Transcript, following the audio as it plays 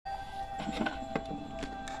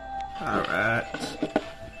Alright.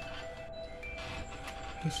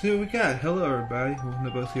 Let's see what we got. Hello everybody. Well,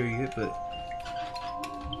 nobody's here yet, but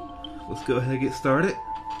let's go ahead and get started.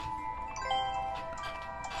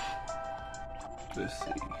 Let's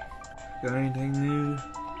see. Got anything new?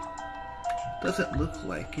 Doesn't look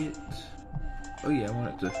like it. Oh yeah, I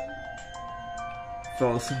wanted to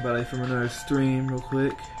follow somebody from another stream real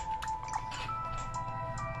quick.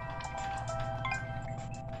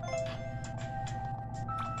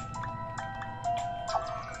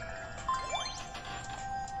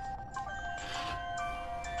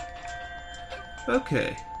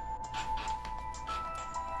 Okay.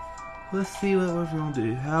 Let's see what we're gonna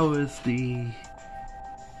do. How is the...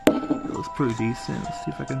 It looks pretty decent. Let's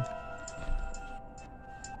see if I can...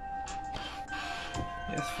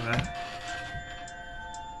 That's fine.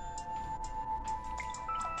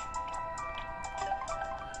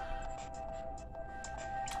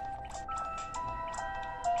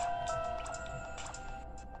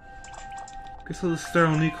 Guess I'll just start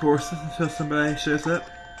on new courses until somebody shows up.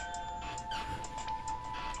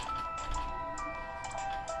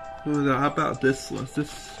 How about this one?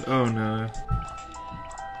 Oh no.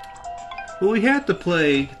 Well, we had to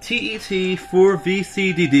play TET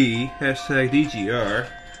 4VCDD, hashtag DGR.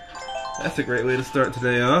 That's a great way to start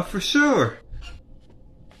today off, for sure.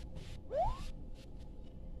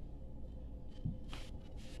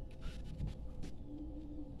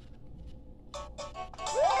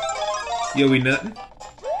 Yo, we nuttin'?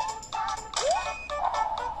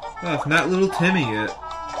 Oh, it's not little Timmy yet.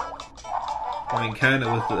 I mean, kinda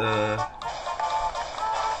with,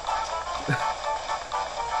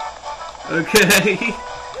 Okay.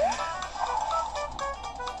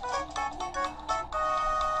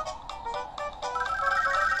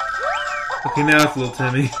 Okay, now it's little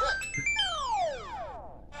Timmy.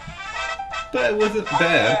 But it wasn't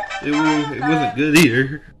bad. It wasn't good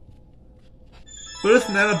either. But it's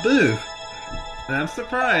not a boo. And I'm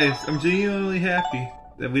surprised. I'm genuinely happy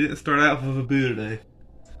that we didn't start out with a boo today.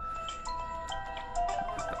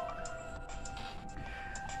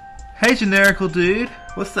 Hey, Generical Dude.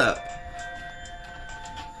 What's up?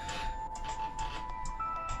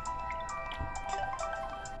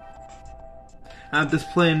 I'm just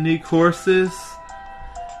playing new courses,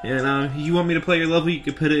 and you want me to play your level, you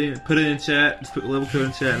can put it in chat. Just put the level code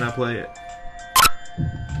in chat, and I'll play it.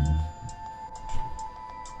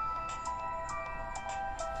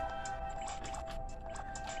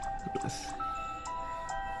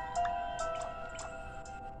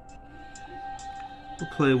 We'll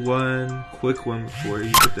play one quick one before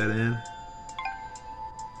you put that in.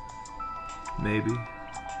 Maybe.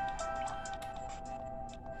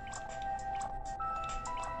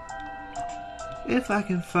 If I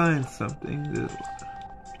can find something that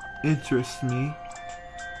interests me.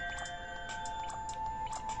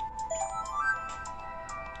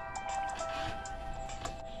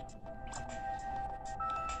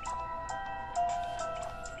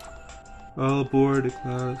 All aboard the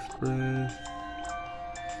Cloud Express.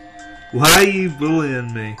 Why are you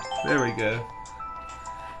bullying me? There we go.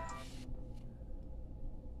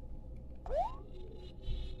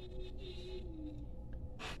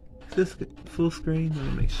 Is this full screen? Let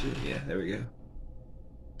me make sure. Yeah, there we go.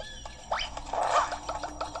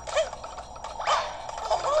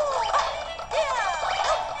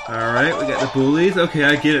 Alright, we got the bullies. Okay,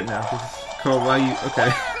 I get it now. This is called Why You...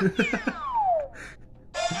 Okay.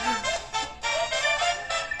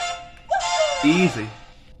 Easy.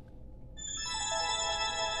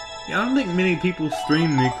 Yeah, I don't think many people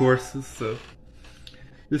stream new courses, so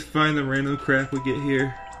just find the random crap we get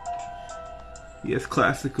here. Yes,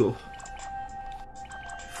 classical.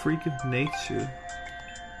 Freak of nature.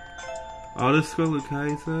 Autoscroller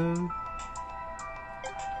Kaizo.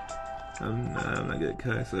 I'm not good at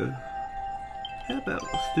Kaizo. How about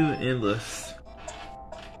let's do an endless?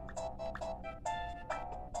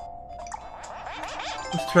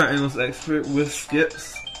 Let's try endless expert with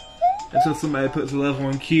skips. Until somebody puts a level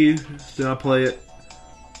on queue, then I'll play it.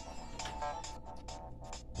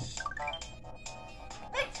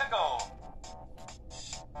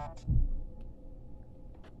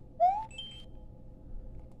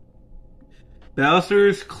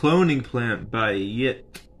 Bowser's Cloning Plant by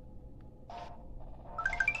Yit.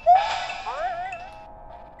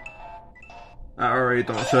 I already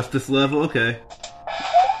don't trust this level, okay.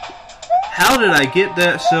 How did I get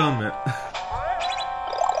that showman?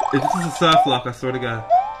 If this is a soft lock, I swear to God.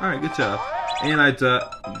 Alright, good job. And I died.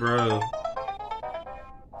 Bro.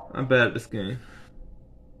 I'm bad at this game.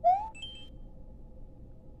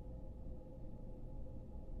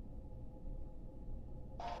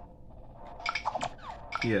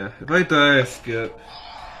 Yeah, if I die, I skip.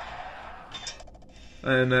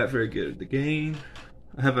 I am not very good at the game.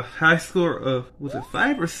 I have a high score of, was it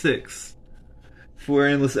 5 or 6 for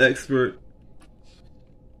Endless Expert?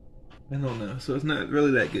 I don't know, so it's not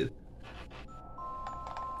really that good.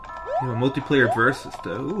 You have a multiplayer versus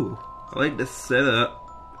though. Ooh, I like this setup.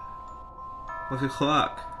 Like a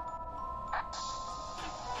clock.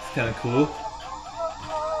 It's kind of cool.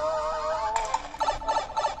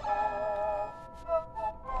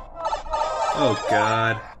 Oh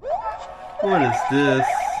God. What is this?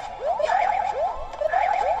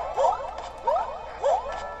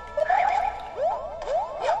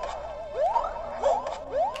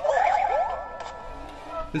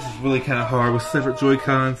 This is really kind of hard with separate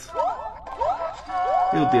Joy-Cons.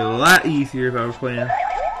 It would be a lot easier if I were playing.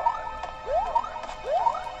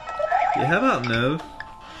 Yeah, how about no?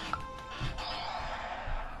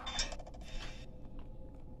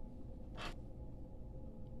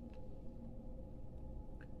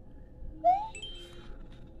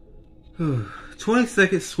 Whew.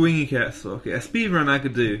 20-second swinging castle. Okay, a speed run I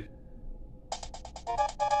could do.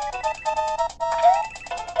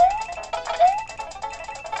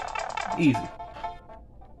 Easy.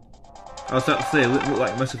 I was about to say it wouldn't look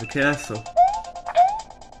like much of a castle.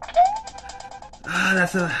 Ah,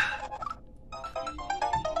 that's a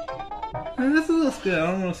little skip.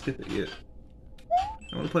 I don't want to skip it yet.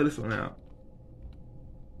 I want to play this one out.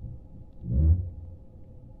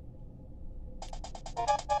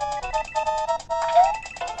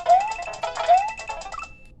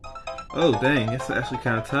 Oh dang, it's actually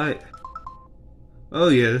kind of tight. Oh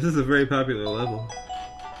yeah, this is a very popular level.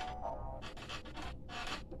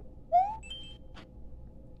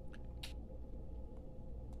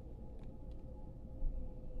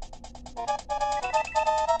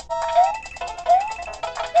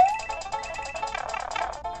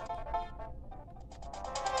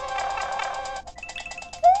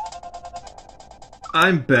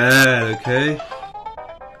 I'm bad, okay?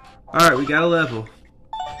 Alright, we got a level.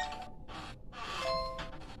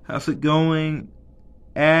 How's it going?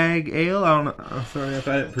 Ag Ale? I don't know. I'm sorry if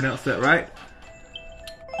I didn't pronounce that right.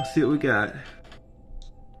 Let's see what we got.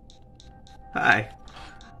 Hi.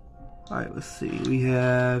 Alright, let's see. We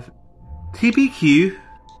have TPQ.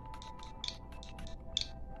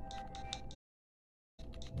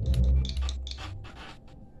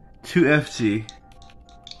 Two FG.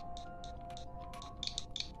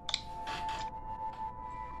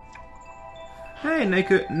 Hey,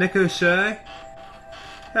 Neko Shy.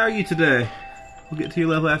 How are you today? We'll get to your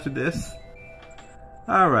level after this.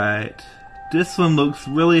 Alright. This one looks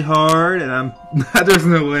really hard, and there's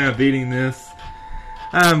no way I'm beating this.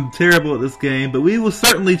 I'm terrible at this game, but we will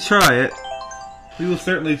certainly try it. We will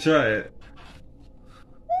certainly try it.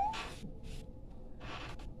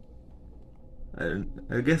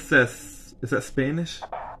 I guess is that Spanish?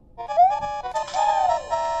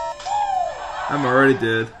 I'm already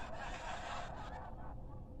dead.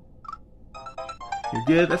 You're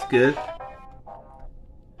good? That's good.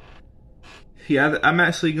 Yeah, I'm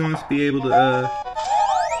actually going to be able to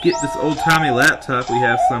get this old-timey laptop we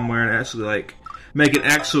have somewhere and actually like make an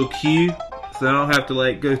actual queue, so I don't have to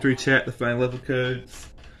like go through chat to find level codes.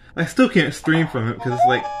 I still can't stream from it because it's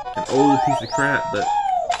like an old piece of crap. But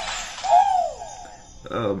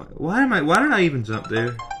oh my, why did I even jump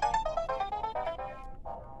there?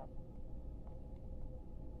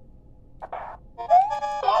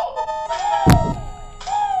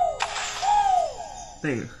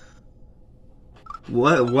 Dang.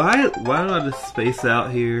 What? Why do I just space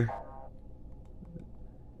out here?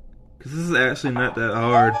 Because this is actually not that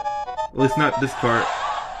hard. At least not this part.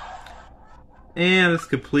 And it's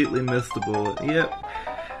completely missed the bullet. Yep.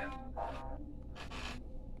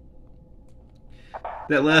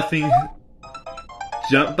 That laughing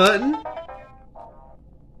jump button?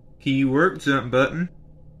 Can you work jump button?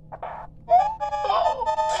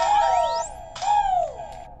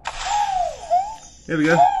 There we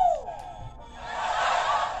go.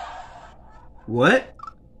 What?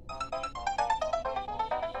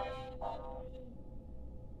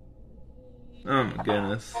 Oh my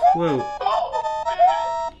goodness. Whoa.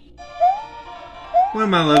 What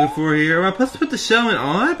am I looking for here? Am I supposed to put the showing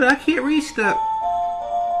on? But I can't reach that.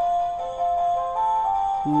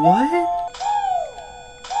 What?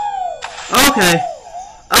 Okay.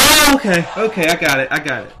 Oh, okay. Okay, I got it.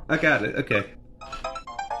 Okay.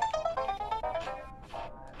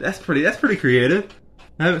 That's pretty creative.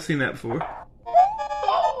 I haven't seen that before.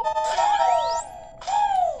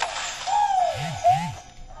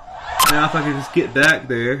 Now if I could just get back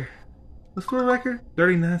there. What's the record?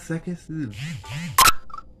 39 seconds? Ew.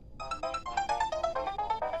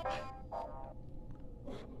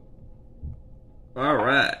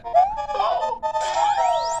 Alright.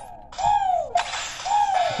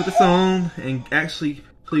 put this on and actually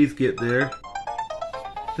please get there.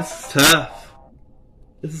 This is tough.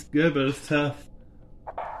 This is good, but it's tough.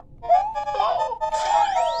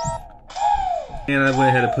 And I went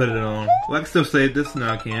ahead and put it on. Well, I can still save this. No,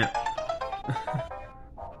 I can't.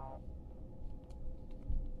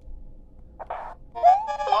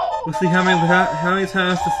 We'll see how many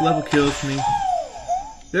times this level kills me.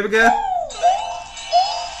 There we go.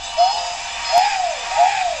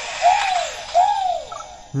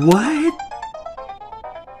 What?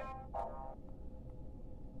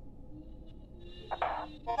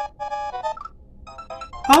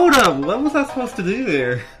 Hold up, what was I supposed to do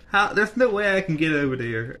there? How? There's no way I can get over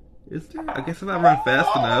there. Is there? I guess if I run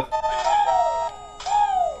fast enough.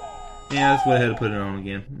 Yeah, let's go ahead and put it on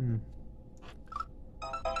again.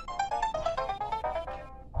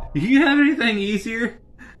 Do you have anything easier?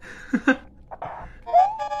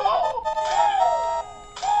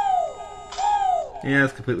 Yeah,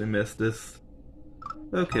 it's completely missed this.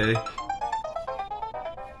 Okay.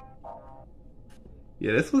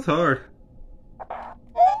 Yeah, this was hard.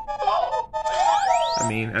 I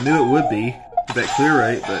mean, I knew it would be with that clear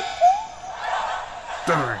rate, but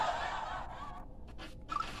darn.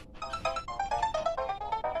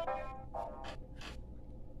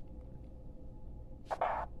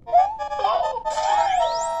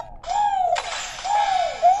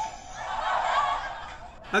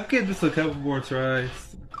 I'll give this a couple more tries.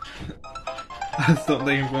 I don't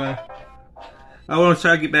think I'm gonna. I want to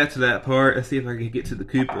try to get back to that part and see if I can get to the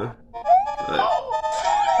Koopa. But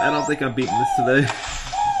I don't think I'm beating this today.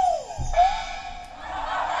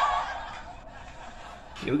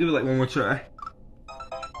 Yeah, we'll give it like one more try.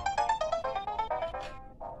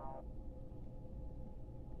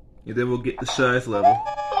 And then we'll get the Shy's level.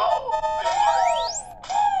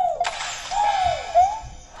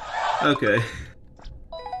 Okay.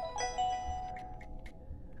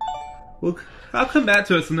 Well, I'll come back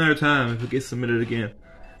to it another time if it gets submitted again.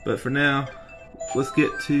 But for now, let's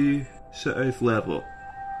get to Shy's level.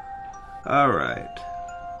 Alright.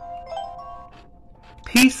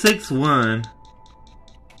 P61.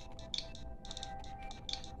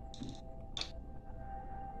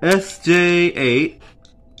 SJ8.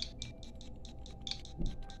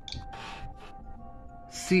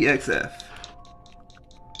 CXF.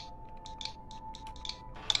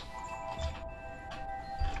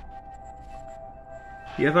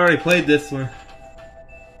 Yeah, I've already played this one.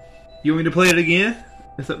 You want me to play it again?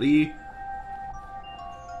 It's up to you.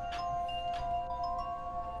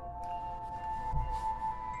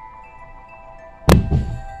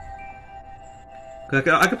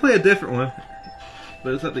 I could play a different one,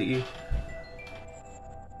 but it's up to you.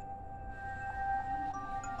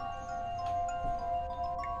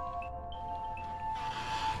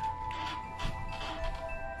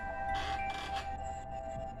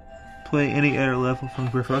 Play any air level from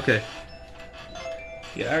Griffin. Okay.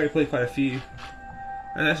 Yeah, I already played quite a few.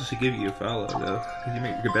 I actually should give you a follow though, because you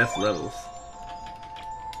make your best levels.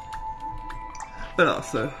 But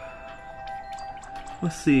also,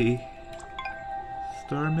 let's see.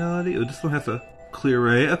 Star Melody? Oh, this one has a clear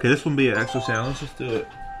rate. Okay, this one will be an actual challenge. Let's do it.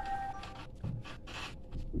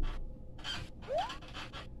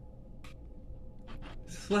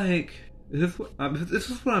 It's like, this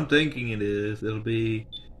is what I'm thinking it is. It'll be.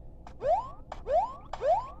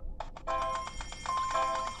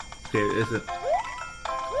 Okay, is it?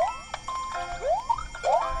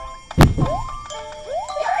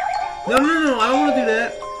 No, I don't want to do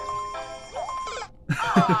that.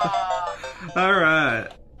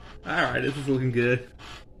 Alright, this is looking good.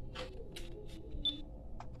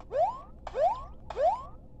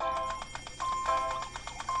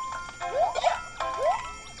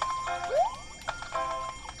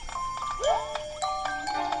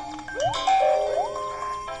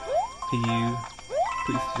 Can you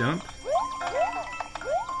please jump?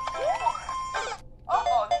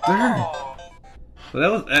 Darn! Well,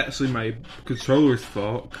 that was actually my controller's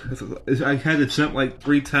fault. I had to jump like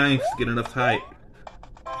 3 times to get enough height.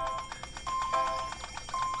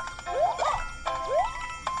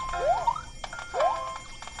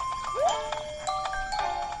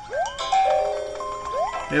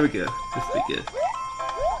 There we go. This will be good.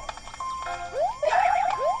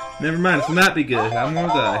 Never mind, this will not be good. I'm gonna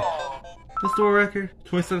die. Let's do a record.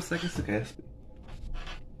 27 seconds. Okay, that's good.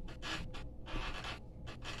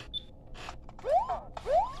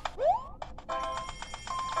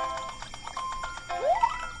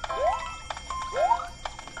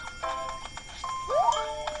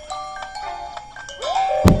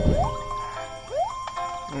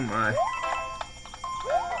 Oh my.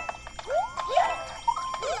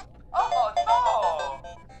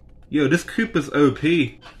 Yo, this Koopa's OP.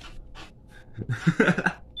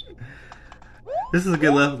 This is a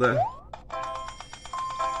good level though.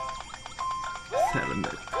 Just having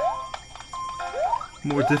a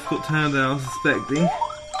more difficult time than I was expecting.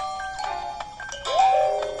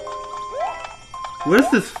 What is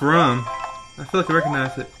this from? I feel like I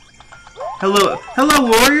recognize it. Hello,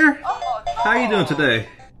 warrior. How are you doing today?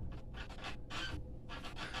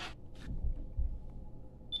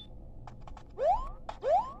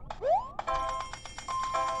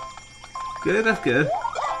 Good, that's good.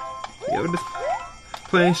 Yeah, we're just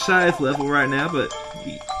playing Shy's level right now, but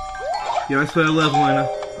you always play a level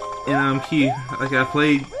in Q. Like I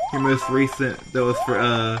played your most recent, that was for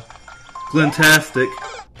Glentastic.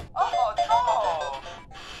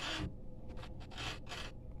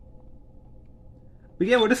 But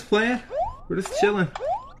yeah, we're just playing. We're just chilling.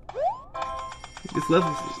 This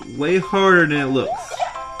level's way harder than it looks.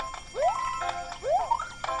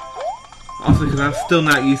 Also, because I'm still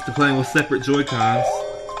not used to playing with separate Joy-Cons.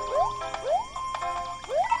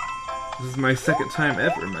 This is my second time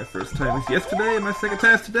ever. My first time was yesterday, and my second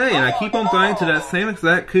time is today. And I keep on dying to that same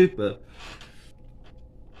exact Koopa.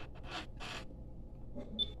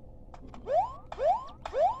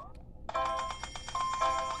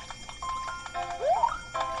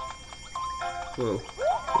 Whoa.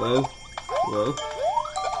 Whoa. Whoa.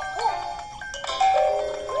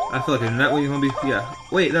 I feel like I'm not waiting to be. Yeah.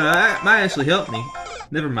 Wait, no, that might actually help me.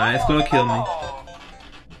 Never mind, it's gonna kill me.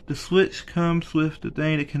 The Switch comes with the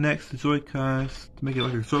thing that connects the Joy-Cons to make it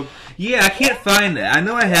like a control. Yeah, I can't find that. I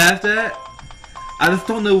know I have that. I just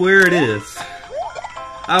don't know where it is.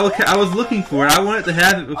 I was looking for it. I wanted to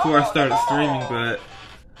have it before I started streaming, but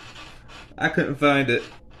I couldn't find it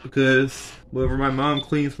because whenever my mom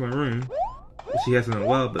cleans my room, she hasn't in a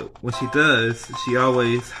while, but when she does, she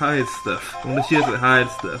always hides stuff. Well, she doesn't hide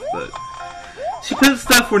stuff, but she puts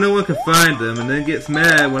stuff where no one can find them, and then gets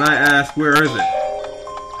mad when I ask, where is it?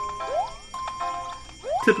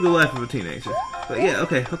 Typical life of a teenager. But yeah,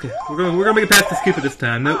 okay. We're gonna make it past this Koopa this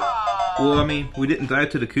time. Nope. Well, I mean, we didn't die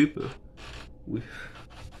to the Koopa.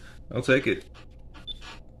 I'll take it.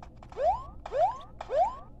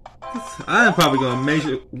 I'm probably gonna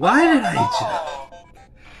measure. Why did I jump?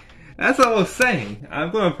 That's all I was saying.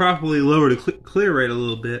 I'm gonna probably lower the clear rate a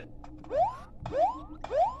little bit.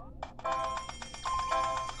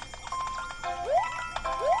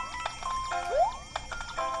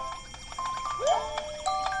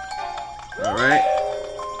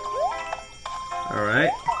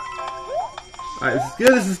 Alright, this is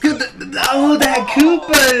good, this is good. Oh, that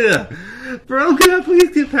Koopa! Bro, can I please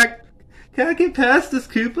get back? Can I get past this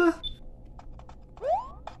Koopa?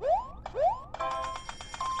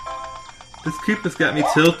 This Koopa's got me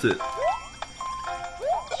tilted.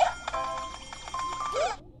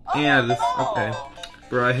 Yeah, okay.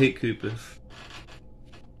 Bro, I hate Koopas.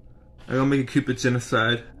 I'm gonna make a Koopa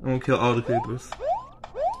genocide. I'm gonna kill all the Koopas.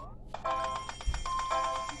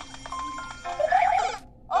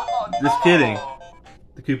 Just kidding.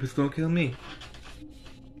 The Koopa's gonna kill me.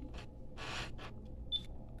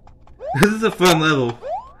 This is a fun level.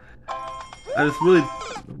 I just really...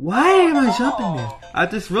 Why am I jumping there? I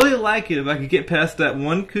just really like it if I could get past that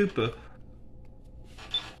one Koopa.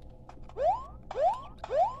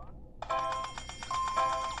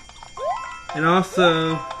 And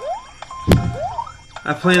also,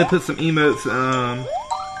 I plan to put some emotes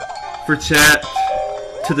for chat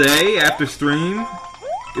today after stream.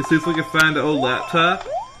 As soon as we can find the old laptop,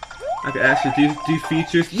 I can actually do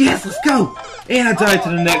features. Yes, let's go! And I died to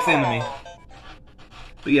the next enemy.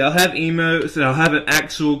 But yeah, I'll have emotes and I'll have an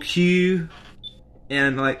actual queue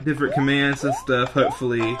and like different commands and stuff,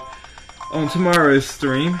 hopefully, on tomorrow's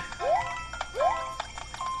stream.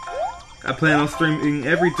 I plan on streaming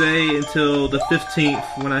every day until the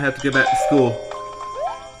 15th when I have to go back to school.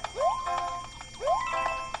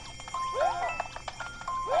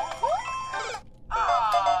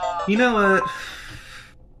 You know what?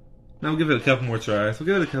 No, we'll give it a couple more tries.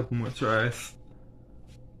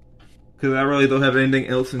 Because I really don't have anything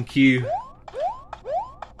else in queue.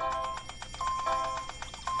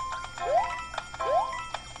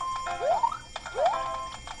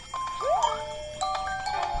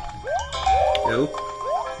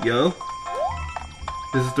 Yo.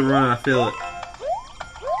 This is the run, I feel it.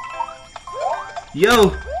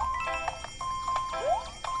 Yo!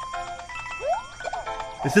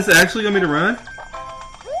 Is this actually gonna be the run?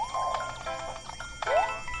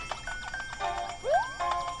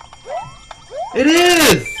 It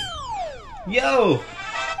is! Yo!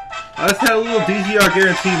 I just had a little DGR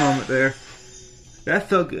guarantee moment there. That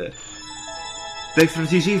felt good. Thanks for the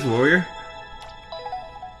GG's, warrior.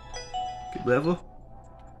 Good level.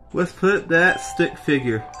 Let's put that stick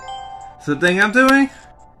figure. So the thing I'm doing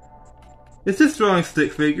is just drawing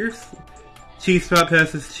stick figures. Cheese Pop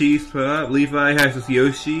has his Cheese Pop, Levi has his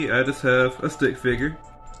Yoshi, I just have a stick figure.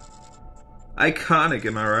 Iconic,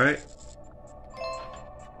 am I right?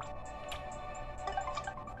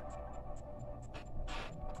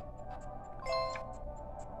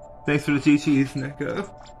 Thanks for the GG's, Neko.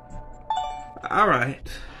 Alright.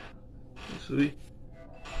 Should we?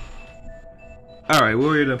 Alright, well,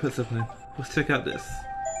 we're gonna put something in. Let's check out this.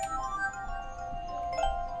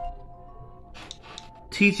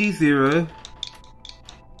 TG0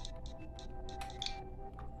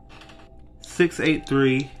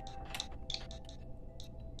 683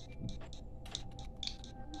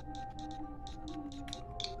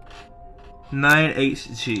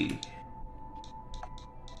 9HG.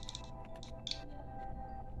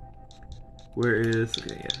 Where is,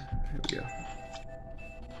 okay, yeah, here we go.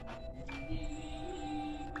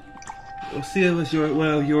 We'll see what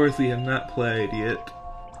of yours we have not played yet.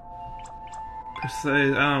 I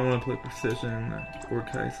don't want to play Precision or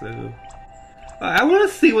Kaizo. I want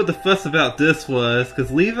to see what the fuss about this was,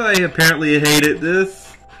 because Levi apparently hated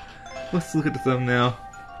this. Let's look at the thumbnail.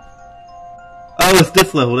 Oh, it's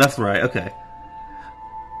this level, that's right, okay.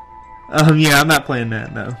 Yeah, I'm not playing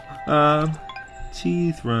that, no.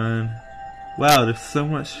 Cheese Run. Wow, there's so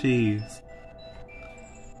much cheese.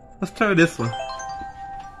 Let's try this one.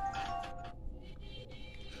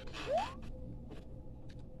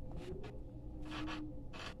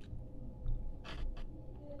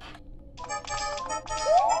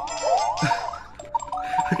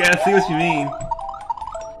 Okay, I see what you mean.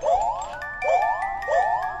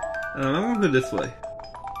 I'm gonna go this way.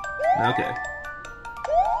 Okay.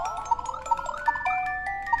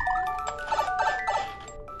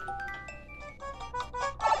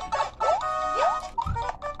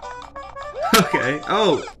 Okay.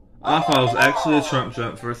 Oh! I thought it was actually a Trump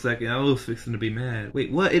jump for a second. I was fixing to be mad. Wait,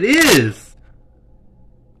 what? It is!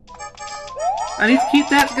 I need to keep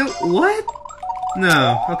that go. What?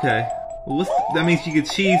 No. Okay. Well, that means you could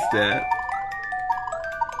cheese that.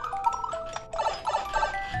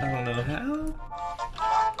 I don't know how.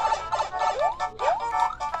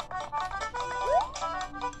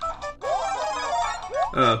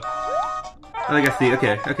 Oh. I think I see it.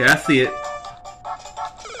 Okay. Okay, I see it.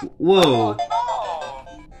 Whoa.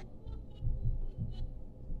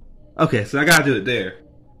 Okay, so I gotta do it there.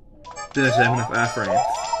 Then I should have enough iframes.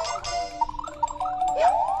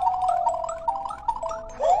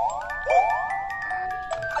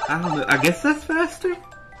 I don't know. I guess that's faster?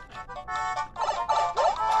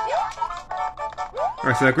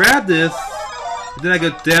 Alright, so I grab this. Then I go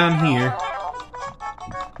down here.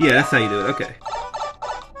 Yeah, that's how you do it. Okay.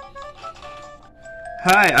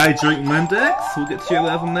 Hi, I drink Mendex. We'll get to your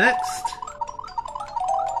level next.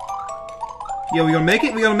 Yeah, we gonna make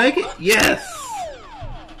it? We gonna make it? Yes!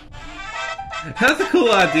 That's a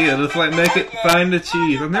cool idea. Just like make it find the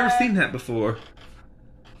cheese. I've never seen that before.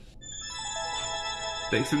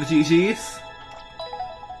 Thanks for the GG's.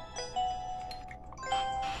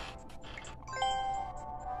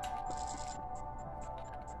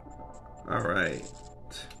 Alright.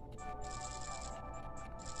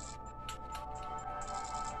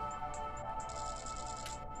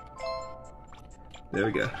 There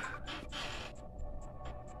we go.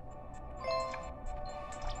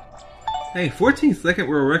 Hey, 14-second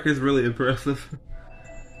world record is really impressive.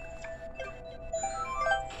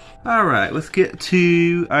 Alright, let's get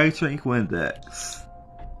to I Drink Windex.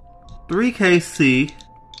 3KC.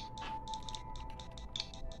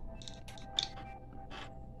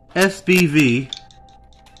 SBV.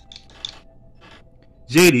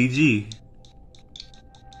 JDG.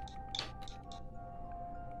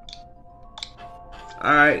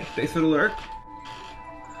 Alright, thanks for the lurk.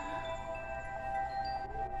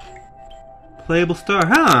 Playable star,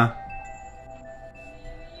 huh?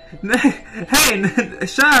 Hey,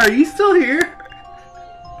 Shy, are you still here?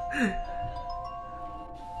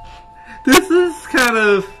 This is kind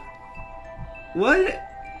of... What?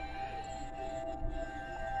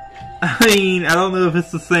 I mean, I don't know if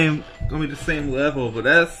it's the same, gonna be the same level, but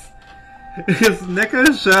that's... Because Neko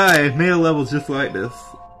and Shy made a level just like this.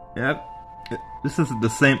 Yep. This isn't the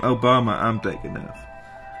same Obama I'm thinking of.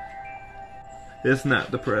 It's not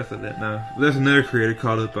the president, no. There's another creator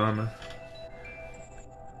called Obama.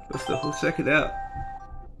 But still, let's check it out.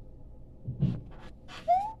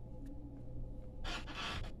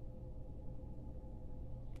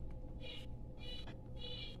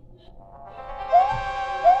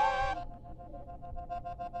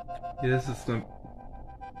 Yeah, this is some...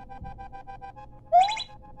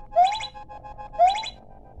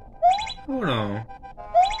 Hold on.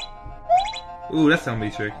 Ooh, that's gonna be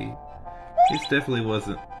tricky. This definitely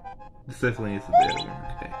wasn't. This definitely is a dead one.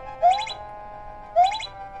 Okay.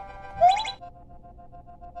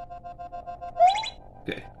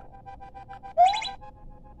 Okay.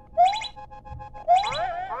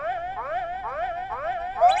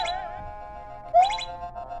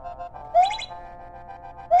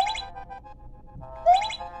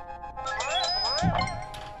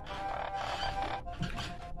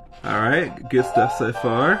 Alright, good stuff so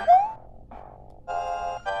far.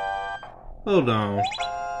 Hold on.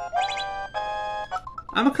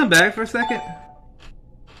 I'm gonna come back for a second.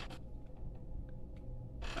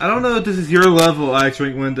 I don't know if this is your level, Ice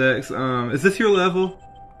Drink Windex. Is this your level?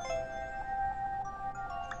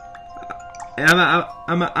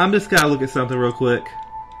 I'm just gotta look at something real quick.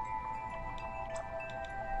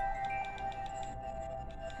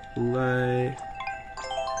 Like,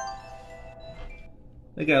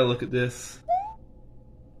 I gotta look at this.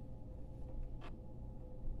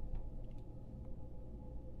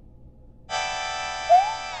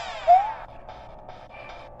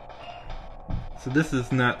 So this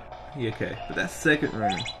is not, yeah, okay, but that's second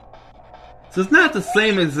room. So it's not the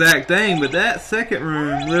same exact thing, but that second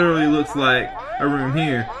room literally looks like a room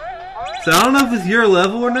here. So I don't know if it's your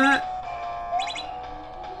level or not.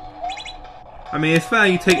 I mean, it's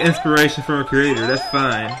fine, you take inspiration from a creator, that's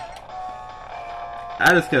fine.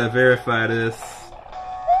 I just gotta verify this.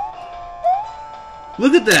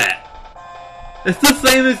 Look at that! It's the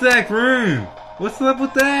same exact room! What's up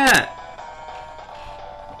with that?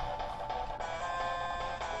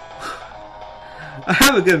 I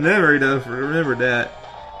have a good memory though, for remember that.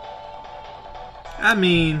 I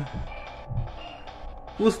mean,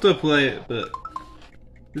 we'll still play it, but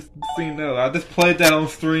just so you know, I just played that on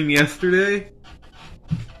stream yesterday,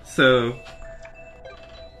 so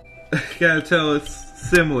I gotta tell it's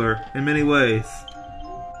similar in many ways.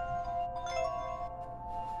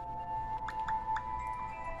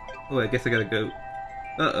 Oh, I guess I gotta go.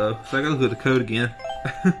 Uh-oh, so I gotta go to the code again.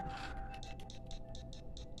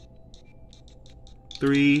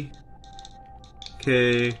 3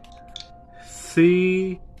 K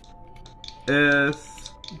C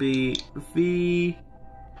S B V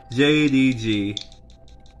J D G.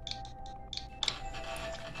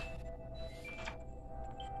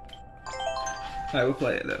 Alright, we'll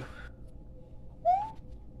play it though.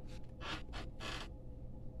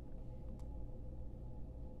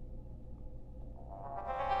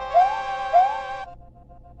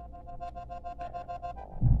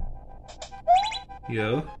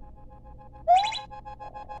 Yo.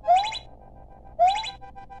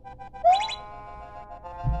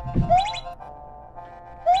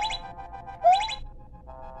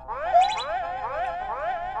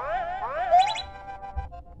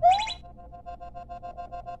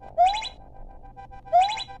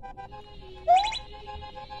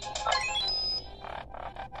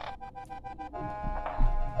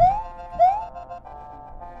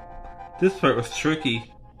 This part was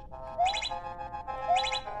tricky.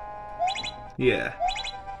 Yeah.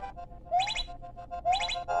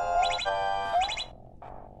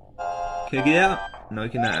 Can I get out? No, I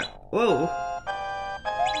cannot. Whoa!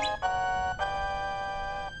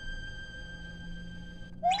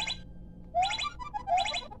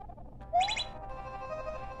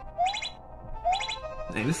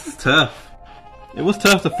 Dang, this is tough. It was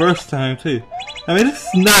tough the first time, too. I mean, this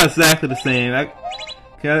is not exactly the same. I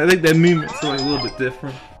think that movement's like a little bit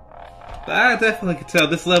different. But I definitely could tell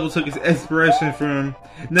this level took its inspiration from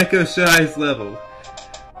Neko Shai's level.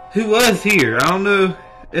 Who was here? I don't know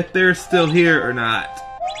if they're still here or not.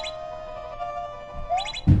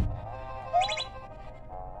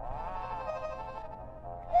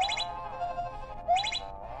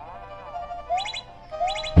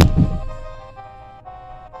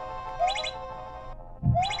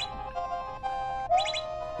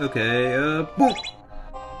 Okay, boom!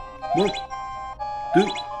 Boom! Doop!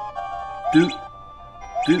 Doop!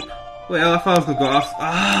 Doop! Wait, I thought I was gonna go off.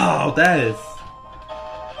 Oh,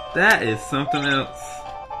 that is something else.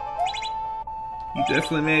 You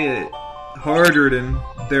definitely made it harder than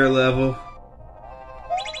their level.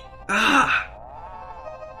 Ah!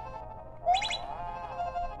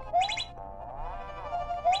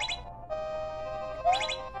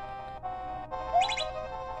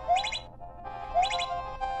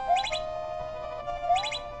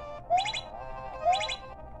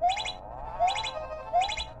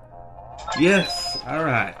 Yes,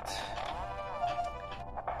 alright.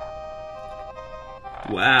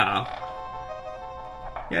 Wow.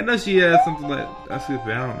 Yeah, I know she had something like, I see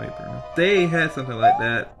Bound Apron. They had something like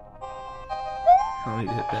that. I don't need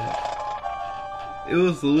to hit that. It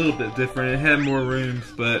was a little bit different. It had more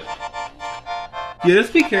rooms, but Yeah,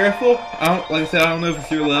 just be careful. Like I said, I don't know if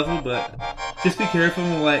it's your level, but just be careful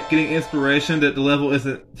when like getting inspiration that the level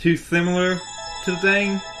isn't too similar to the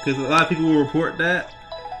thing, because a lot of people will report that.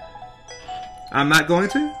 I'm not going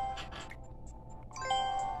to.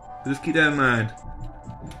 Just keep that in mind.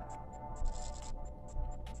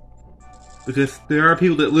 Because there are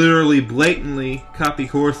people that literally blatantly copy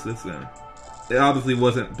courses, and it obviously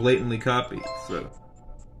wasn't blatantly copied, so.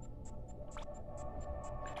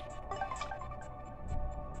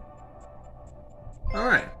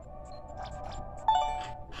 Alright.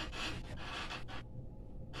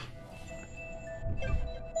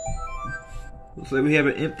 Looks like we have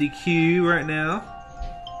an empty queue right now.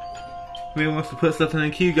 If anyone wants to put something in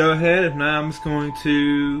the queue, go ahead. If not, I'm just going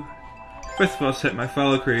to first of all check my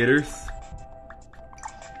follow creators.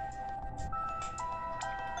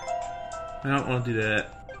 I don't want to do that.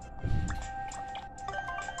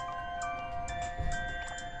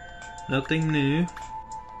 Nothing new.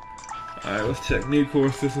 Alright, let's check new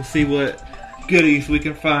courses and see what goodies we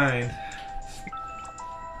can find.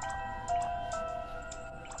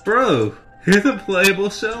 Bro, here's a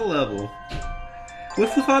playable shell level.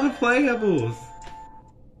 What's the fun of playables?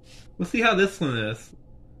 Let's see how this one is.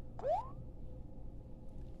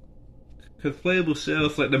 Because playable shell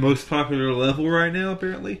is like the most popular level right now,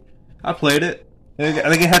 apparently. I played it. I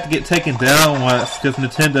think it had to get taken down once because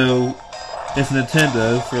Nintendo is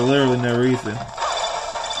Nintendo for literally no reason.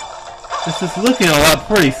 This is looking a lot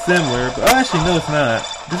pretty similar, but actually no, it's not.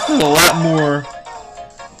 This is a lot more.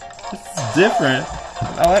 This is different.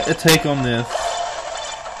 I like the take on this.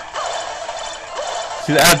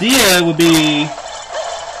 See, the idea would be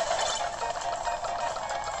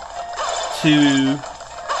to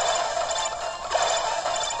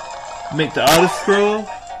make the auto scroll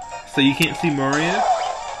so you can't see Mario.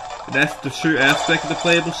 That's the true aspect of the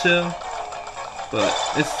playable shell. But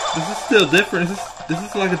this is still different. This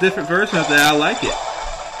is like a different version of that. I like it.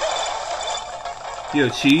 Yo,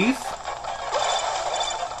 cheese.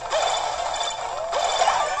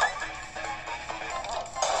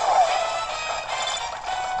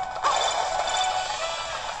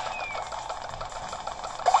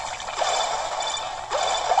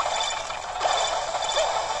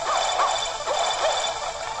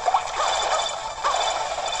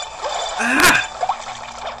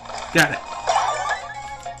 Ah! Got it.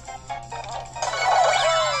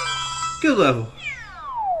 Good level.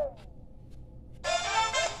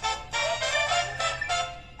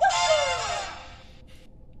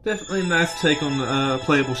 Definitely a nice take on the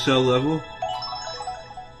playable shell level.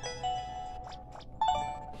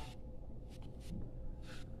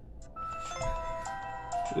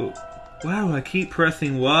 Ooh. Wow, I keep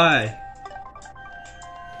pressing Y.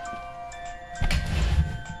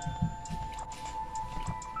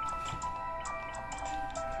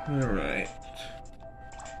 Alright.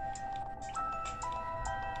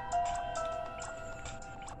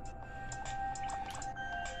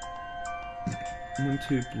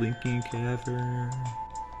 Into Blinking Cavern.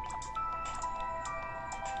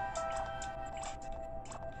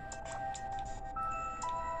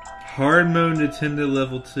 Hard mode Nintendo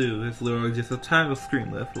level 2. It's literally just a title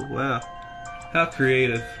screen level. Wow. How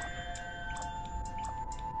creative.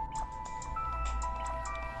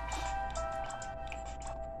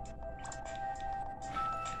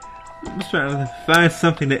 I'm just trying to find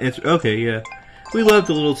something to enter. Okay, yeah. We love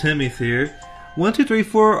the little Timmys here. 1, 2, 3,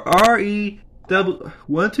 4, R-E.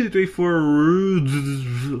 1, 2, 3,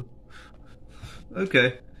 4.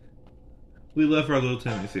 Okay. We love our little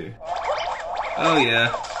Timmys here. Oh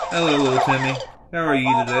yeah. Hello, little Timmy. How are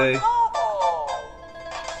you today?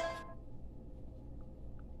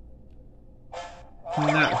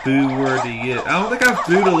 Not boo worthy yet. I don't think I've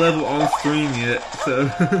booed a level on stream yet, so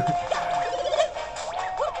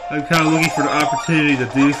I'm kind of looking for the opportunity to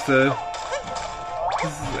do so.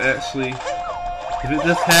 This is actually. If it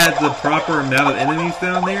just had the proper amount of enemies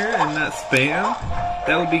down there and not spam,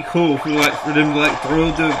 that would be cool for them to like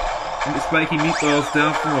throw the spiky meatballs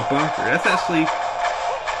down from a bunker. That's actually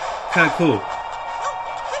kind of cool.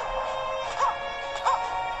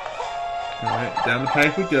 Alright, down the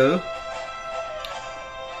pipe we go.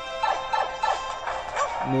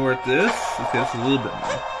 More at this. Okay, that's a little bit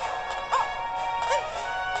more.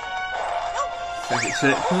 Second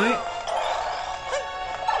checkpoint.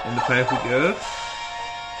 In the pipe we go.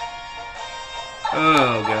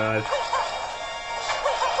 Oh god.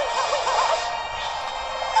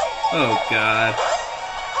 Oh god.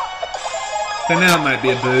 So now it might be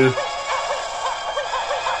a boo.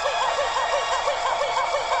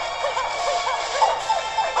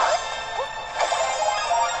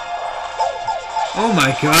 Oh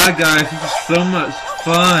my god, guys, this is so much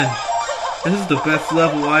fun. This is the best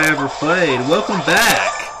level I ever played. Welcome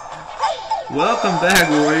back! Welcome back,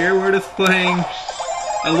 Warrior. We're just playing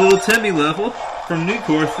a little Timmy level from New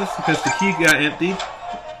Courses because the key got emptied.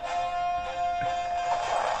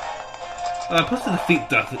 I'm supposed to defeat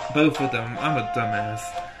both of them. I'm a dumbass.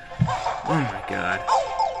 Oh my god.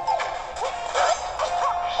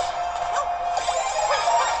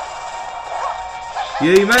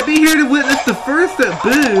 Yeah, you might be here to witness the first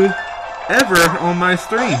Boo ever on my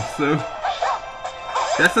stream, so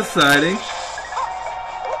that's exciting.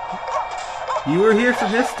 You were here for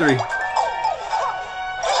history.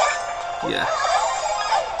 Yeah.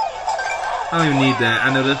 I don't even need that.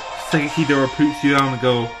 I know the second key door puts you on the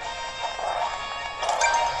goal.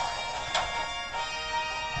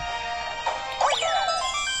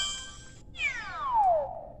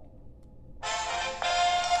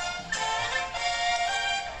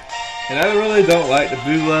 And I really don't like the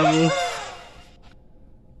Boo levels.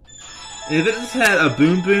 If it just had a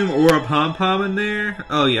Boom Boom or a Pom Pom in there,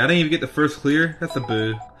 oh yeah, I didn't even get the first clear. That's a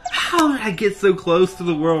Boo. How did I get so close to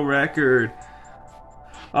the world record?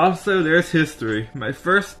 Also, there's history. My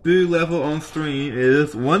first Boo level on stream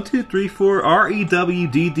is 1234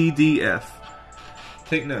 REWDDDF.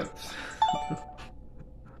 Take notes.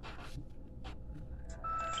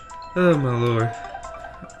 Oh my lord.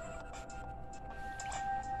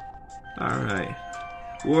 Alright.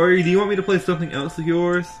 Warrior, do you want me to play something else of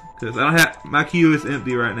yours? Because I don't have my queue is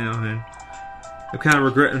empty right now, man. I'm kind of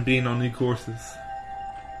regretting being on New Courses.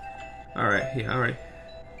 Alright, yeah, alright.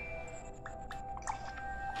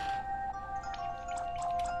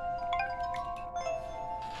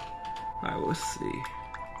 Alright, let's see.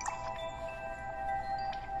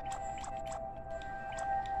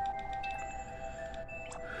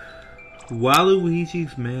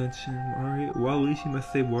 Waluigi's Mansion. Waluigi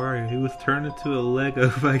must save Wario. He was turned into a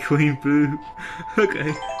Lego by Queen Boo.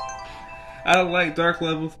 Okay. I don't like dark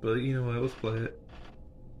levels, but you know what? Let's play it.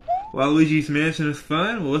 Waluigi's Mansion is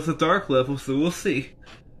fun. Well, it's a dark level, so we'll see.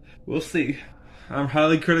 We'll see. I'm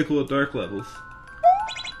highly critical of dark levels.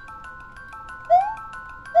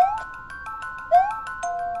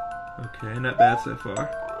 Okay, not bad so far.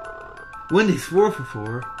 Wendy's 4 for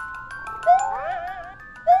 4.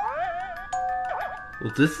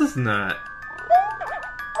 Well, this is not.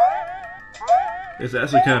 It's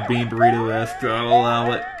actually kind of Bean Burrito-esque, so I'll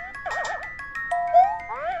allow it.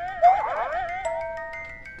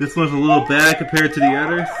 This one's a little bad compared to the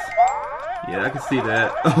others. Yeah, I can see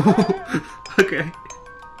that. Oh, okay.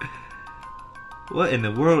 What in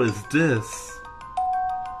the world is this?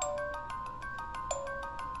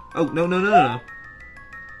 Oh, no, no, no, no.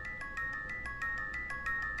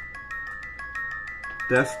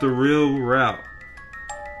 That's the real route.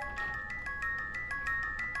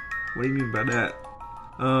 What do you mean by that?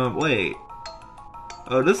 Wait.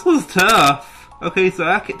 Oh, this was tough. Okay,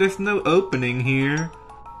 so there's no opening here.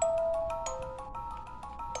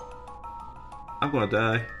 I'm gonna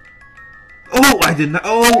die. Oh, I did not.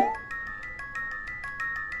 Oh!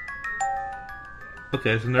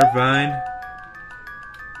 Okay, so Nervine.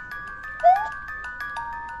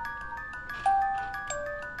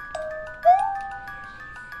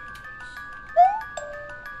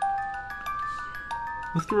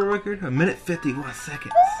 What's the world record? 1 minute 51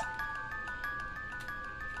 seconds.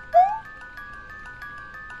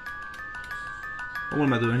 What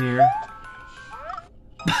am I doing here?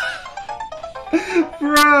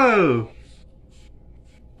 Bro!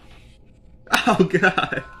 Oh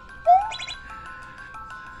god.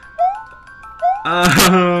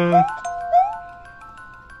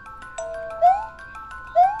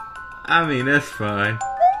 I mean, that's fine.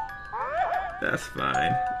 That's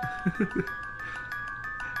fine.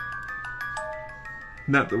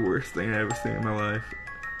 Not the worst thing I ever seen in my life.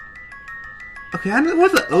 Okay, there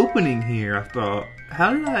was an opening here, I thought.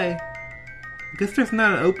 How did I guess there's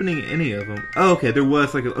not an opening in any of them. Oh, okay, there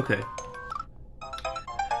was like a... Okay.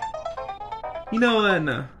 You know what?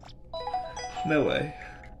 No. No way.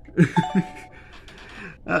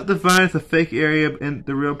 Defines a fake area and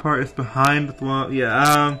the real part is behind the wall.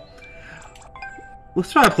 Yeah,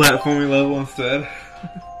 let's try a platforming level instead.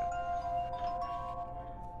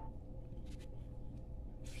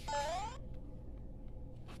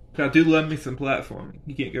 I do love me some platforming.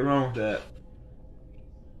 You can't go wrong with that.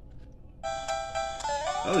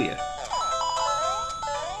 Oh yeah.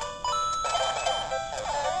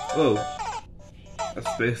 Whoa.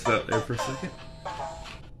 I spaced out there for a second.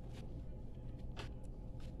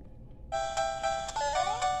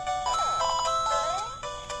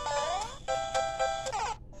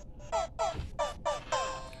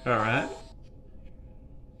 Alright.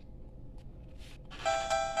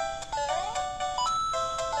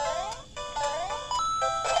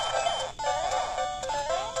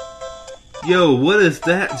 Yo, what is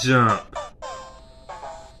that jump?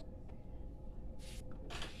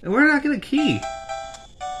 And where did I get a key?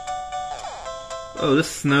 Oh, this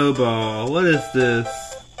snowball. What is this?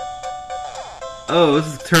 Oh, this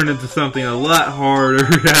has turned into something a lot harder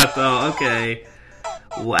than I thought. Okay.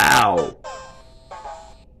 Wow.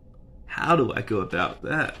 How do I go about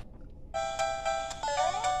that?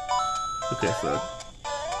 Okay, so...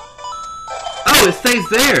 Oh, it stays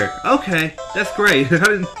there! Okay, that's great. I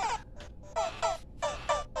didn't...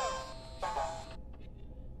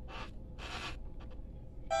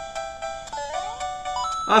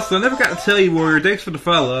 Also, I never got to tell you, Warrior, thanks for the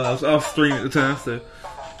follow. I was off stream at the time, so...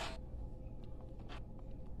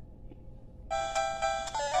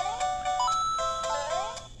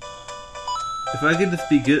 If I could just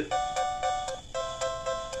be good...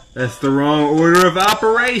 That's the wrong order of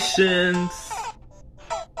operations!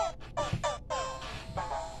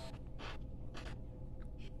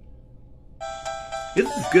 This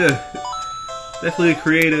is good. Definitely a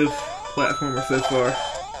creative platformer so far.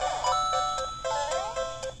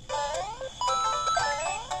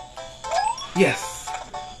 Yes!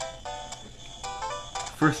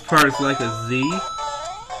 First part is like a Z.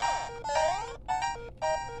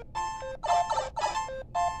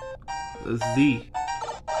 A Z.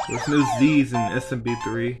 There's no Z's in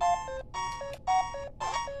SMB3.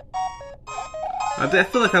 I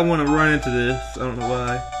feel like I want to run into this. I don't know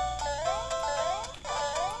why.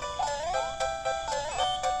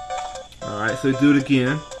 Alright, so do it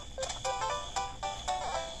again.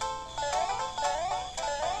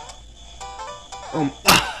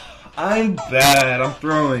 I'm bad. I'm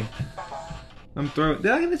throwing.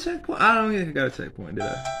 Did I get a checkpoint? I don't think I got a checkpoint, did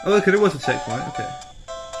I? Oh, okay, there was a checkpoint. Okay.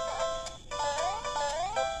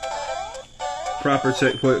 Proper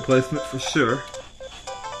checkpoint placement for sure.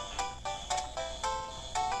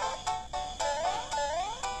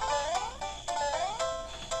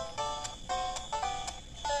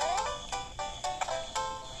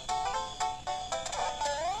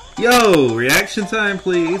 Yo, reaction time,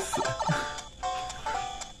 please.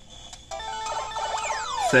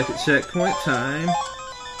 Second checkpoint time.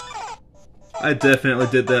 I definitely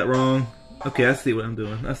did that wrong. Okay, I see what I'm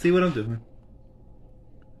doing. I'm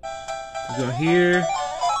going here.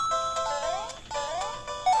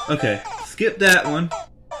 Okay, skip that one.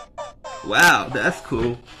 Wow, that's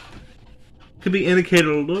cool. Could be indicated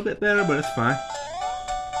a little bit better, but it's fine.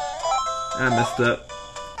 I messed up.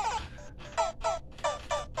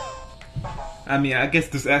 I mean, I guess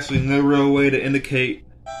there's actually no real way to indicate.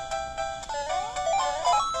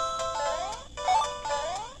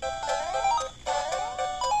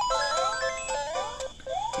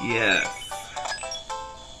 Yes.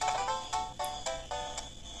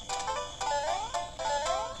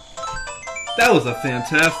 That was a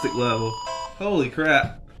fantastic level. Holy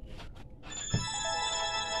crap.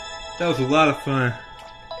 That was a lot of fun.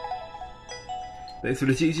 Thanks for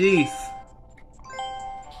the GGs.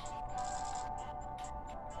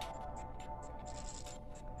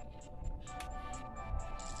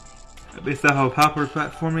 Based off of a popular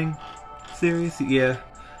platforming series? Yeah.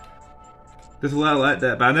 There's a lot like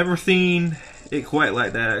that, but I've never seen it quite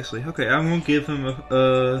like that, actually. Okay, I'm gonna give him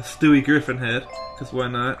a Stewie Griffin head, because why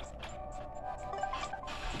not?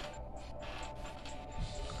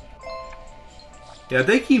 Yeah, I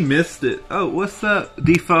think he missed it. Oh, what's up,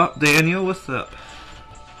 Default Daniel? What's up?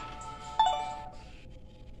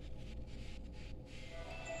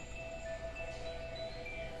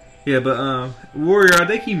 Yeah, but Warrior, I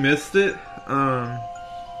think he missed it.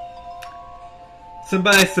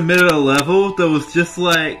 Somebody submitted a level that was just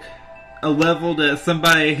like a level that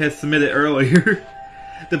somebody had submitted earlier.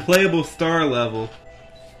 The playable star level.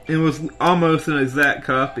 It was almost an exact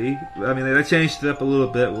copy. I mean, they changed it up a little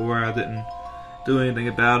bit where I didn't do anything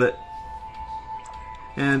about it.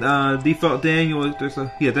 And Default Daniel, there's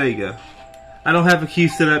a... Yeah, there you go. I don't have a queue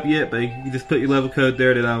set up yet, but you just put your level code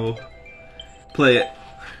there, then I will play it.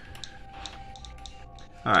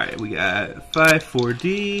 Alright, we got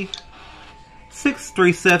 54D,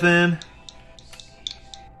 637,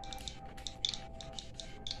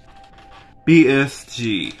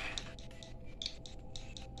 BSG.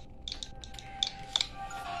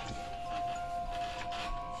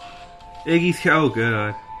 Iggy's... Oh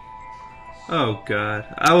god. Oh god.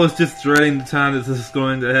 I was just dreading the time that this was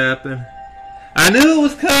going to happen. I knew it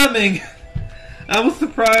was coming! I was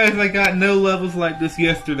surprised I got no levels like this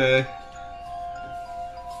yesterday.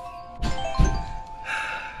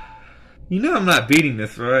 You know I'm not beating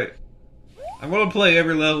this, right? I'm gonna play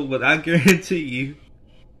every level, but I guarantee you.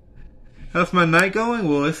 How's my night going?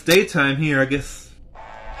 Well, it's daytime here, I guess.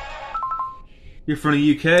 You're from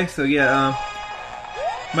the UK, so yeah,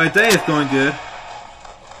 My day is going good.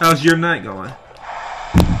 How's your night going?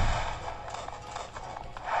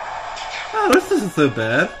 Oh, this isn't so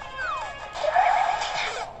bad.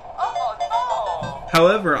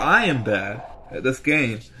 However, I am bad at this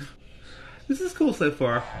game. This is cool so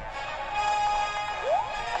far.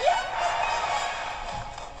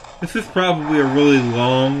 This is probably a really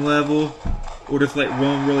long level, or just like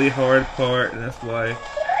one really hard part, and that's why.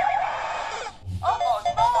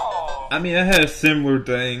 I mean, I had a similar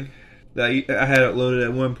thing that I had it loaded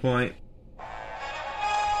at one point.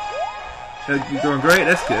 You're doing great,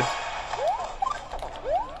 that's good.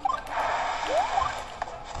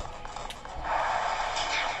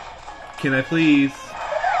 Can I please?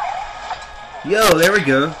 Yo, there we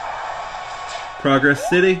go. Progress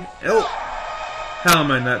City. Oh, how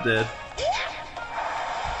am I not dead?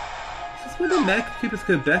 Since when did Mecha Cupus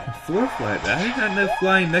go back and forth like that? I did not know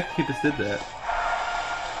flying Mecha Cupus did that.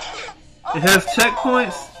 It has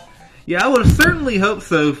checkpoints? Yeah, I would have certainly hoped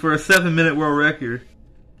so for a 7-minute world record.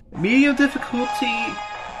 Medium difficulty?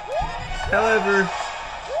 However,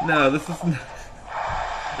 no, this is not.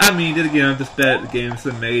 I mean, then again, I'm just bad at the game,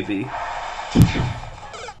 so maybe.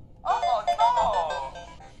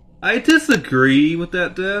 I disagree with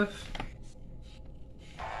that, Dev.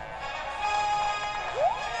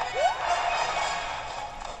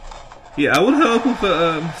 Yeah, I would hope with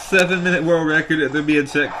a 7-minute world record that there'd be a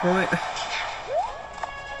checkpoint.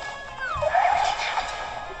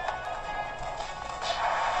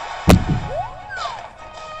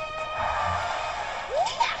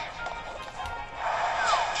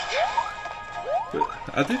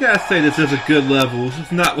 I do gotta say this is a good level. It's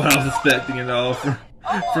just not what I was expecting at all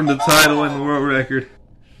from the title and the world record.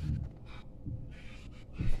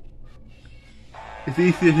 It's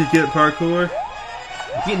easy if you get parkour.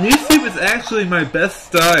 Yeah, New Super is actually my best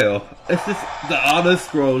style. It's just the auto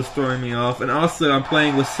scroll is throwing me off, and also I'm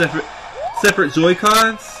playing with separate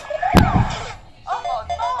Joy-Cons.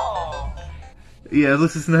 Yeah,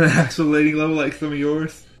 this is not an actual landing level like some of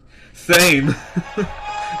yours. Same.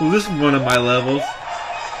 Well, this is one of my levels.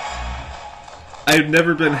 I've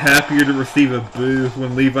never been happier to receive a boo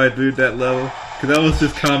when Levi booed that level, because that was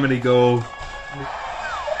just comedy gold.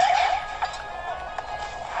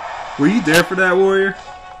 Were you there for that, Warrior?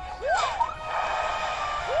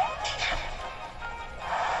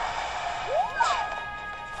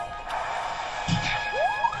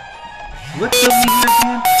 What level is that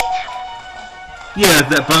again? Yeah,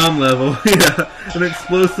 that bomb level. Yeah, an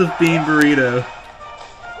explosive bean burrito.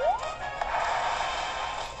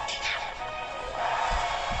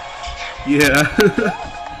 Yeah.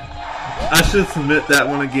 I should submit that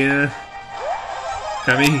one again.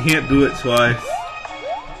 I mean, he can't do it twice.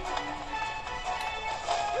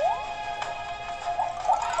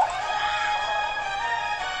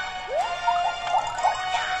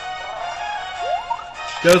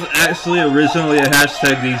 That was actually originally a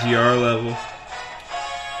hashtag DGR level.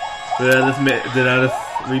 But I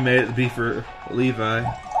just remade it to be for Levi.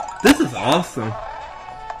 This is awesome.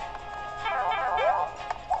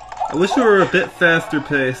 I wish we were a bit faster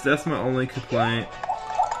paced, that's my only complaint.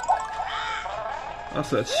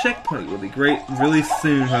 Also, a checkpoint will be great really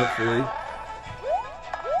soon, hopefully.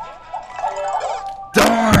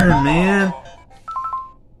 Darn, man!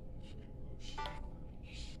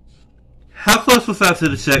 How close was I to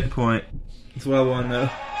the checkpoint? That's what I want to know.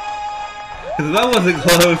 Because if I wasn't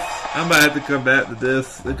close, I might have to come back to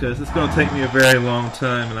this, because it's going to take me a very long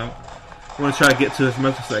time, and I want to try to get to as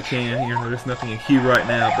much as I can. You know, there's nothing in queue right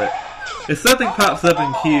now, but if something pops up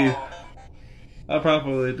in queue, I'll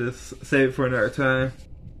probably just save it for another time.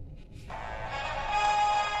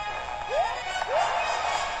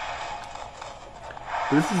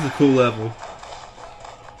 But this is a cool level.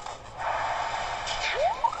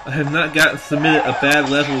 I have not gotten submitted a bad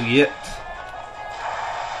level yet.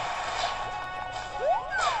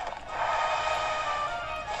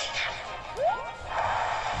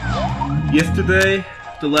 Yesterday,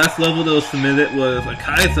 the last level that was submitted was a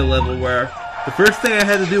Kaiser level where the first thing I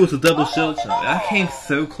had to do was a double shield jump. I came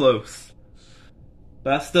so close.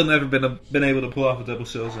 But I've still never been able to pull off a double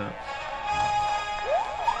shield jump.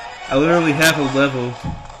 I literally have a level.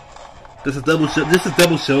 This is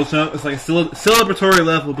double shield jump. It's like a celebratory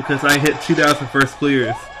level because I hit 2,000 first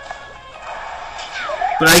clears.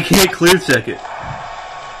 But I can't clear check it.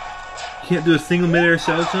 Can't do a single mid-air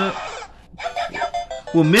shell jump.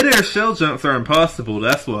 Well, mid-air shell jumps are impossible,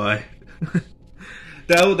 that's why.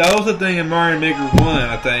 that was the thing in Mario Maker 1,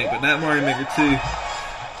 I think, but not Mario Maker 2.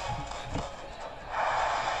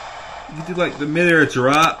 You do like the mid-air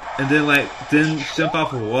drop, and then jump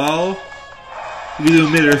off a wall. You can do a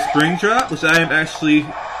mid-air spring drop, which I am actually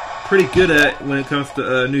pretty good at when it comes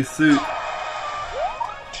to new suit.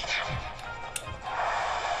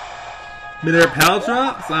 Mid-air power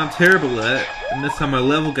drops, I'm terrible at. And this time my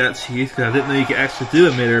level got cheesed because I didn't know you could actually do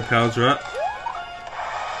a mid-air power drop.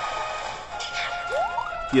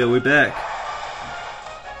 Yeah, we're back.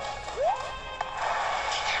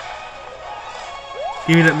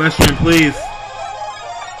 Give me that mushroom, please.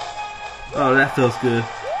 Oh, that feels good.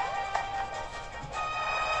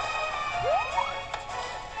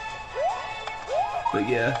 But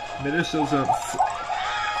yeah, mid-air show jumps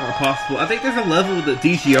are possible. I think there's a level that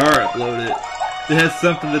DGR uploaded that has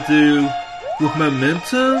something to do with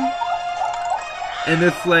momentum. And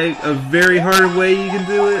it's like a very hard way you can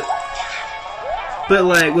do it. But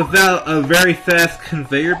like without a very fast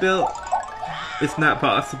conveyor belt, it's not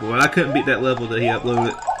possible. And I couldn't beat that level that he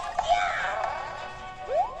uploaded.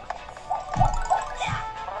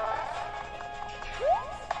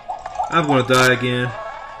 I'm gonna die again.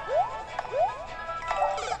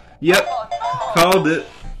 Yep, called it.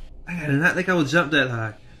 I did not think I would jump that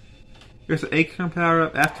high. There's an acorn power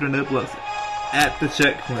up after the no blocks at the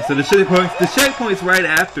checkpoint. So the checkpoint's right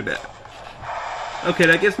after that. Okay,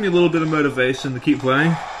 that gives me a little bit of motivation to keep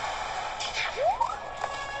playing.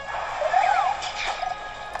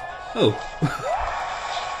 Oh.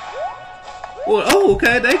 Well, oh,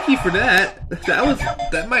 okay, thank you for that.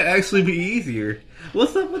 That might actually be easier.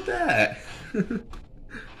 What's up with that?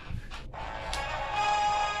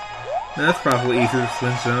 That's probably easier to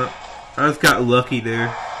spin jump. I just got lucky there.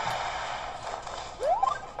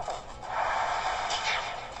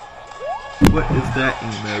 What is that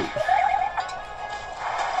emote?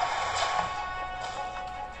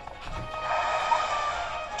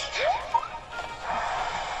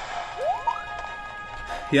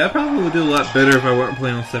 Yeah, I probably would do a lot better if I weren't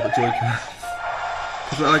playing on separate Joy-Cons.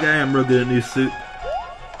 Because like I am real good at new suit.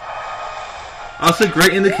 Also,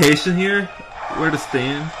 great indication here where to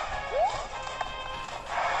stand.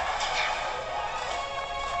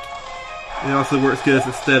 It also works good as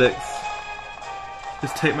aesthetics.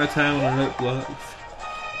 Just take my time on the note blocks.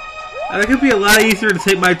 And it could be a lot easier to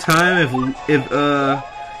take my time if Iggy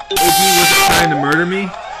wasn't trying to murder me.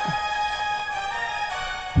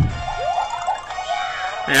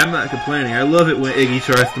 Hey, I'm not complaining. I love it when Iggy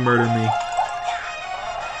tries to murder me.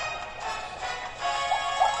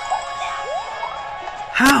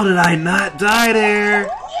 How did I not die there?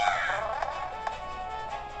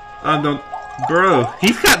 Bro,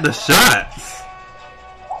 he's got the shots.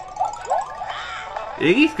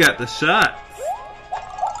 Iggy's got the shots.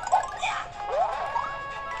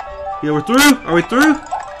 Yeah, we're through? Are we through?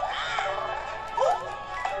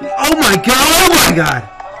 Oh my god! Oh my god!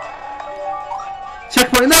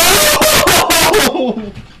 Checkpoint! No!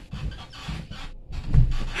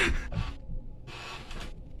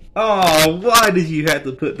 Oh, why did you have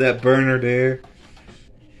to put that burner there?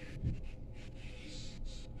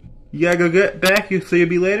 You gotta go get back, so you'll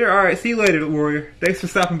be later? Alright, see you later, Warrior. Thanks for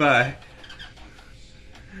stopping by.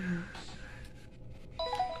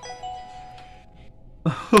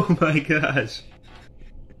 Oh my gosh.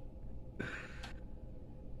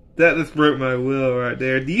 That just broke my will right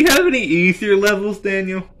there. Do you have any easier levels,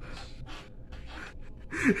 Daniel?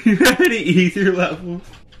 You have any easier levels?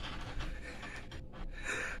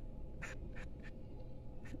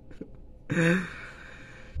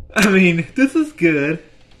 I mean, this is good.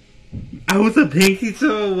 I was a pinky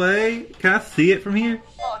toe away. Can I see it from here?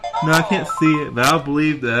 No, I can't see it, but I'll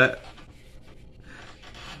believe that.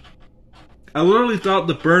 I literally thought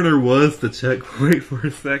the burner was the checkpoint for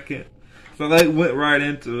a second. So I went right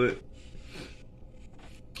into it.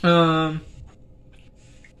 I'm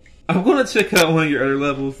gonna check out one of your other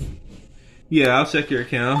levels. Yeah, I'll check your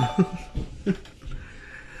account. But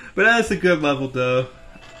that's a good level though.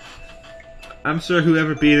 I'm sure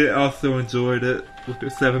whoever beat it also enjoyed it with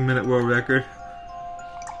their 7-minute world record.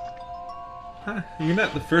 Huh, you're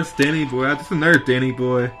not the first Danny boy, I'm just another Danny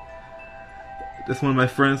boy. That's one of my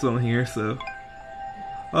friends on here, so.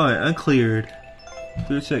 Alright, uncleared.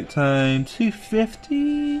 Through check time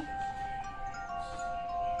 250.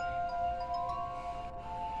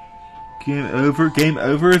 Game over. Game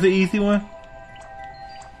over is the easy one.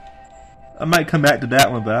 I might come back to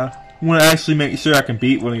that one, but I want to actually make sure I can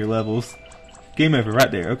beat one of your levels. Game over right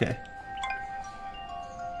there, okay.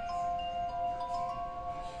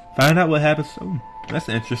 Find out what happens. Oh, that's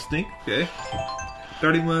interesting. Okay.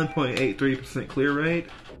 31.83% clear rate.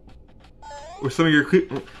 Or some of your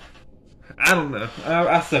I don't know.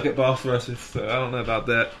 I suck at boss rushes, so I don't know about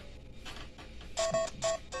that.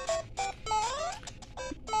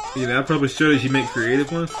 You know, I probably should as you make creative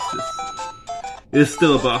ones. It's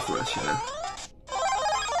still a boss rush, you know.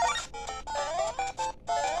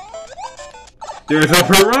 There's a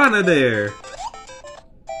piranha there!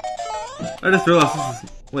 I just realized this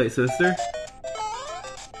is... Wait, so is there?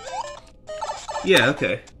 Yeah,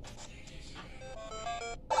 okay.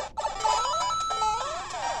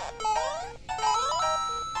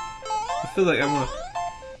 I feel like I'm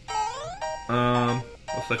gonna...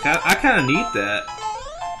 Looks like I kinda need that.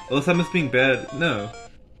 Unless I'm just being bad. No.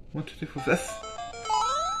 1, 2, 3, 4, that's...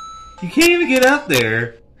 You can't even get up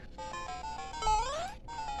there!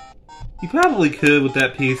 You probably could with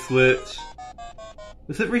that P-switch.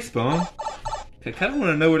 Does it respawn? I kinda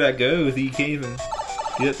wanna know where that goes. You can't even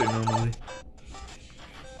get up there normally.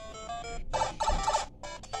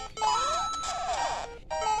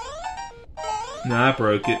 Nah, I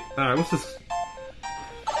broke it. Alright, let's just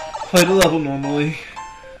play the level normally.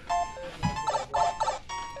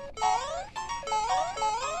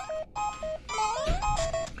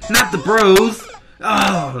 Not the bros!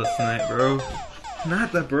 Oh, snipe, bro.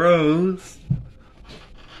 Not the bros.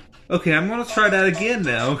 Okay, I'm gonna try that again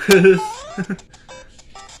now, cause...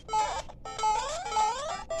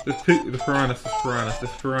 the piranhas,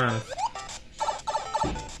 there's piranhas.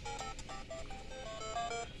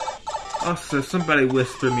 Also, somebody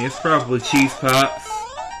whispered me, it's probably Cheese Pops.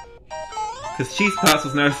 Cause Cheese Pops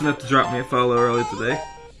was nice enough to drop me a follow earlier today.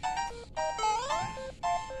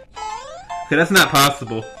 Okay, that's not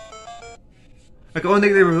possible. Like, the only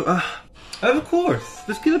thing they were... of course!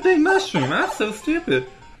 Just get a big mushroom, that's so stupid.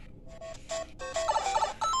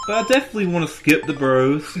 But I definitely want to skip the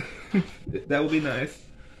bros. That would be nice.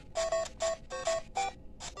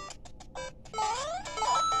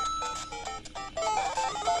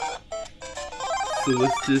 So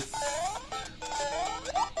let's just...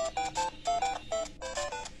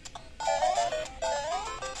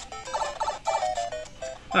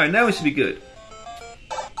 Alright, now we should be good.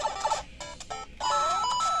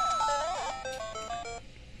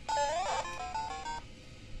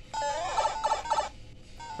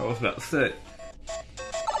 I was about to say.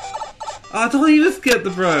 Oh, don't even skip the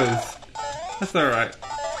bros. That's alright.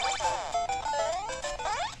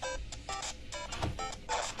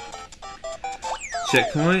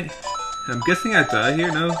 Checkpoint. I'm guessing I die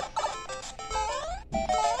here, no?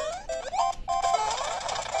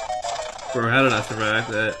 Bro, how did I survive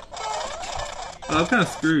that? Oh, I'm kind of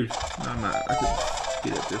screwed. No, I'm not. I could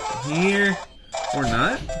get up there from here. Or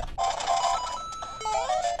not.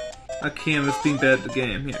 I can't, it's being bad at the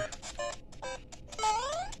game. Here.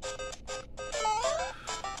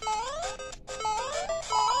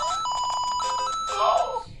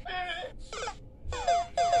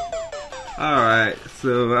 Alright,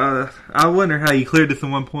 so I wonder how you cleared this at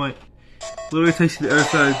one point. Literally takes you to the other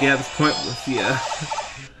side of the gap is pointless, yeah.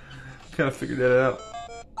 Kind of figured that out.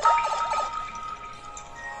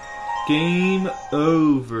 Game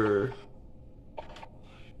over.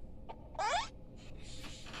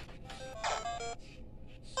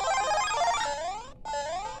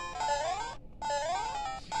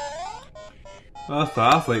 I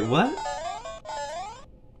was like, what?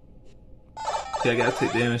 Okay, I gotta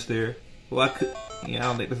take damage there. Well, I could. Yeah, I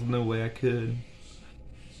don't think there's no way I could.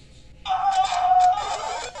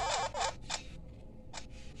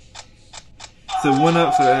 So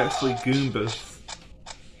 1-ups are actually Goombas.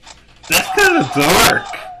 That's kind of dark.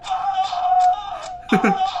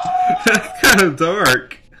 That's kind of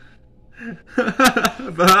dark.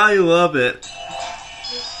 But I love it.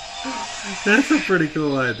 That's a pretty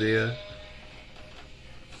cool idea.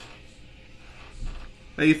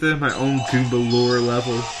 I used to have my own Goomba lore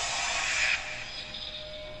level.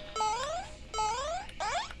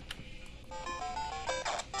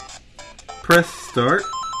 Press start.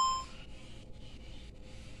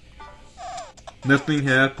 Nothing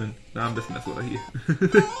happened. No, I'm just messing with you.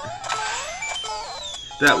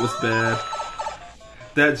 That was bad.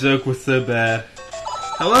 That joke was so bad.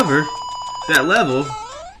 However, that level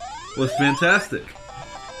was fantastic.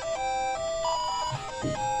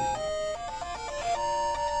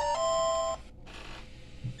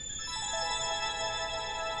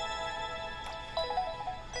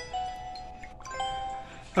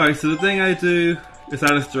 Alright, so the thing I do is I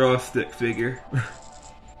just draw a stick figure.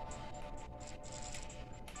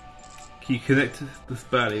 Can you connect to this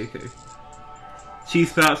body? Okay.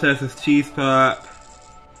 Cheese Pops has his Cheese Pop.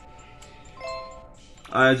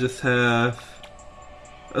 I just have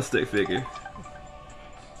a stick figure.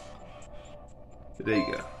 There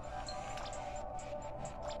you go.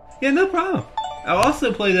 Yeah, no problem. I'll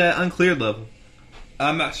also play that uncleared level.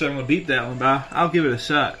 I'm not sure I'm gonna beat that one, but I'll give it a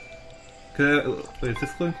shot. Wait, is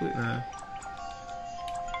this one clear? No.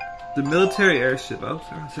 The military airship. I'll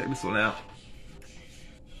check this one out.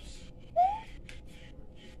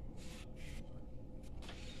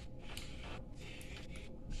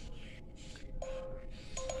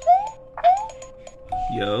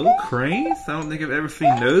 Yo, cranes? I don't think I've ever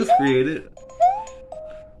seen those created.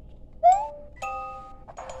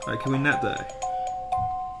 Alright, can we not die?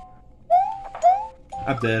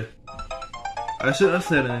 I'm dead. I shouldn't have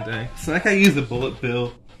said anything. So I can use a bullet bill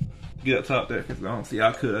to get up top there, because I don't see how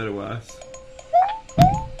I could otherwise.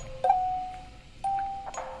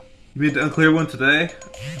 You made the unclear one today?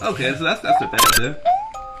 Okay, so that's a bad then.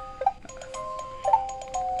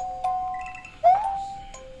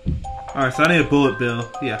 Alright, so I need a bullet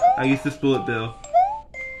bill. Yeah, I use this bullet bill.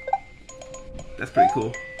 That's pretty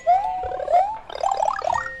cool.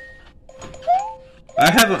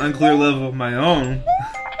 I have an unclear level of my own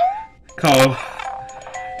called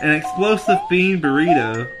an explosive bean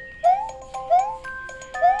burrito.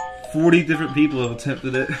 40 different people have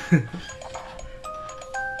attempted it.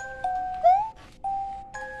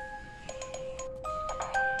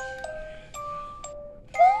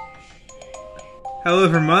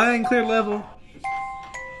 However, my unclear level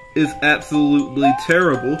is absolutely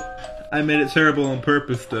terrible. I made it terrible on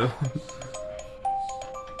purpose though.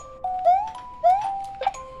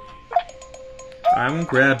 I'm gonna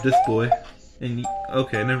grab this boy. And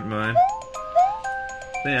okay, never mind.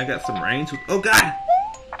 Man, I got some range. Oh god!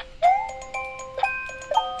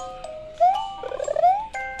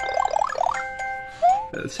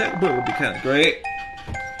 A checkpoint would be kind of great.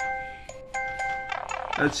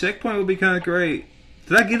 A checkpoint would be kind of great.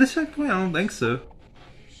 Did I get a checkpoint? I don't think so.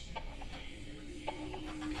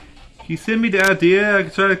 Can you send me the idea? I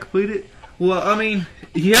can try to complete it. Well, I mean,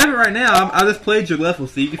 you have it right now. I just played your level,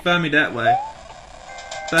 so you can find me that way.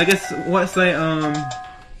 So I guess once I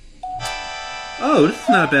oh, this is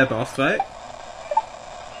not a bad boss fight.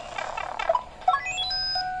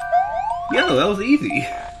 Yo, that was easy.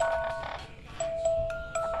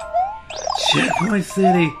 Checkpoint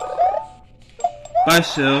City. Bye,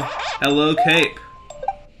 Shell. Hello, Cape.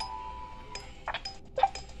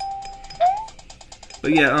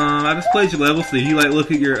 But yeah, I just played your level, so if you like look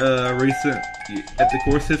at your recent at the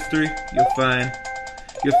course history, you'll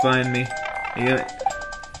find me. Yeah.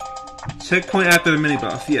 Checkpoint after the mini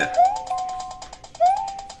boss, yeah.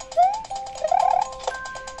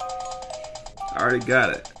 I already got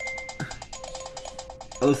it.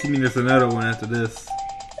 Oh, so you mean there's another one after this?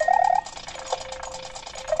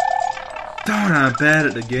 Darn, I'm bad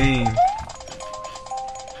at the game.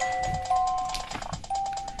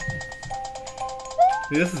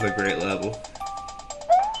 This is a great level.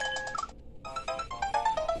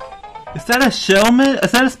 Is that a Shellman?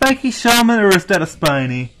 Is that a spiky Shellman or is that a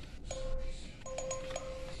Spiny?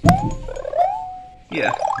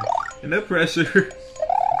 Yeah. And no pressure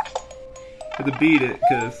to beat it,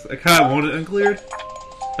 because I kind of want it uncleared.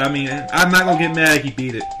 I mean, I'm not going to get mad if you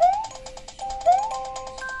beat it.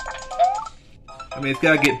 I mean, it's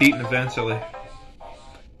got to get beaten eventually.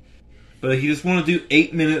 But if you just want to do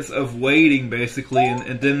 8 minutes of waiting, basically,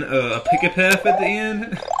 and then a pick-a path at the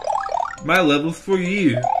end, my level's for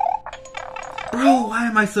you. Bro, why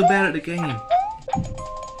am I so bad at the game?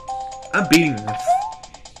 I'm beating this.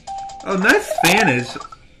 Oh, nice Spanish.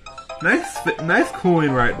 Nice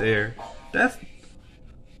coin right there. That's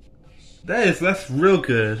real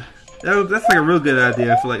good. That's like a real good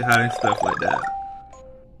idea for like hiding stuff like that.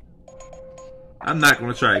 I'm not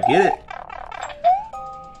gonna try to get it.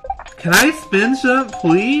 Can I spin jump,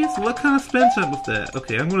 please? What kind of spin jump was that?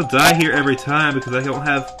 Okay, I'm gonna die here every time because I don't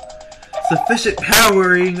have sufficient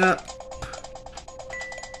powering up.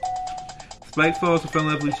 Spike falls with fun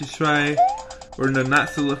level, you should try. Or the not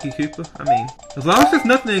so lucky Koopa. I mean, as long as there's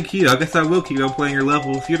nothing in queue, I guess I will keep on playing your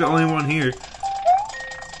levels. You're the only one here.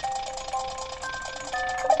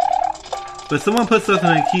 But if someone puts something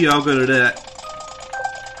in queue, I'll go to that.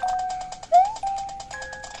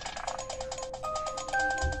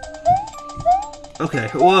 Okay,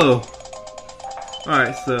 whoa.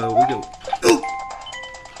 Alright, so we go. Ooh!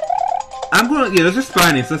 I'm gonna. Yeah, those are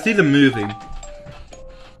spiny, so I see them moving.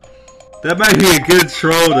 That might be a good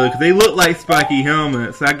troll though, because they look like spiky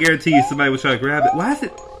helmets, so I guarantee you somebody will try to grab it. Why is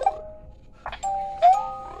it?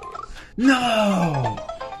 No!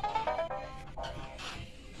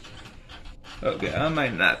 Okay, I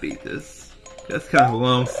might not beat this. That's kind of a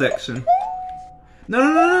long section. No,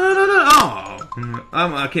 no, no, no, no, no, no!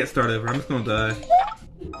 Oh! I can't start over. I'm just gonna die.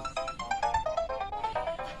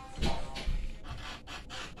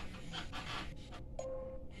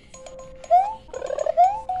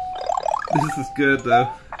 This is good though.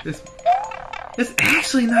 It's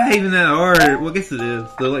actually not even that hard. Well, I guess it is.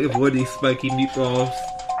 They like avoid these spiky meatballs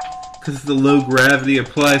because the low gravity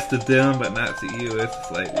applies to them, but not to you. It's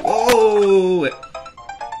just like whoa.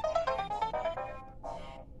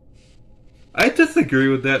 I disagree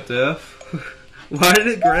with that, Def. Why did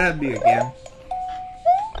it grab me again?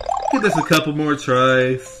 Give this a couple more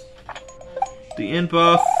tries. The end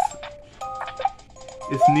boss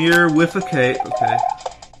is near with a cape. Okay.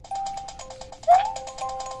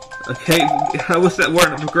 A cape. I wish that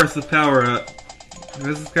weren't a progressive power up.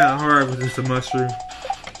 This is kind of hard with just a mushroom.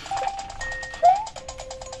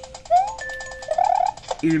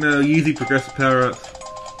 You know, using progressive power ups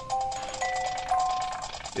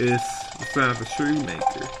is the sign of a true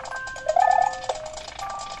maker.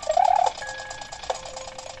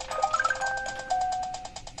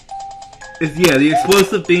 It's, yeah, the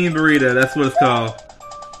explosive bean burrito, that's what it's called.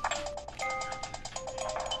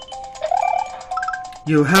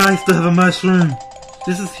 Yo, how I still have a mushroom?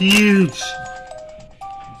 This is huge.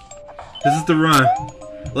 This is the run.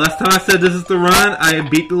 Last time I said this is the run, I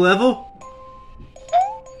beat the level.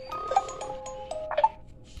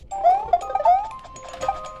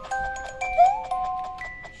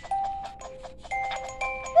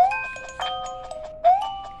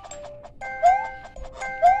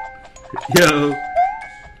 Yo,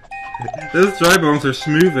 those dry bones are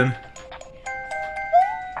smoothing.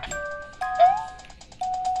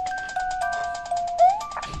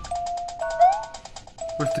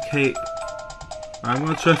 Where's the cape? I'm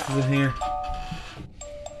gonna trust this in here.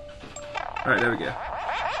 Alright, there we go.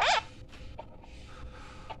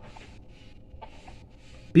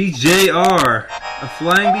 BJR! A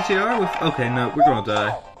flying BJR with... Okay, no, we're gonna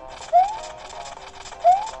die.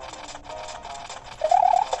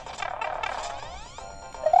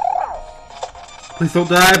 Please don't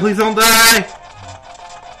die, please don't die!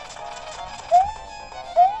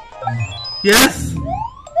 Yes!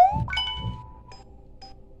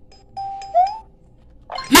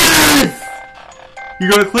 Yes!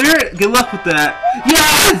 You're gonna clear it? Good luck with that.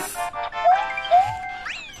 Yes!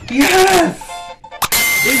 Yes!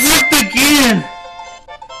 It worked again!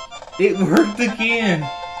 It worked again!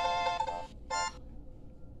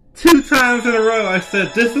 2 times in a row I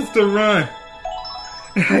said, this is the run!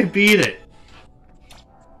 And I beat it.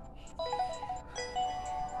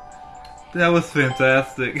 That was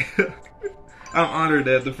fantastic. I'm honored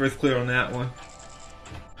to have the first clear on that one.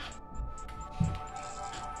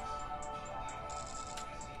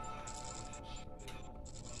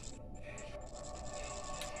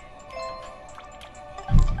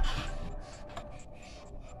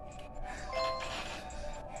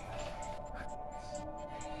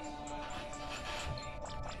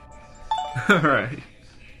 Alright.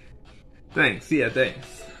 Thanks, yeah, thanks.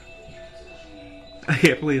 I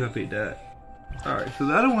can't believe I beat that. Alright, so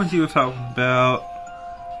the other ones you were talking about...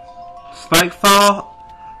 Spikefall?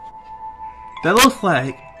 That looks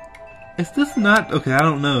like... Is this not... Okay, I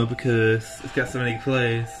don't know because it's got so many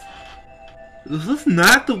plays. Was this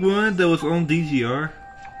not the one that was on DGR?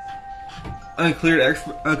 An uncleared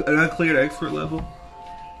expert level?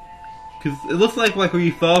 Because it looks like when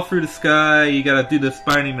you fall through the sky, you gotta do the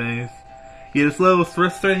Spiny Maze. Yeah, this level is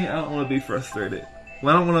frustrating. I don't want to be frustrated.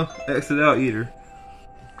 Well, I don't want to exit out either.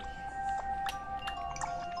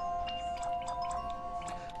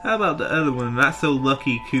 How about the other one, Not So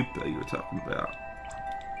Lucky Koopa you were talking about?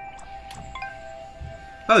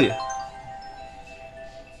 Oh yeah.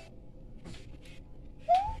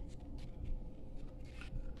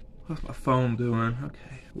 What's my phone doing?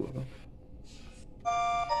 Okay, well.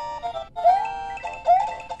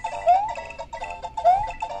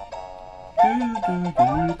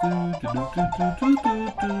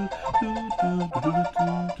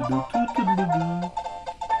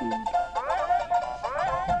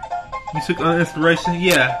 You took on inspiration?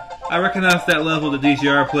 Yeah, I recognize that level that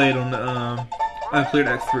DGR played on the Uncleared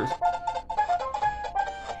Experts.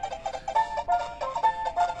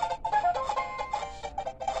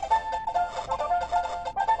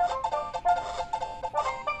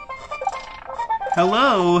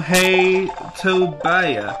 Hello, hey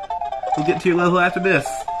Tobiah. We'll get to your level after this.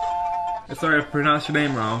 Sorry if I pronounced your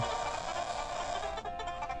name wrong.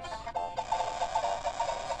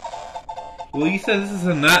 Well, you said this is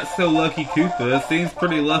a not so lucky Koopa. It seems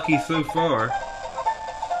pretty lucky so far.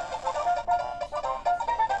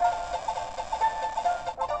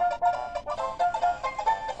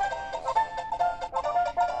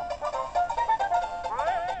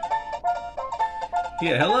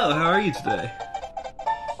 Yeah, hello, how are you today?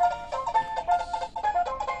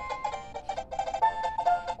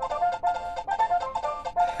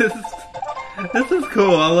 This is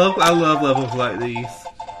cool. I love levels like these.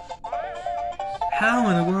 How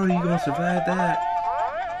in the world are you gonna survive that?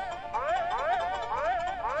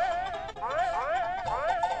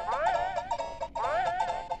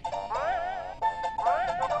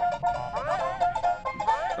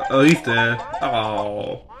 Oh, he's dead.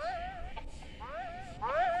 Oh,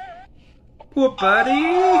 poor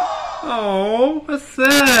buddy. Oh, that's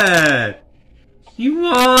sad. You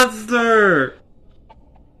monster.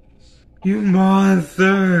 You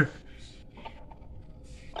monster.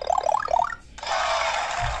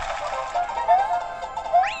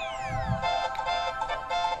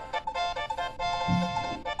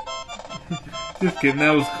 Just kidding,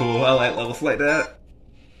 that was cool. I like levels like that.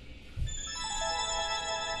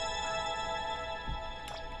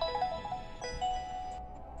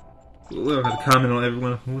 We don't have to comment on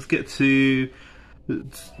everyone. Let's get to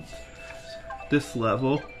this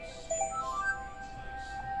level.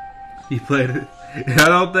 You played it. I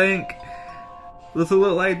don't think. Looks like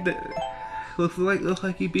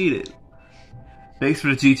you beat it. Thanks for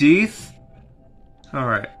the GGs. All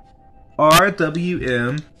right.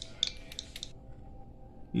 RWM.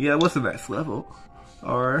 Yeah, what's the next level?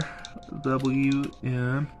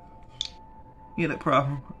 RWM. Yeah, no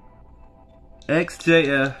problem.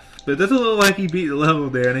 XJF. But it doesn't look like he beat the level,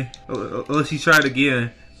 Danny. Unless you tried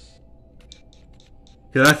again.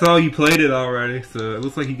 Because I saw you played it already, so it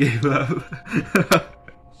looks like you gave up.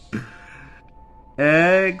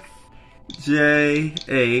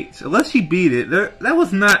 XJH. Unless you beat it. That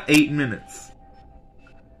was not 8 minutes.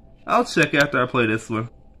 I'll check after I play this one.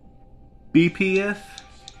 BPF.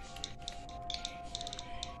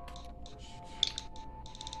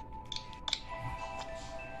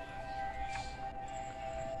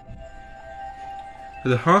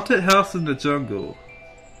 The Haunted House in the Jungle.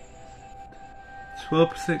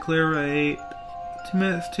 12% clear rate. 2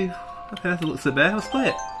 minutes, 2. Okay, that doesn't look so bad. Let's play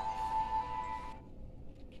it.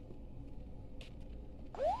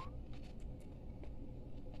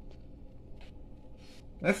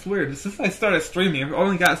 That's weird. Since I started streaming, I've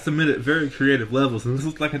only got submitted very creative levels, and this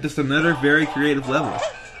looks like just another very creative level.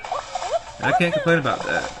 And I can't complain about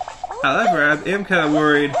that. However, I am kind of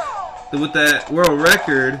worried that with that world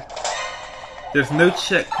record, there's no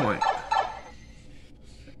checkpoint.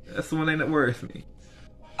 That's the one thing that worries me.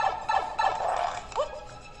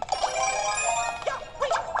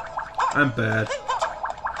 I'm bad.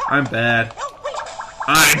 I'm bad.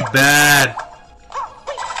 I'm bad.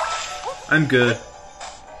 I'm good.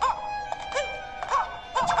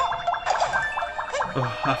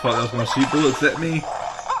 Oh, I thought that was going to shoot bullets at me.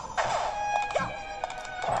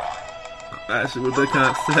 That actually was the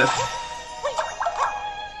concept.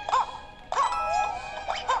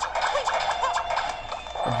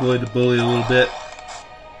 I bullied the bully a little bit.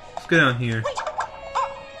 Let's go down here.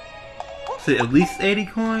 Say at least 80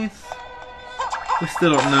 coins? We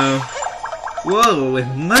still don't know. Whoa,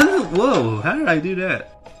 whoa, how did I do that?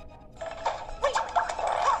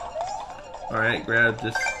 Alright, grab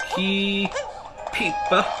this key.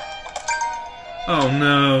 Peepa. Oh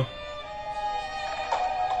no.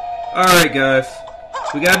 Alright guys,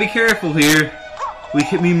 we gotta be careful here.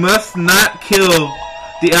 We must not kill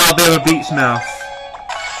the Alabama beach mouse.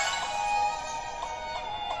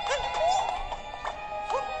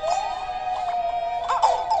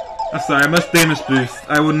 I'm sorry, I must damage boost.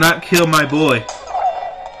 I will not kill my boy.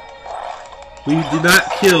 We did not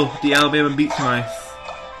kill the Alabama beach mice.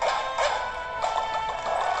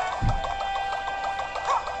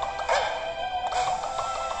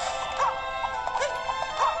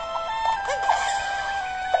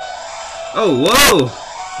 Oh, whoa!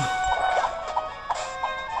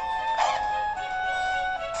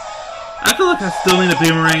 I feel like I still need a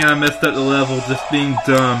boomerang and I messed up the level just being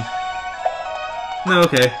dumb. No,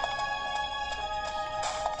 okay.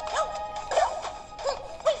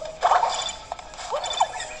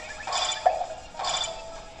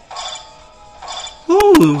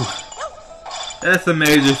 Ooh! That's a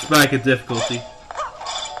major spike of difficulty.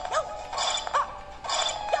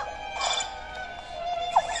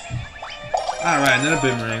 Alright, another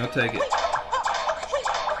boomerang, I'll take it.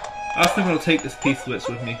 I was thinking I'll take this P-switch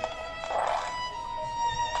with me.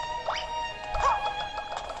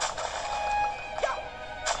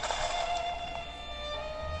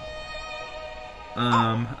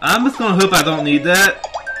 I'm just gonna hope I don't need that.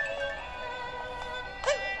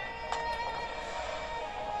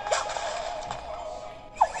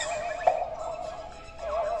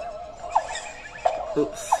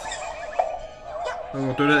 Oops. I'm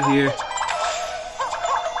gonna throw that here.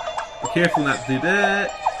 Be careful not to do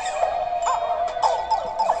that.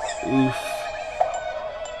 Oof.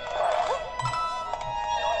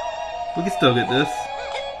 We can still get this.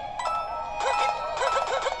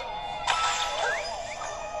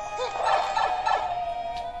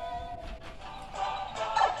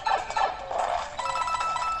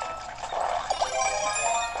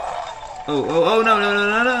 Oh, no, no, no,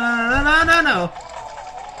 no, no, no, no, no, no.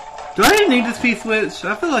 Do I even need this P-switch?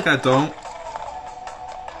 I feel like I don't.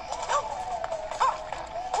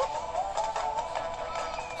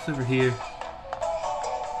 over here?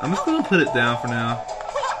 I'm just gonna put it down for now.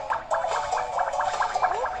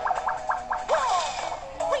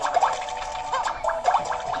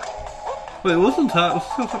 Wait, what's on top?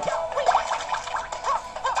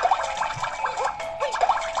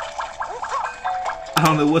 I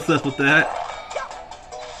don't know what's up with that.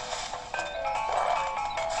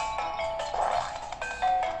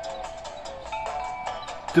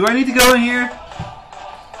 Do I need to go in here?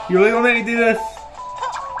 You really gonna make me do this?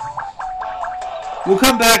 We'll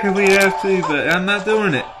come back if we have to, but I'm not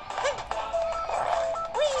doing it.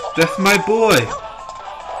 That's my boy.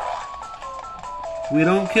 We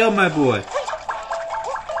don't kill my boy.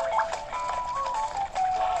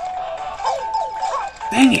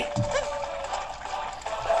 Dang it!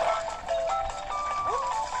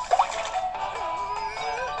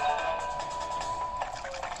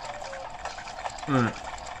 Alright.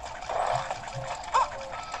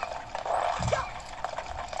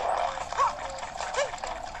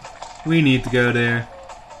 We need to go there.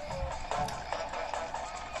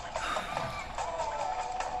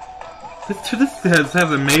 This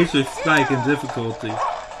has a major spike in difficulty.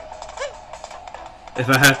 If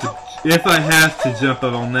I have to jump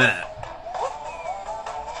up on that.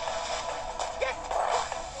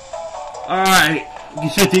 Alright,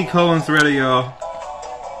 get your decollants ready, y'all.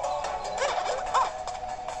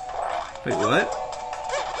 Wait, what?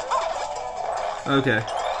 Okay.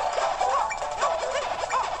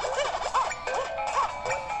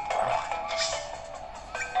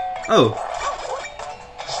 Oh.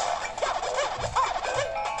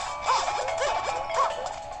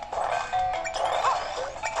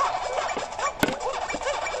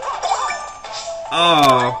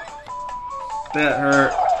 Oh. That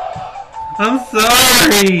hurt. I'm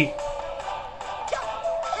sorry.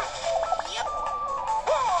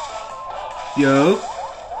 Yo.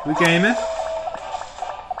 We gaming?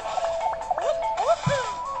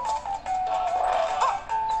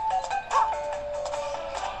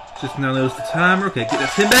 Just now notice the timer. Okay, get that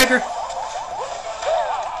 10-bagger.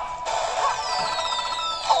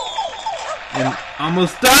 And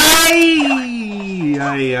almost die!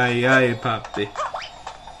 Ay, ay, ay, papi.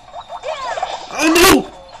 Oh no!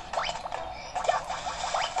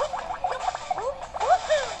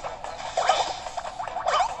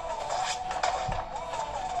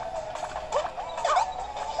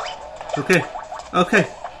 Okay, okay.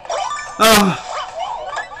 Oh.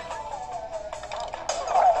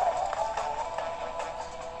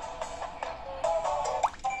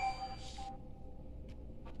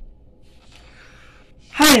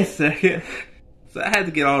 Wait a second. So I had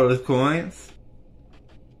to get all those coins.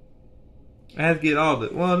 I had to get all of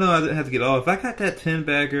it. Well, no, I didn't have to get all. If I got that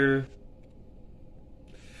 10-bagger.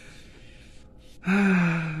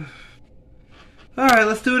 Alright,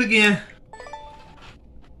 let's do it again.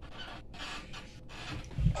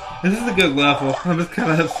 This is a good level. I'm just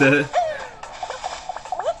kind of upset.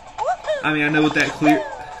 I mean, I know with that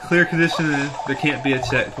clear condition, there can't be a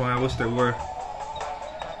checkpoint. I wish there were.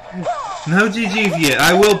 No GG's yet.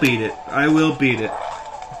 I will beat it. I will beat it.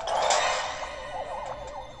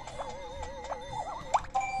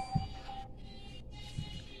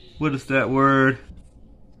 What is that word?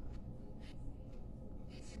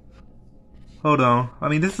 Hold on. I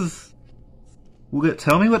mean, this is... Will it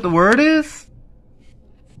tell me what the word is?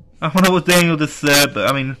 I don't know what Daniel just said, but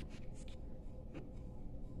I mean...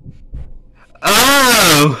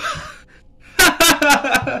 Oh!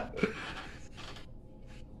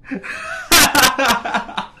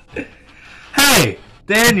 Hey,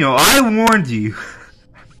 Daniel, I warned you.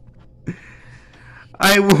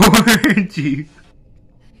 I warned you.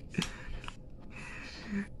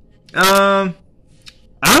 I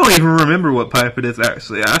don't even remember what pipe it is,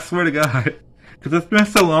 actually. I swear to God. Because it's been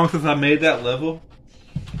so long since I made that level.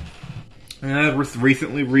 And I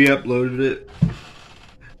recently re-uploaded it.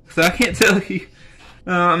 So I can't tell you.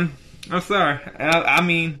 I'm sorry. I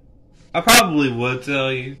mean, I probably would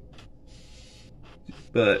tell you.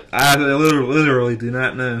 But I literally do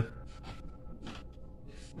not know.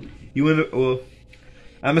 Well,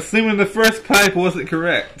 I'm assuming the first pipe wasn't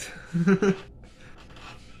correct.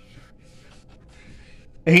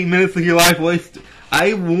 8 minutes of your life wasted.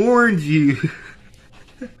 I warned you.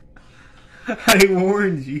 I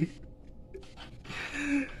warned you.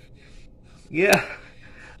 Yeah.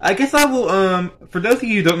 I guess I will, for those of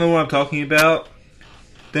you who don't know what I'm talking about,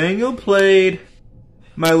 Daniel played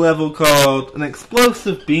my level called An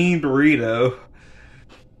Explosive Bean Burrito.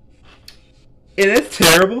 And it's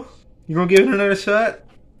terrible. You gonna give it another shot?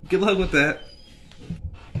 Good luck with that.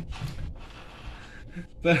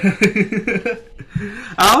 But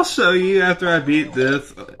I'll show you after I beat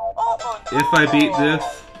this. If I beat this.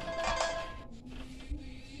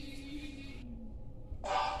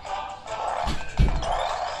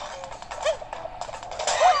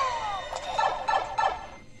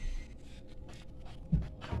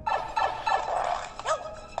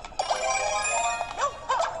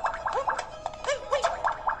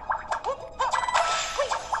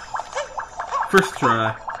 First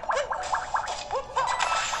try.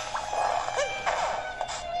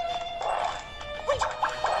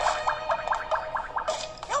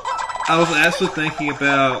 I was actually thinking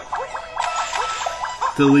about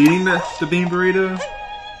deleting the Bean Burrito,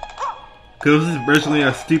 because this is originally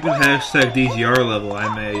a stupid hashtag DGR level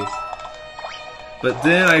I made. But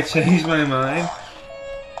then I changed my mind.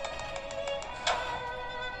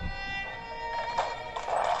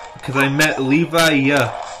 Because I met Levi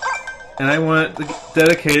and I wanted to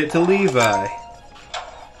dedicate it to Levi.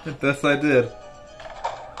 Thus I did.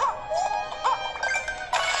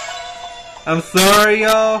 I'm sorry,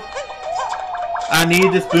 y'all. I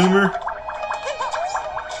need this boomer.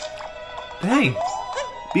 Dang.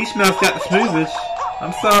 Beach Mouse got the smoothest.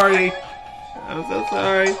 I'm sorry. I'm so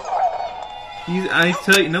sorry. I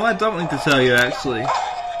tell you, no, I don't need to tell you actually.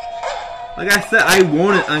 Like I said, I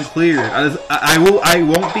want it uncleared. I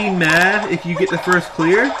won't be mad if you get the first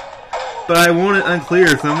clear, but I want it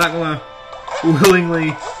uncleared, so I'm not gonna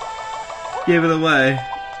willingly give it away.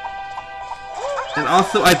 And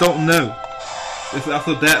also, I don't know. There's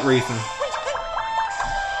also that reason.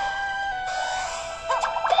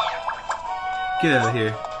 Get out of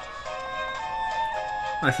here.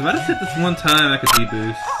 Alright, so if I just hit this one time, I could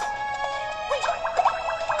deboost.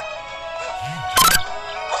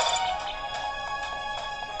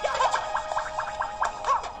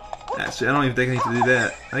 Actually, I don't even think I need to do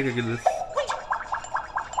that. I think I could just...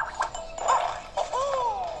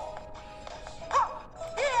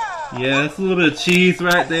 Yeah, that's a little bit of cheese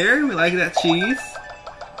right there. We like that cheese.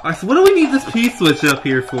 Alright, so what do we need this P-switch up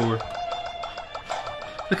here for?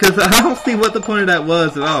 Because I don't see what the point of that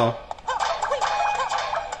was at all.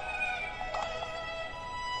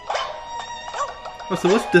 Oh, so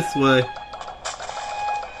what's this way?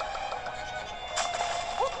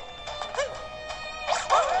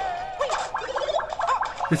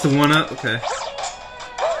 It's a 1-up? Okay.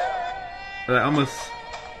 I almost...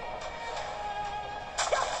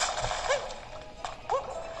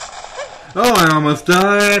 Oh, I almost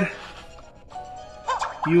died!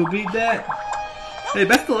 You will beat that? Hey,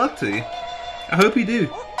 best of luck to you. I hope you do.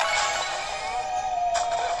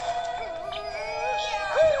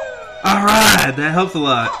 Alright, that helps a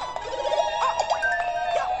lot.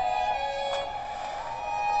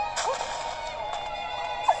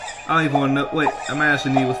 I don't even want to know. Wait, I might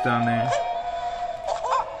actually need what's down there.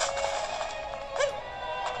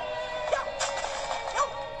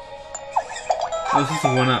 Oh, this is a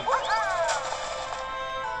 1-up.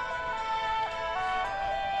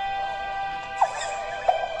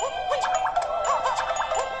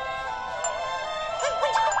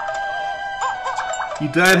 You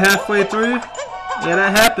died halfway through? Yeah,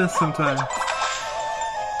 that happens sometimes.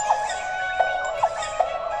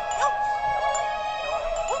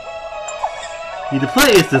 You to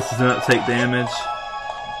play this does not take damage.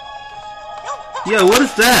 Yo, what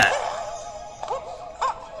is that?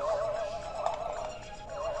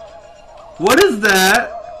 What is that?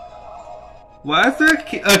 Why is there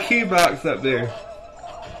a key box up there?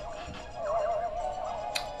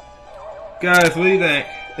 Guys, what do you think?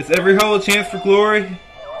 Is every hole a chance for glory?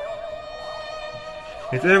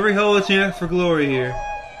 Is every hole a chance for glory here?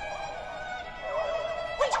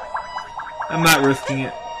 I'm not risking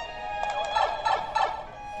it.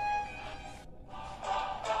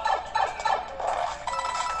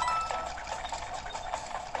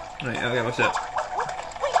 Alright, okay, what's up?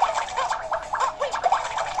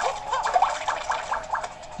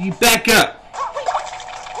 You back up!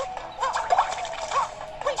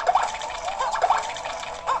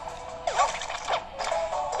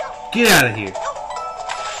 Get out of here.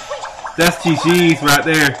 That's GG's right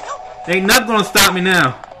there. Ain't nothing gonna stop me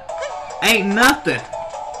now. Ain't nothing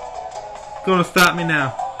gonna stop me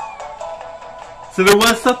now. So there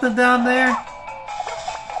was something down there?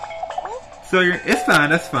 So it's fine,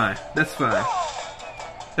 that's fine. That's fine.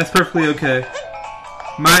 That's perfectly okay.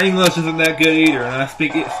 My English isn't that good either, and I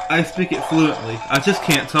speak it fluently. I just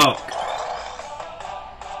can't talk.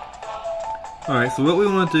 Alright, so what we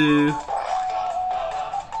want to do...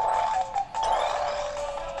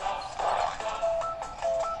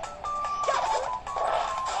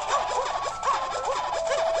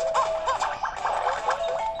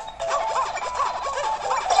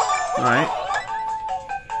 Alright.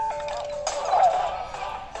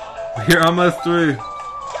 We're almost through.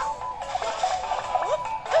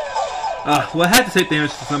 Well, I had to take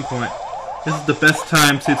damage at some point. This is the best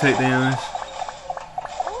time to take damage.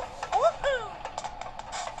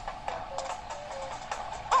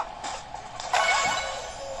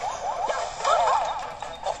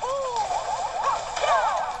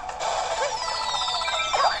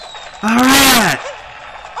 Alright!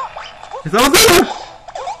 It's almost over!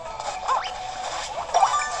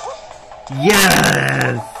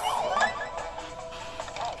 Yes!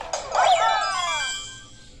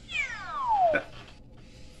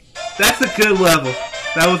 That's a good level.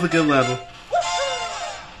 That was a good level.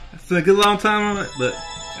 It's been a good long time on it, but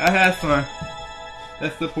I had fun.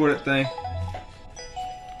 That's the important thing.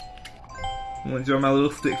 I'm gonna enjoy my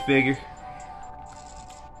little stick figure.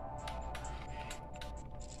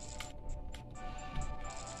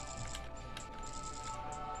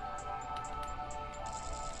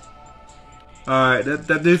 Alright,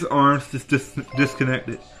 that dude's arms just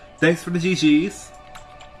disconnected. Thanks for the GGs.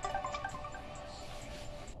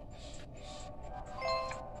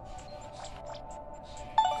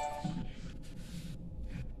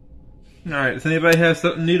 Alright, does anybody have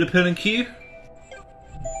something new to put in queue?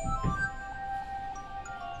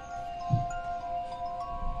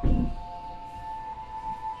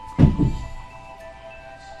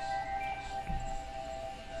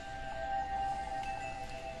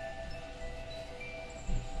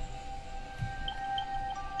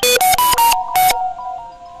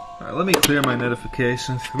 Alright, let me clear my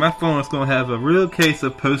notifications. My phone is going to have a real case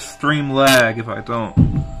of post-stream lag if I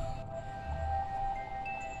don't.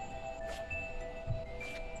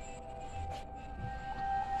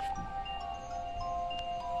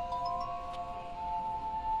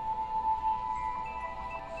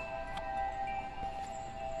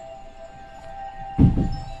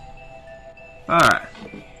 Alright.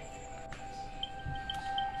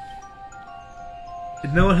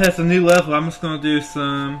 If no one has a new level, I'm just going to do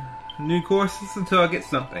some new courses until I get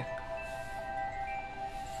something.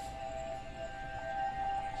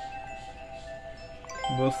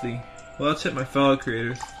 We'll see. Well, I'll check my fellow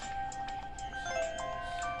creators.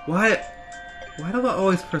 Why do I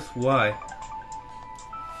always press Y?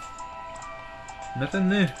 Nothing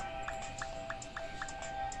new.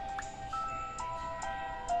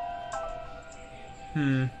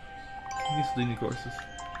 These are new courses.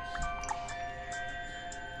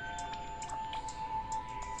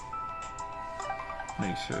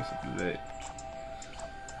 Make sure it's up to date.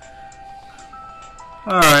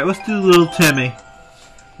 Alright, let's do Little Timmy.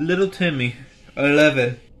 Little Timmy,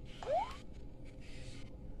 11.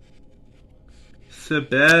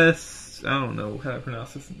 Sebast, I don't know how to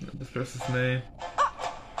pronounce this person's name.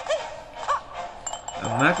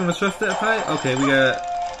 I'm not gonna trust that pipe? Okay, we got...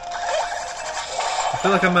 I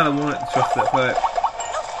feel like I might have wanted to trust that pipe.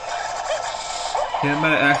 Yeah, it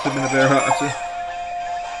might have actually been a better option.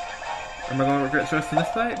 Am I gonna regret trusting this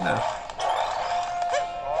pipe? No.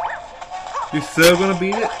 You're so gonna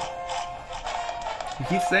beat it? You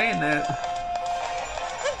keep saying that.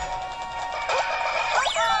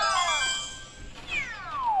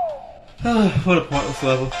 What a pointless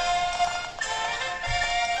level.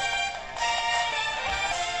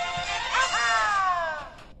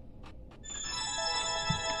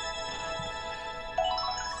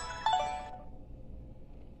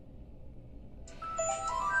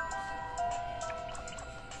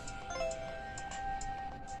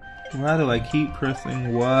 Why do I keep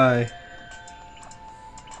pressing Y?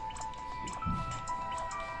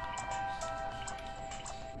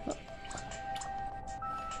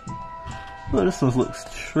 Oh, this one looks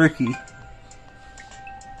tricky.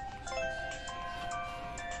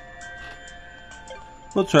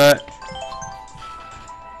 We'll try it.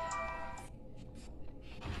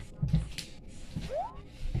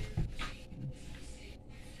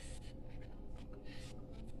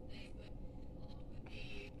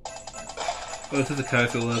 Oh, this is a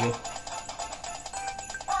Kaito level.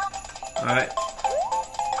 Alright.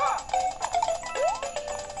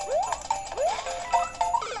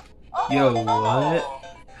 Yo, what?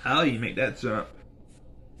 How do you make that jump?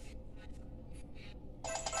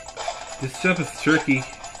 This jump is tricky.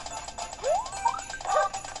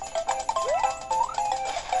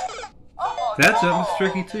 That jump is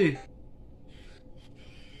tricky too.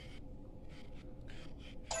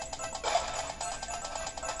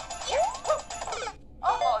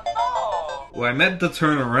 Well, I meant to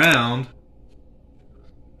turn around.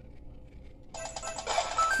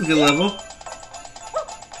 This is a good level.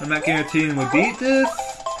 I'm not guaranteeing we beat this.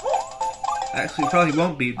 Actually, probably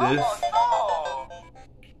won't beat this.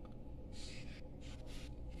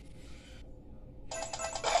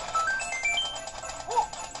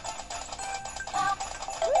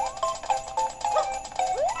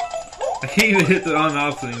 I can't even hit the on and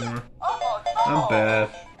off anymore. I'm bad.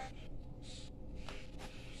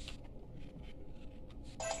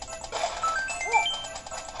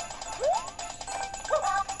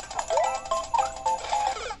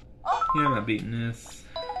 Yeah, I'm not beating this.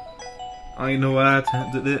 I don't even know why I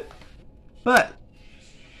attempted it. But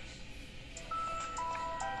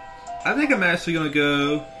I think I'm actually gonna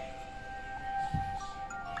go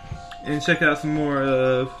and check out some more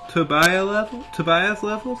of Tobias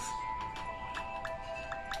levels.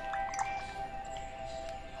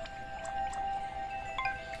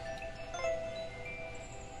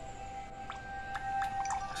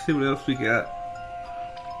 Let's see what else we got.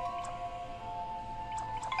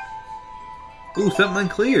 Ooh, something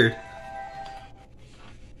uncleared.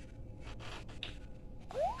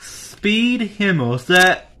 Speed Himmel.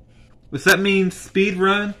 Does that mean speed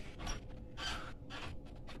run?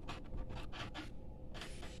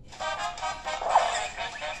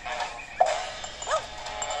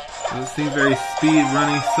 Doesn't seem very speed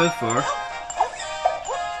running so far.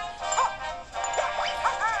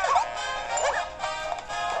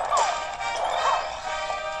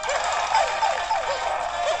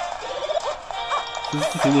 This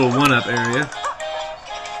is just a little one-up area.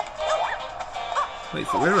 Wait,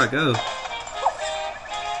 so where do I go?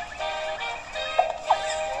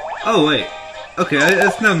 Oh, wait. Okay, I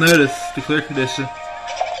just now noticed the clear condition.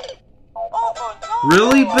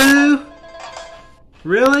 Really, Boo?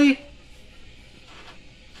 Really?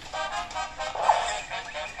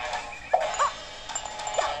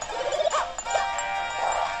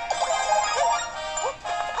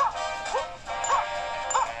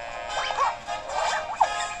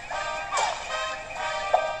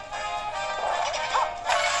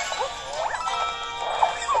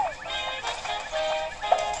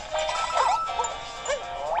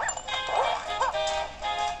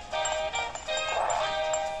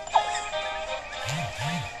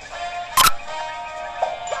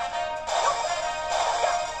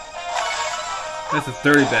 That's a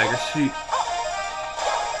 30 bagger, shoot.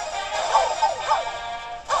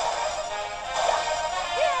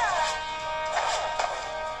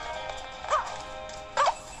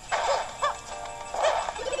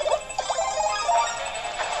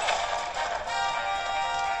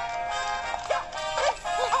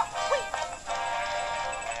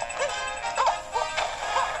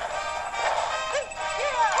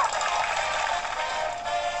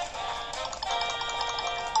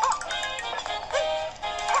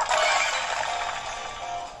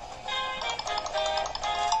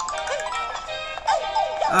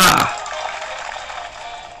 Ah!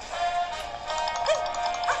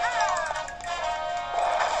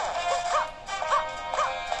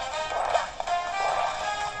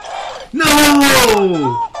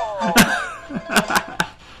 No!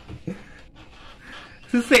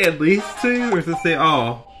 Does it say at least two, or does it say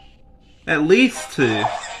all? At least two.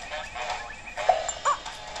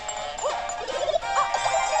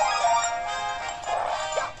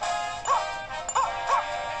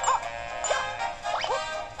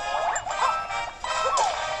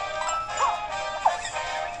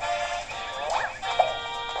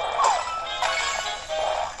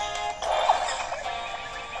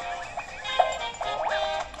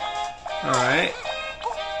 Alright.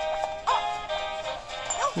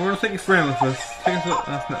 We're gonna take a friend with us.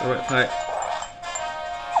 That's not the right type.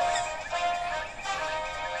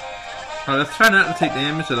 Alright, let's try not to take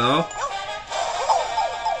damage at all.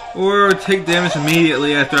 Or take damage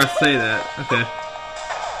immediately after I say that. Okay.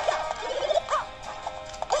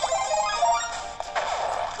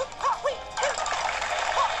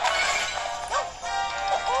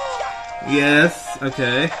 Yes,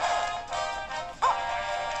 okay.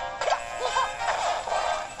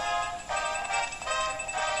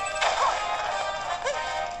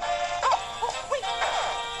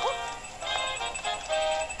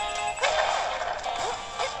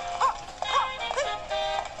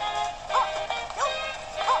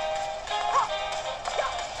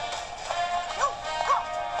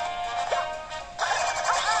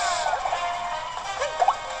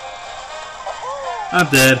 I'm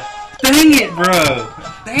dead. Dang it, bro!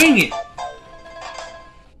 Dang it!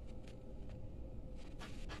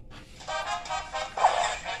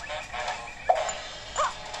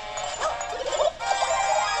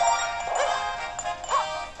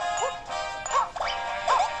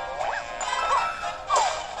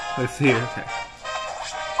 Let's see. Okay.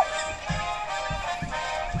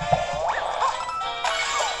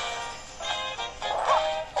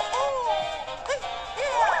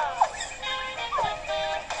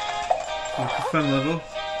 It's a fun level.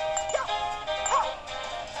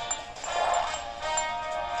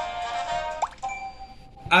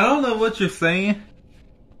 I don't know what you're saying.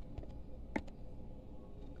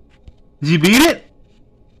 Did you beat it?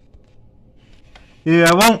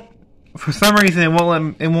 Yeah, I won't. For some reason,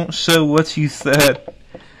 it won't show what you said.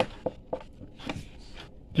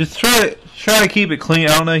 Just try to keep it clean.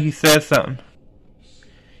 I don't know if you said something.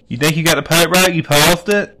 You think you got the pipe right? You paused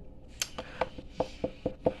it?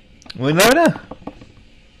 We never know.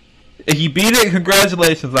 If you beat it,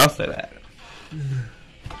 congratulations, I'll say that.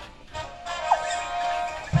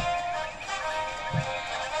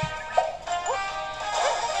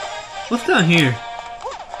 What's down here?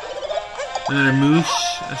 Another moosh?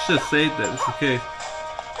 I should have saved that, it's okay.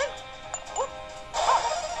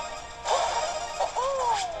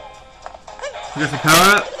 You got some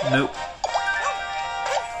power up? Nope.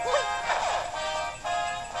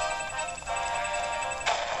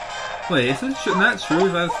 Wait, isn't that true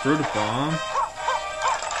if I just throw the bomb?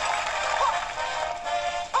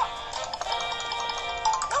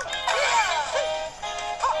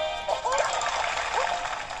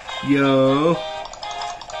 Yo,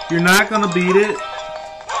 you're not gonna beat it.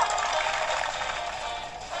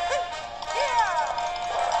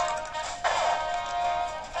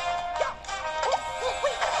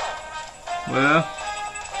 Well,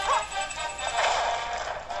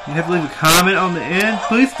 you have to leave a comment on the end.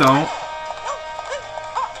 Please don't.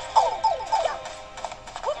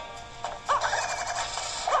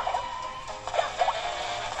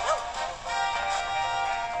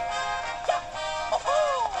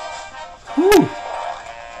 Whew.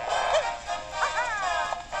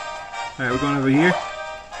 Alright, we're going over here.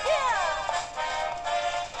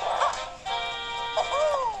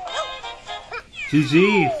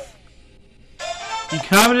 GG's. You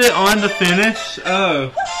commented on the finish?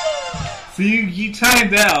 Oh. So you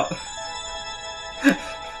timed out.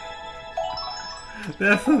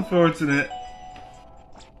 That's unfortunate.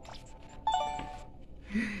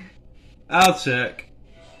 I'll check.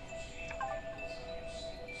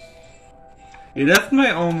 Yeah, that's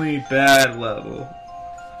my only bad level,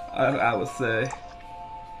 I would say.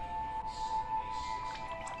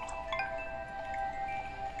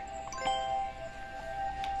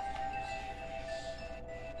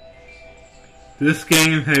 This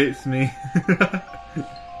game hates me.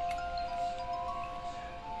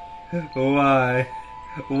 Why?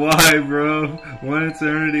 Why, bro? One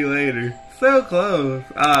eternity later. So close.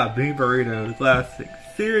 Ah, Bean Burrito, classic.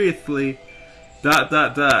 Seriously. ...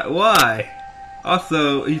 Why?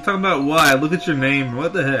 Also, you talking about why? Look at your name.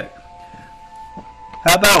 What the heck?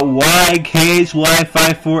 How about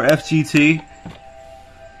YKHY54FGT?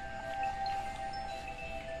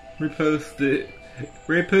 Repost it.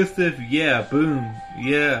 Repost if yeah, boom.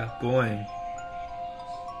 Yeah, boing.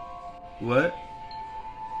 What?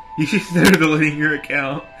 You should start deleting your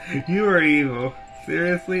account. You are evil.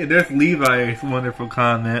 Seriously? There's Levi's wonderful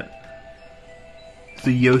comment. It's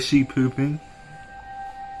a Yoshi pooping.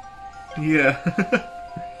 Yeah.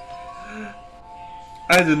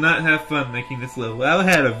 I did not have fun making this level. I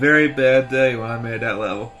had a very bad day when I made that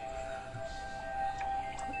level.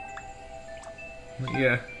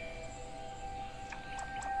 Yeah.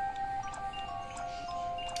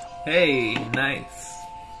 Hey, nice.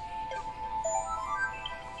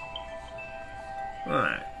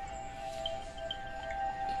 Alright.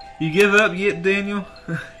 You give up yet, Daniel?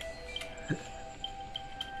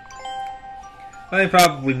 I mean,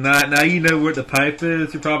 probably not. Now you know where the pipe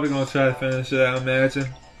is, you're probably going to try to finish it, I imagine.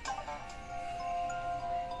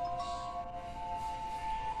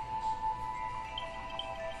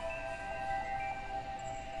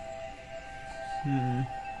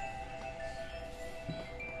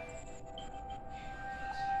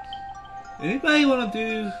 Anybody want to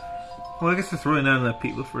do... Well, I guess there's really not enough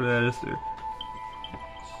people for that, is there?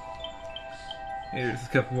 Here's a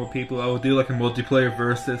couple more people. I will do like a multiplayer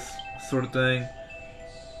versus sort of thing.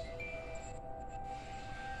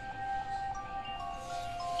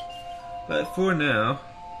 But for now,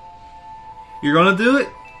 you're gonna do it?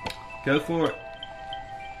 Go for it.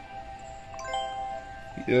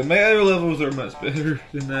 Yeah, my other levels are much better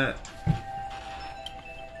than that.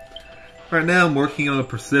 Right now I'm working on a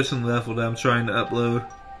precision level that I'm trying to upload.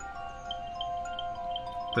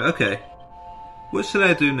 But okay. What should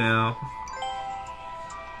I do now?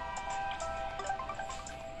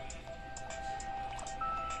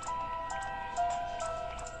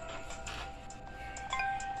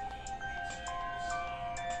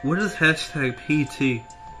 What is hashtag PT?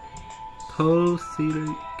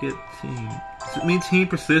 Posita get team. Does it mean team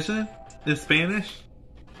precision in Spanish?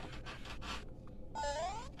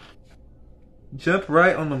 Jump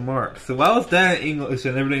right on the mark. So why was that in English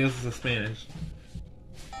and everything else is in Spanish?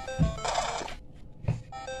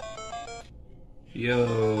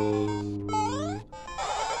 Yo.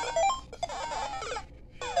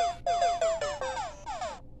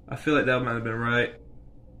 I feel like that might have been right.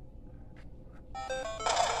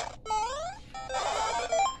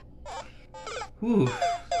 Whew.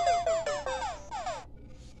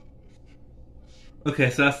 Okay,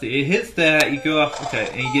 so that's it hits that, you go off, okay,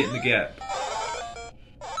 and you get in the gap.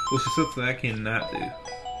 Which is something I cannot do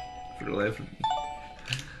for the life of me.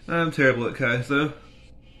 I'm terrible at Kaizo.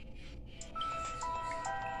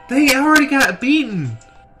 Dang, I already got beaten!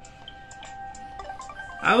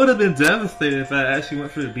 I would have been devastated if I actually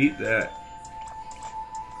went for to beat that.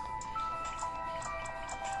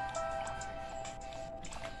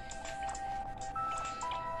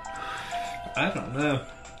 I don't know.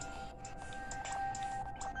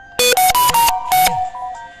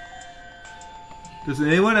 Does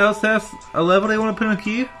anyone else have a level they want to put on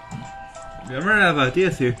key? I'm running out of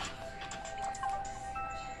ideas here.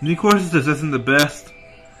 New courses just isn't the best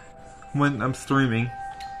when I'm streaming.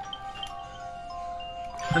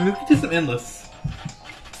 I mean, we could do some endless.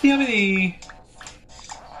 See how many...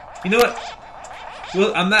 You know what?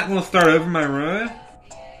 Well, I'm not going to start over my run.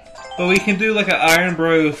 But we can do like an Iron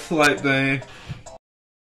Bros like thing.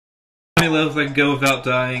 How many levels I can go without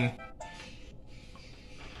dying?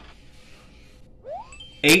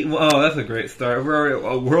 8. Oh, that's a great start. We're already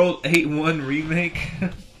a World 8-1 remake.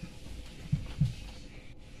 This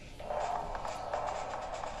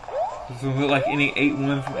doesn't look like any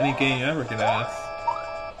 8-1 from any game I recognize.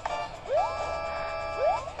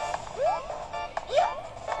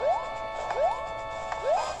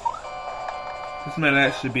 This might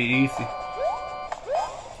actually be easy.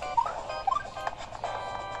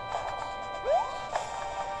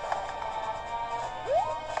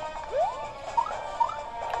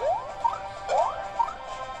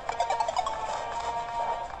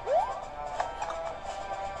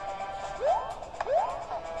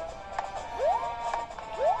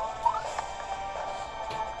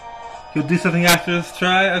 You'll do something after this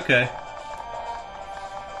try? Okay.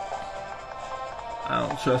 I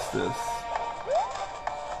don't trust this.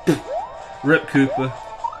 Rip Koopa.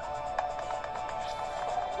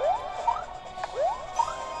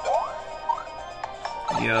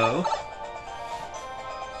 Yo.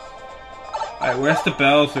 Alright, where's the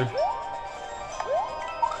Bowser?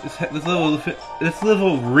 This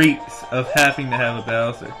level reeks of having to have a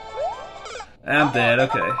Bowser. I'm dead,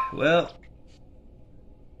 okay. Well,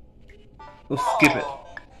 we'll skip it.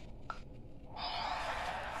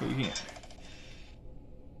 We can't.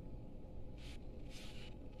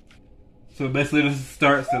 So basically this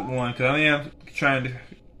starts at 1, because I am trying to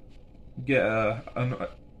get a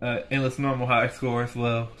endless normal high score as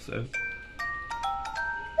well, so.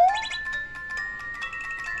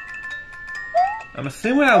 I'm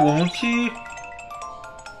assuming I want you.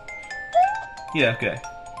 Yeah, okay.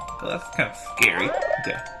 Well, that's kind of scary.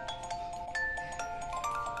 Okay.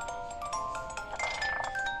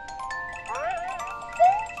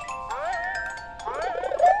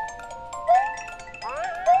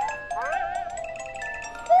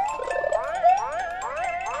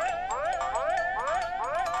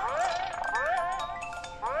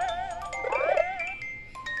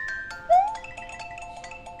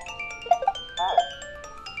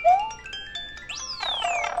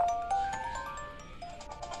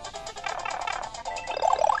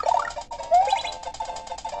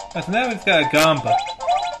 So now it's got a Gamba.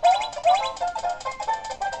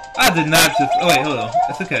 I did not just... Oh wait, hold on.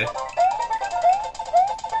 It's okay.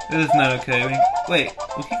 It is not okay. Wait,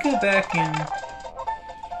 we can go back and...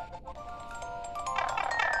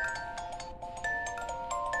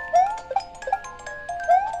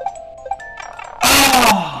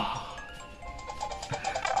 Oh!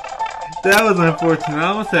 That was unfortunate. I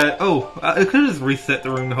almost had... Oh, it could have just reset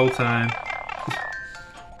the room the whole time.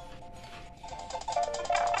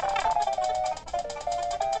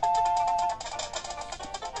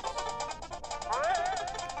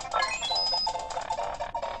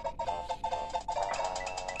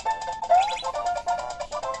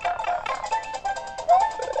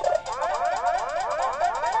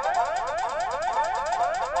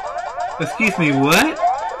 Excuse me, what?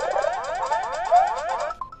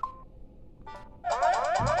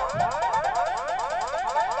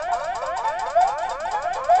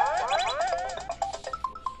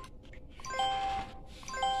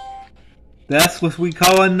 That's what we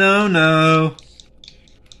call a no-no.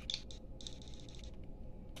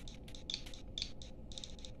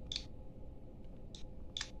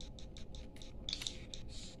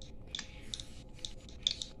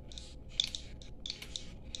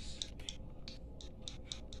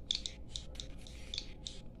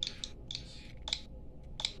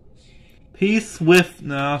 Peace with...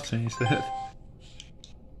 No, I'll change that.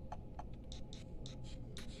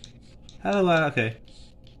 How do I... Okay.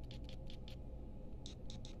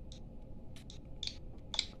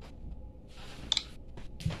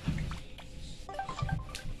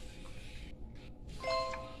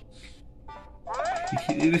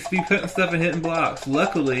 You just be putting stuff and hitting blocks.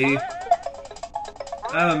 Luckily...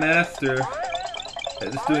 I'm a master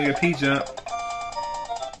at just doing a P-jump.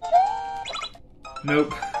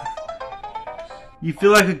 Nope. You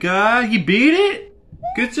feel like a god? You beat it?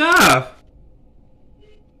 Good job!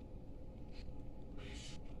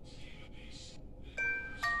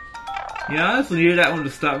 Yeah, I honestly needed that one to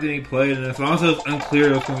stop getting played, and as long as it was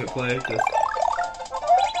unclear it was going to get played.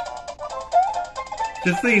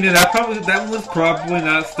 Just so you know, that one was probably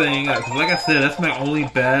not staying up. Because like I said, that's my only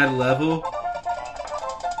bad level.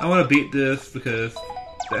 I want to beat this because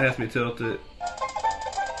that has to be tilted.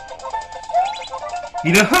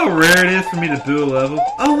 You know how rare it is for me to do a level?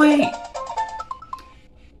 Oh wait!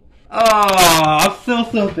 Oh, I feel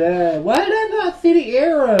so bad. Why did I not see the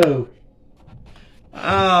arrow? Oh,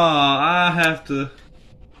 I have to...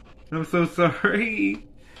 I'm so sorry.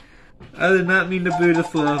 I did not mean to do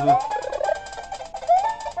this level.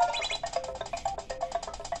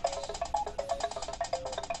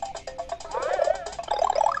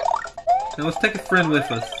 Now let's take a friend with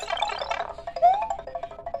us.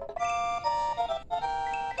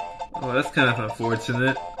 Oh, that's kind of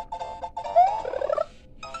unfortunate.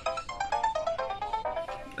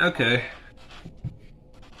 Okay.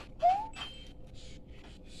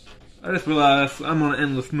 I just realized I'm on an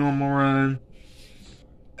endless normal run.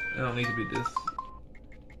 I don't need to be this.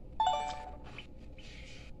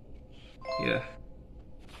 Yeah.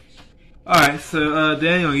 Alright, so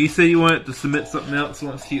Daniel, you said you wanted to submit something else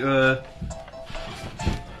once you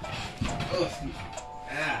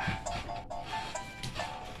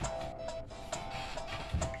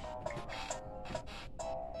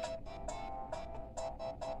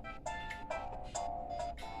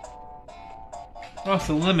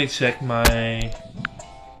Also, let me check my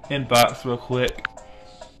inbox real quick.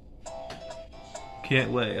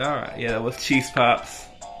 Can't wait. Alright, yeah, that was Cheese Pops.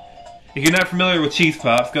 If you're not familiar with Cheese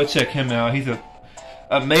Pops, go check him out. He's an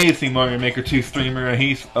amazing Mario Maker 2 streamer, and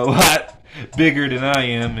he's a lot bigger than I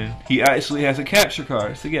am, and he actually has a capture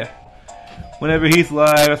card. So yeah, whenever he's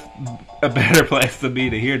live, a better place to be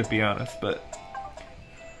to be honest. But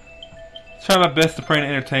try my best to bring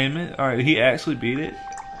entertainment. Alright, did he actually beat it?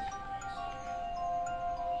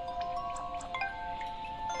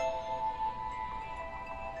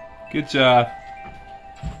 Good job.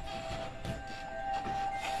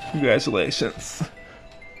 Congratulations.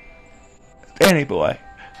 Danny boy.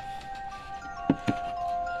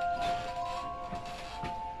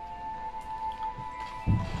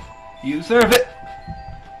 You deserve it.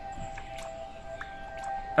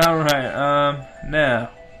 Alright, now.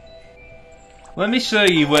 Let me show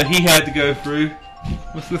you what he had to go through.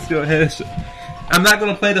 Let's go ahead. I'm not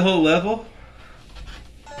going to play the whole level.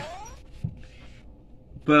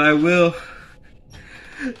 But I will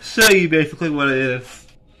show you basically what it is.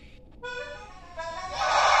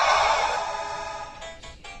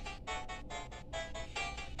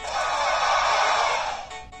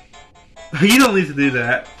 You don't need to do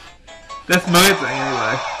that. That's my thing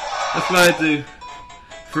anyway. That's what I do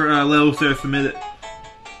for levels that are submitted.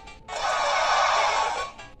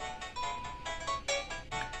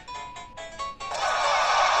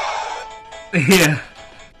 Yeah.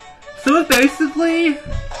 So basically,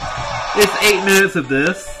 it's 8 minutes of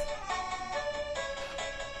this.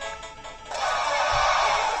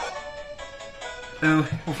 Now,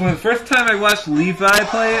 for the first time I watched Levi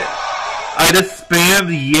play it, I just spammed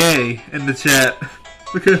yay in the chat.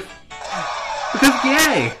 because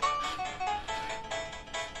yay!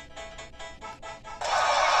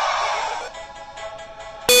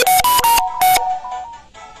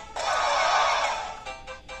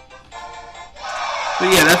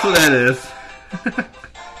 But yeah, that's what that is.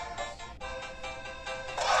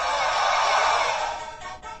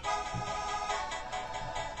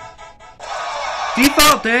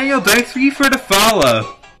 Default Daniel, thanks for the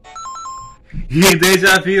follow. Yeah,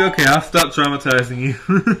 deja vu? Okay, I'll stop traumatizing you.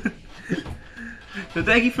 But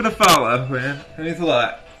thank you for the follow, man. That means a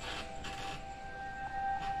lot.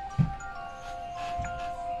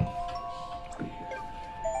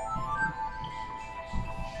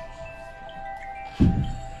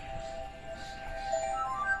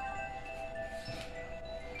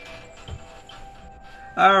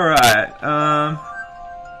 Alright,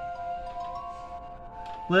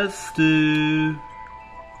 let's do...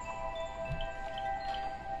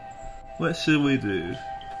 What should we do?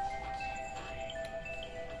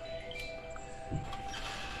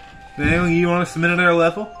 Daniel, you want to submit another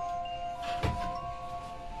level?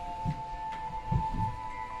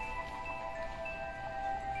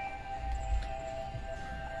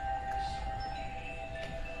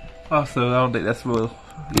 Also, I don't think that's real.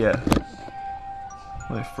 Yeah.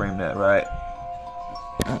 Let me frame that right.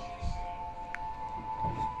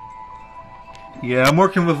 Yeah, I'm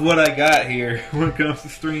working with what I got here when it comes to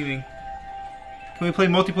streaming. Can we play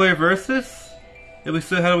multiplayer versus? If we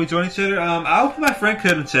still, how do we join each other? I'll put my friend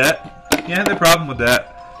code in chat. Yeah, I have no problem with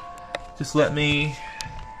that. Just let me...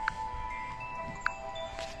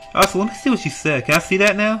 Also, let me see what you said. Can I see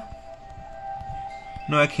that now?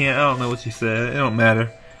 No, I can't. I don't know what you said. It don't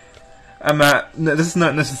matter. I'm not... No, this is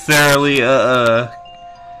not necessarily a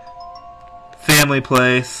family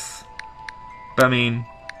place. But I mean...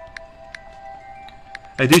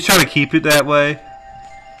 I do try to keep it that way.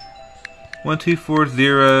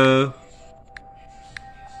 1240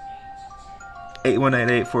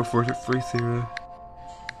 8188 4430.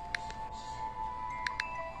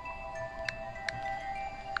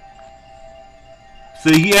 So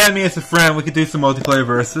you add me as a friend, we could do some multiplayer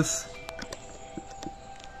versus.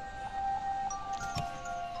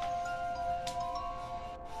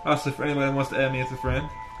 Also, for anybody that wants to add me as a friend.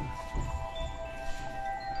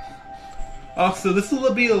 Also, this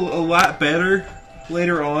will be a lot better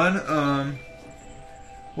later on.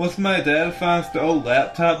 Once my dad finds the old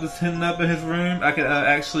laptop that's hidden up in his room, I can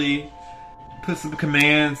actually put some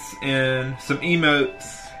commands and some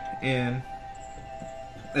emotes in,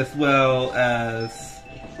 as well as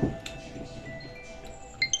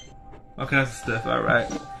all kinds of stuff.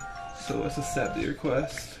 Alright, so let's accept the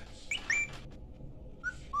request.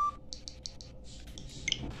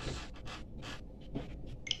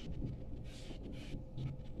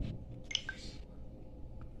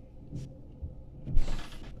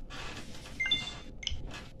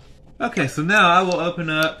 Okay, so now I will open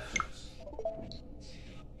up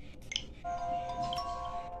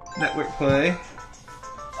Network Play.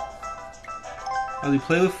 I'll do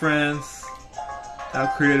Play with Friends. I'll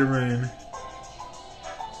create a room.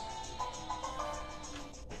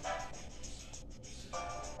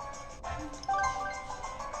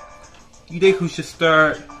 You think we should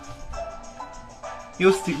start?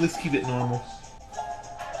 Let's keep it normal.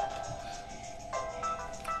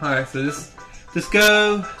 Alright, so just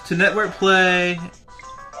go to Network Play.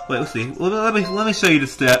 Wait, let's see. Let me show you the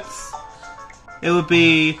steps. It would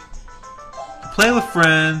be Play with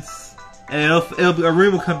Friends, and a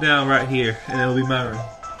room will come down right here, and it'll be my room.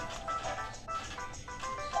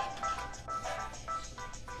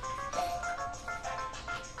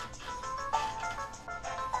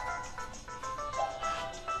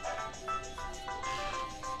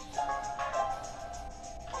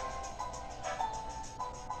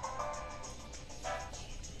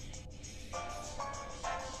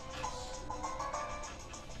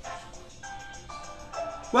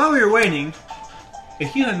 While we were waiting,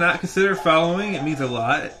 if you have not considered following, it means a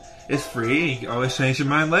lot. It's free, you can always change your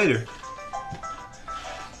mind later.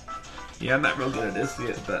 Yeah, I'm not real good at this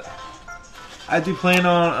yet, but I do plan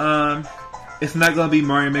on, it's not going to be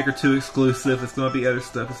Mario Maker 2 exclusive, it's going to be other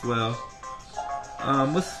stuff as well.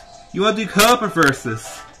 You want to do co-op or versus?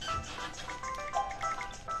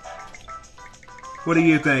 What are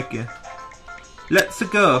you thinking? Let's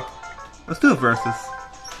go. Let's do a versus.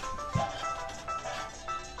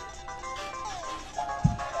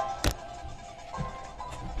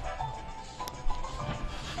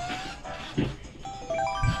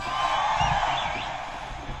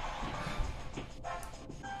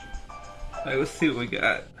 Alright, let's see what we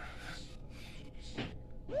got.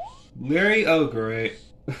 Larry, oh great.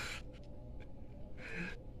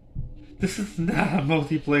 This is not a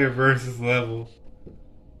multiplayer versus level.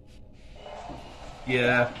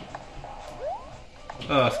 Yeah.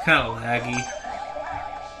 Oh, it's kind of laggy.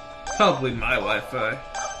 Probably my Wi-Fi.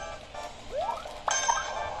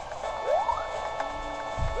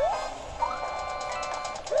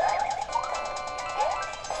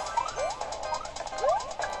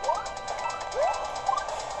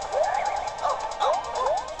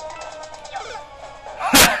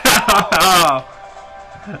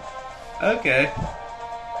 Okay.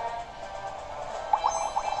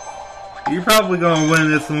 You're probably gonna win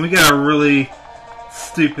this one. We got a really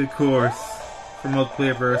stupid course for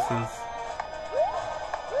multiplayer versus.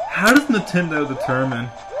 How does Nintendo determine?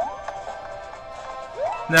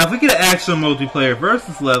 Now, if we get an actual multiplayer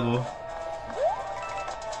versus level,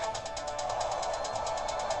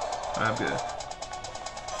 I'm good.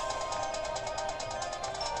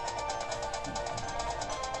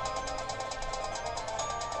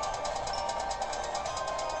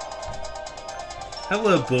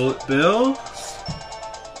 Hello, Bullet Bill.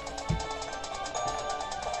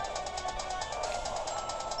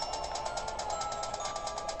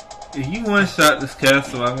 If you one-shot this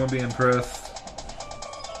castle, I'm gonna be impressed.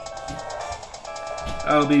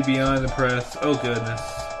 I'll be beyond impressed. Oh goodness.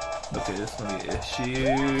 Okay, this is gonna be an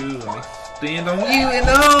issue. Let me stand on you and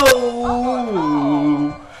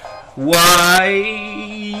no! Why?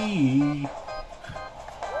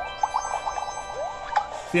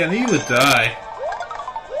 See, I knew you would die.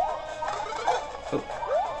 Oh.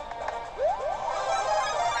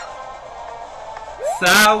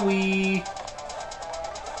 Sorry.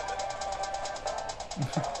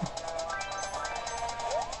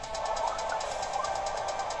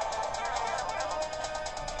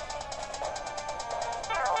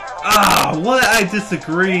 Ah, what? I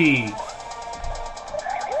disagree.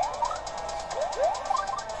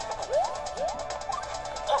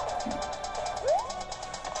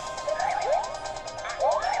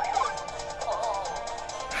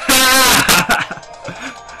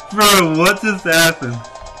 Bro, what just happened?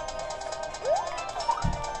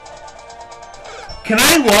 Can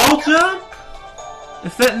I wall jump?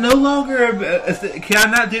 Is that no longer? Can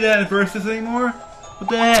I not do that in Versus anymore? What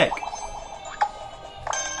the heck?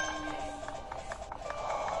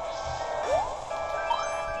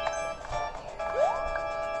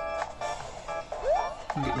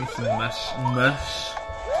 Get me some mush,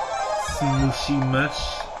 smooshy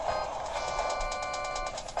mush.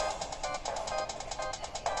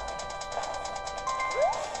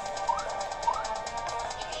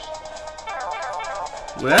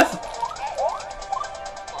 Well, that's...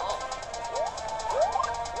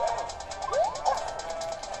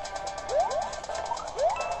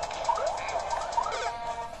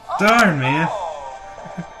 Darn, man.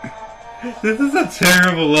 This is a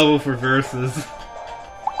terrible level for Versus.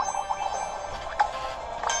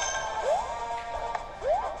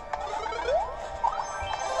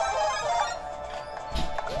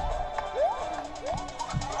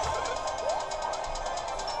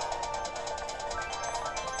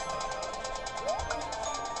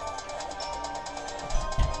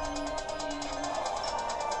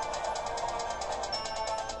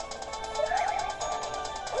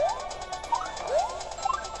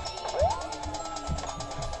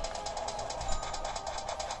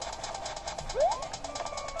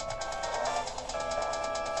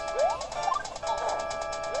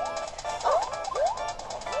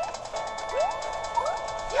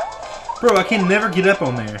 Bro, I can never get up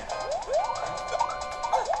on there.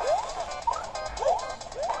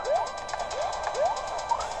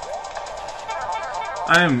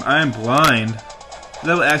 I am blind.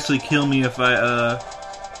 That will actually kill me if I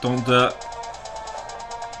don't duck.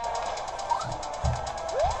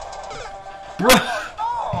 Bro,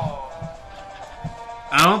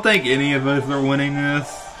 I don't think any of us are winning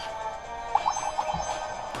this.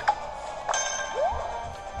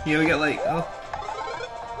 Yeah, we got like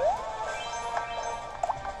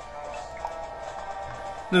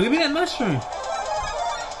No, give me that mushroom.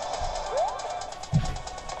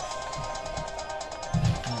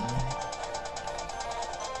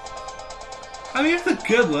 I mean, it's a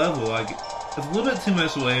good level. Like, it's a little bit too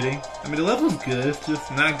much waiting. I mean, the level's good. It's just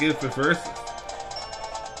not good for Versus.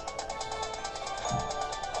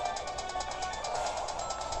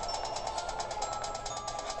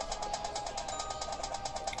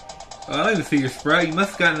 Oh, I don't even see your sprite. You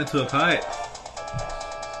must have gotten into a pipe.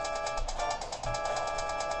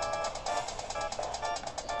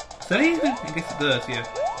 Does that even? I guess it does, yeah.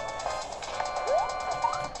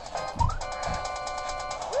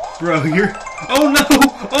 Bro, you're... Oh no!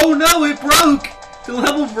 Oh no, it broke! The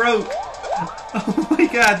level broke! Oh my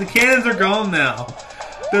god, the cannons are gone now.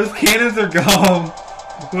 Those cannons are gone.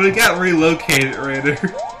 Well, it got relocated, Raider.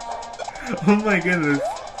 Oh my goodness.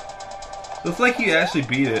 Looks like you actually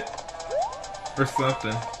beat it. Or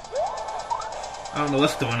something. I don't know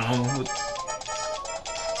what's going on.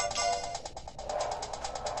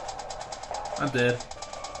 I'm dead.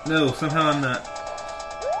 No, somehow I'm not.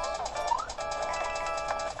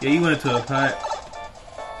 Yeah, you went into a pipe.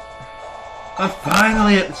 I'm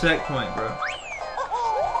finally at the checkpoint, bro.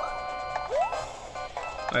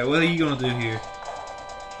 Alright, what are you gonna do here?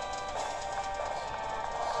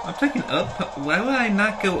 I'm taking up. Why would I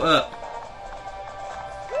not go up?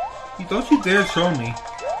 Don't you dare show me.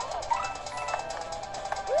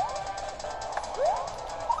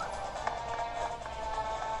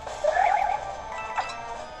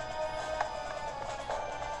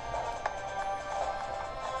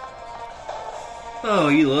 Oh,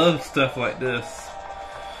 you love stuff like this.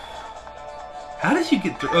 How did you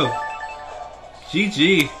get through? Oh.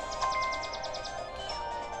 GG.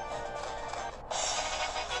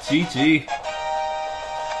 GG.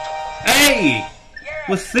 Hey!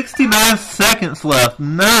 With 69 seconds left.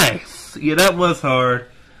 Nice! Yeah, that was hard.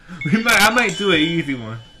 I might do an easy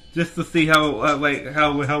one. Just to see how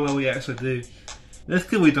well we actually do. That's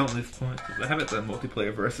good we don't lose points. I haven't done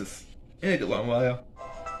multiplayer Versus in a good long while.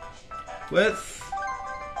 Let's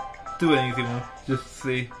do an easy one. Just to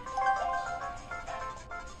see.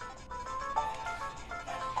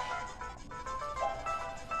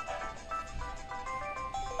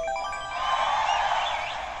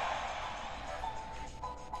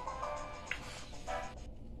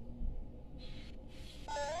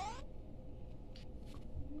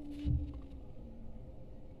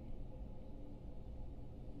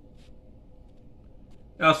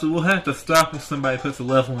 Also, we'll have to stop if somebody puts a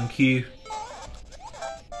level in queue.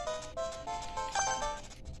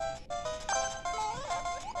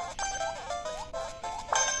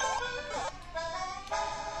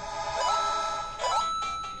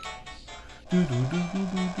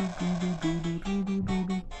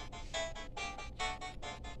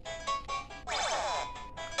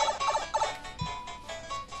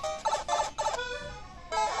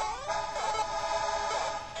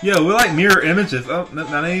 Yo, we're like mirror images. Oh, no,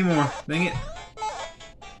 not anymore. Dang it.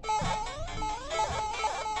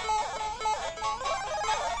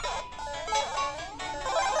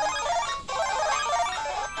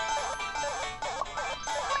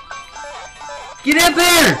 Get up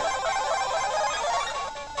there!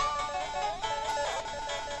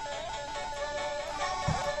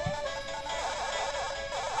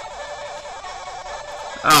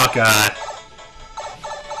 Oh god.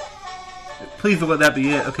 Please don't let that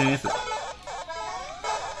be it. Okay, it's it.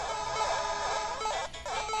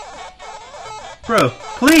 Bro,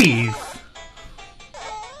 please!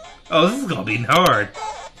 Oh, this is gonna be hard.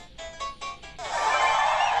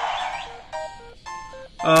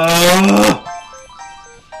 Oh!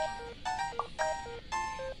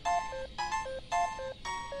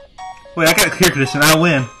 Wait, I got a clear condition. I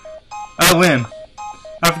win. I win.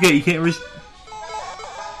 I forget, you can't reach...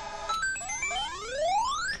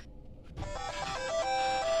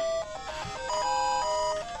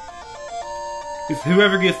 Because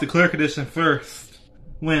whoever gets the clear condition first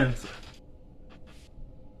wins.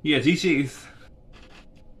 Yeah, GG's.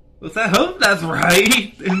 Let's I hope that's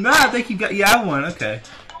right. And no, I think you got... Yeah, I won. Okay.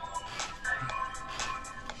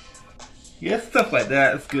 Yeah, stuff like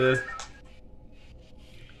that is good.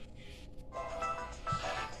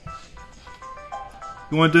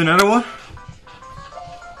 You want to do another one?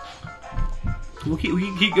 We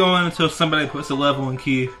can keep going until somebody puts a level in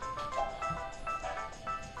queue.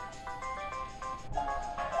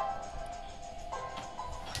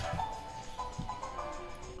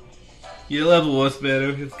 Your level was better.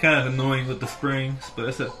 It's kind of annoying with the springs, but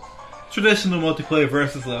it's a traditional multiplayer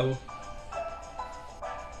versus level.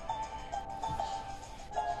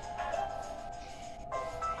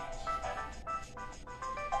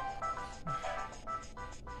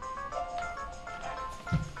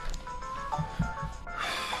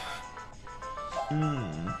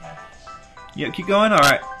 Yeah, keep going?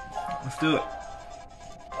 Alright. Let's do it.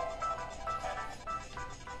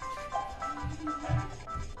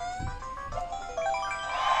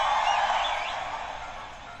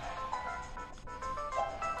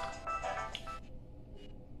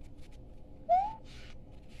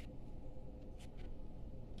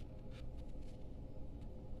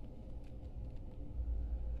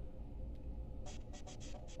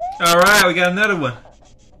 Alright, we got another one.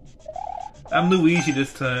 I'm Luigi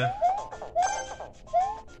this time.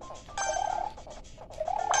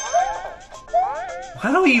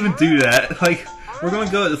 Why do we even do that? Like, we're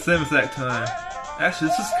gonna go at the same exact time. Actually,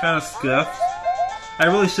 this is kind of scuffed. I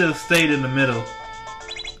really should have stayed in the middle.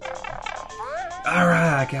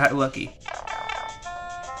 Alright, I got lucky.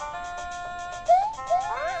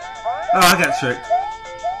 Oh, I got tricked.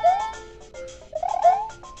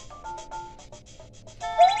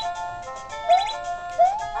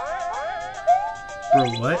 Bro,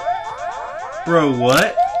 what? Bro,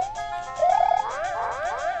 what?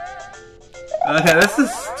 Okay, this is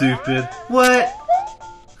stupid. What?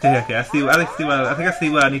 Okay, I think I see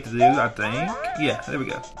what I need to do, I think. Yeah, there we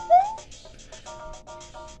go.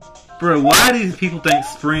 Bro, why do these people think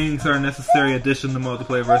springs are a necessary addition to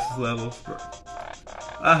multiplayer versus levels? Bro.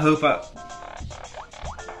 I hope I...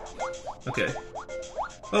 Okay.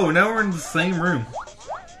 Oh, now we're in the same room.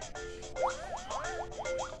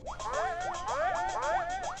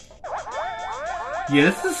 Yeah,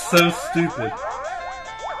 this is so stupid.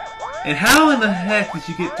 And how in the heck did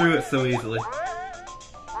you get through it so easily?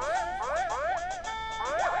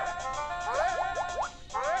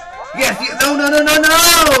 Yes,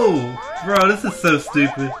 no! Bro, this is so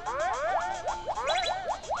stupid.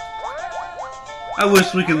 I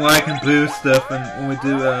wish we could like and boost stuff when we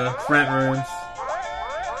do front rooms.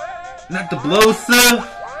 Not the blow stuff!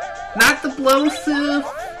 Not the blow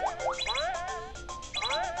stuff!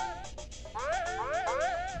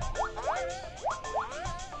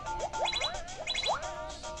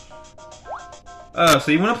 Oh,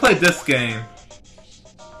 so you want to play this game?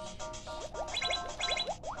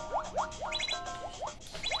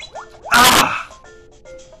 Ah!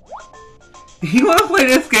 You want to play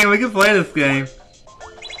this game? We can play this game.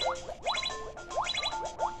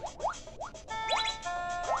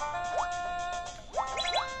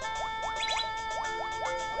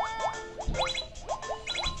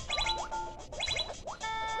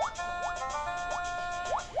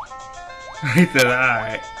 He said,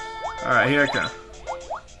 alright. Alright, here I come.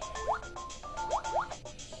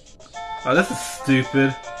 Oh, this is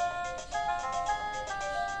stupid.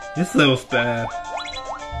 This level's bad.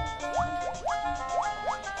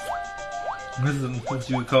 This is what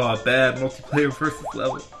you would call a bad multiplayer versus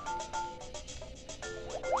level.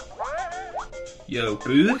 Yo,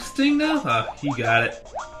 boosting now? Oh, you got it.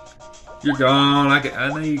 You're gone. I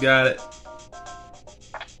know you got it.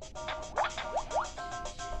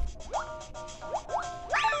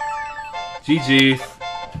 GG's.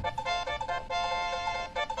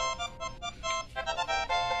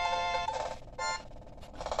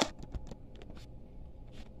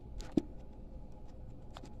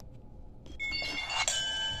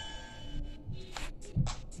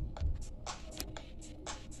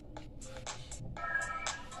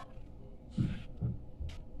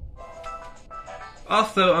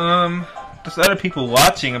 Also, there's other people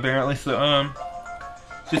watching apparently, so,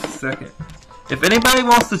 just a second. If anybody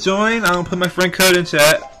wants to join, I'll put my friend code in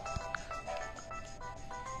chat.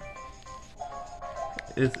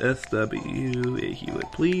 It's SW. If you would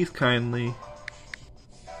please kindly.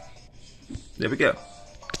 There we go.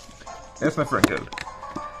 That's my friend code.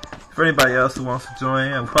 For anybody else who wants to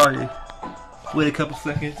join, I'll probably wait a couple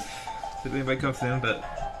seconds if anybody comes in, but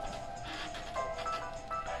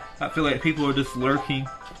I feel like people are just lurking.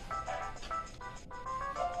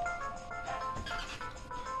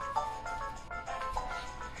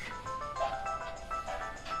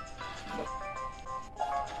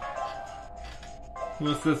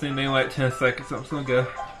 What's this anything like 10 seconds? I'm just gonna go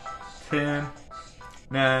 10,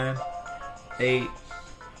 9, 8,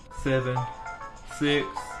 7, 6,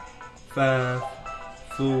 5,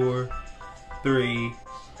 4, 3,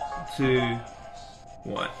 2, 1.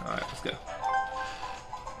 Alright, let's go.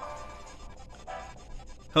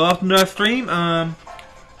 How often do I stream? Well, I'm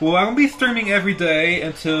gonna be streaming every day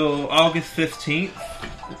until August 15th.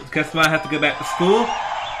 Because I might have to go back to school.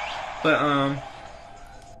 But,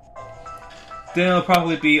 then it'll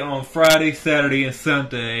probably be on Friday, Saturday, and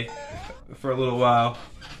Sunday for a little while.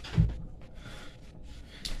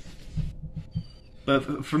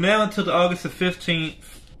 But from now until the August the 15th,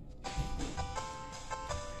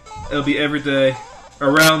 it'll be every day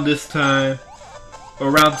around this time, or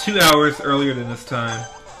around 2 hours earlier than this time.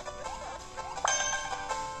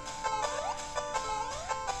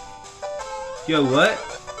 Yo, what?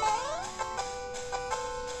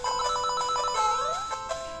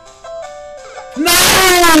 No!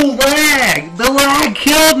 Lag! The lag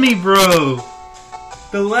killed me, bro!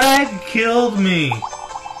 The lag killed me!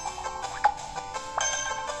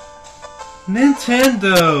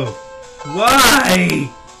 Nintendo! Why?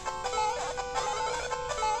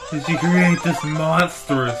 Did you create this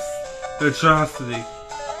monstrous atrocity?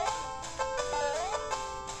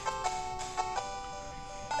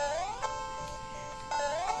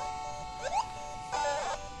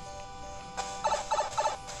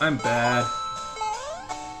 I'm bad.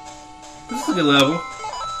 This is a good level.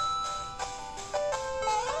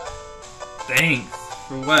 Thanks.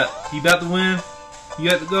 For what? You about to win? You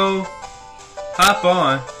got to go? Hop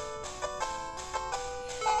on.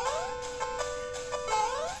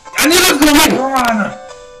 I knew it was going to be Piranha!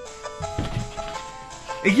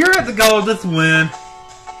 If you're at the goal, just win.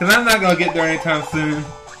 Because I'm not going to get there anytime soon.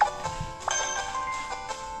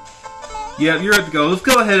 Yeah, you're at the goal. Let's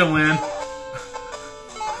go ahead and win.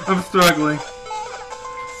 I'm struggling.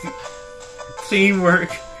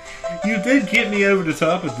 Teamwork. You did get me over the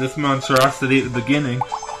top of this monstrosity at the beginning.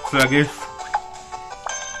 So I guess...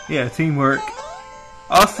 yeah, teamwork.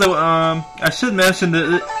 Also, I should mention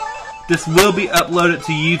that this will be uploaded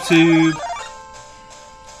to YouTube.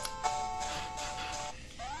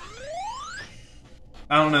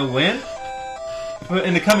 I don't know when, but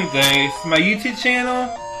in the coming days. My YouTube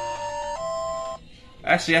channel...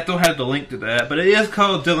 actually, I don't have the link to that, but it is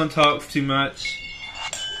called Dylan Talks Too Much.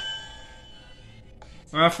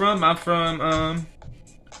 Where I'm from? I'm from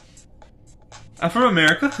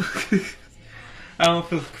America. I don't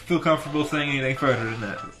feel comfortable saying anything further than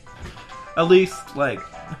that. At least, like,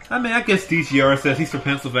 I mean, I guess DGR says he's from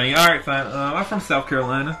Pennsylvania. Alright, fine. I'm from South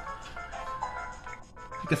Carolina.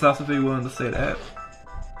 I guess I'll also be willing to say that.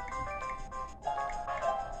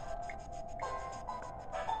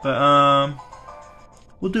 But,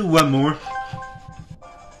 we'll do one more.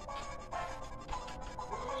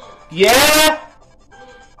 Yeah!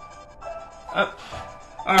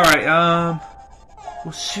 Alright,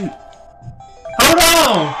 well, shoot. Hold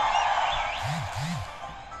on!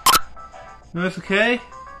 No, it's okay?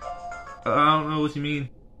 I don't know what you mean.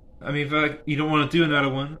 I mean, if you don't want to do another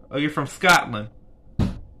one. Oh, you're from Scotland.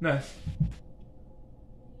 Nice.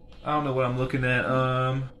 I don't know what I'm looking at.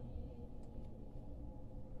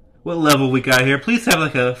 What level we got here? Please have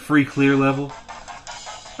like a free clear level.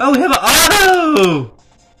 Oh, we have an auto!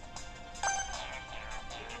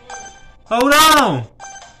 Hold on!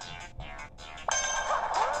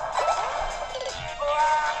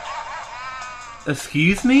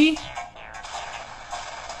 Excuse me?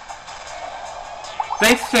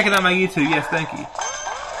 Thanks for checking out my YouTube. Yes, thank you.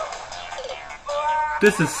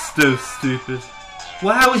 This is so stupid.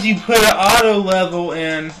 Why would you put an auto level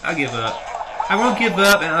in? I give up. I won't give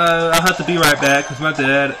up, and I'll have to be right back because my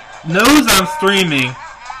dad knows I'm streaming.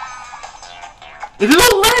 If it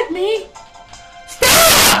won't let me,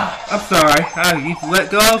 stop! I'm sorry. I need to let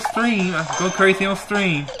go of stream. I go crazy on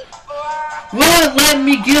stream. Won't let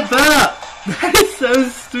me give up. That is so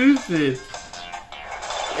stupid.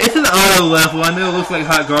 It's an auto level. I know it looks like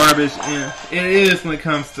hot garbage, and it is when it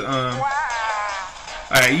comes to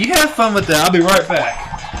Alright, you have fun with that. I'll be right back.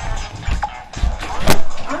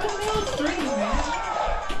 I'm in the middle of the stream, man.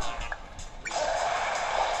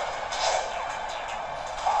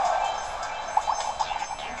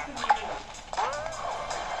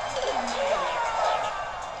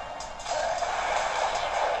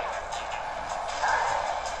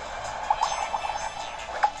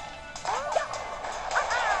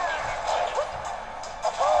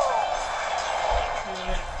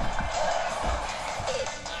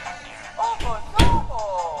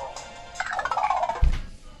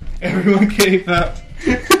 Everyone gave up.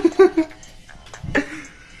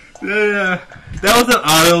 Yeah, that was an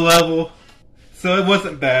auto level, so it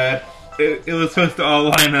wasn't bad. It was supposed to all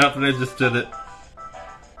line up, and I just did it.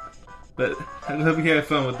 But I hope you had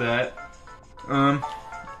fun with that.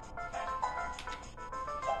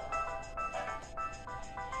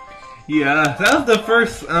 Yeah, that was the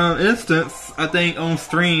first instance, I think, on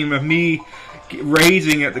stream of me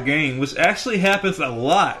raging at the game, which actually happens a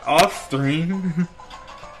lot off stream.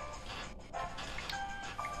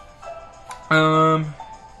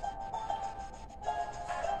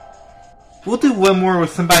 We'll do one more where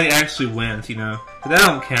somebody actually wins, you know. But that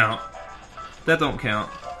don't count. That don't count.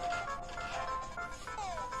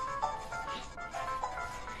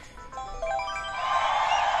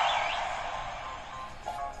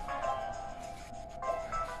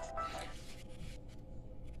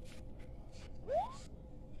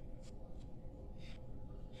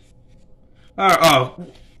 Oh,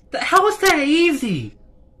 how is that easy?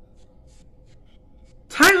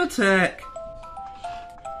 Time attack.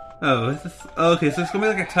 Oh, is this, okay, so it's gonna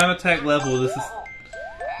be like a time attack level. This is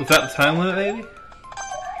without the time limit, maybe?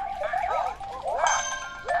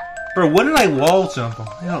 Bro, what did I wall jump on?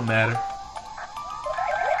 It don't matter.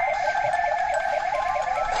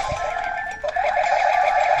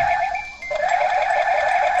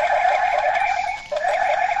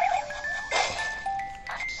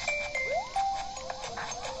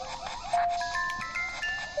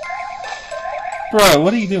 Bro,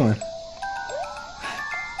 what are you doing?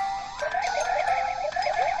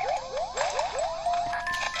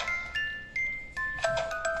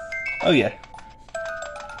 Oh yeah.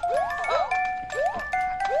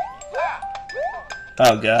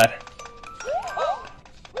 Oh god.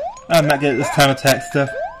 I'm not good at this time attack stuff.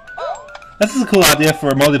 This is a cool idea for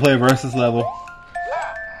a multiplayer versus level.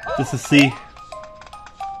 Just to see.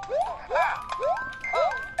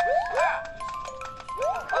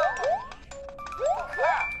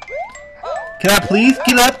 Can I please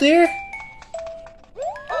get up there?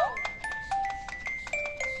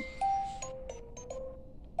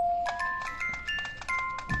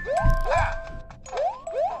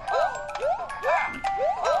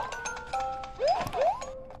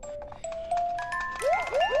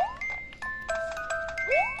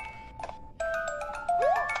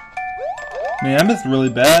 Man, I'm just really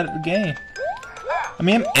bad at the game. I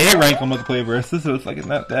mean, I'm A rank on multiplayer versus, so it's like it's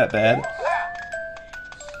not that bad.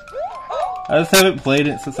 I just haven't played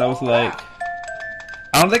it since I was like...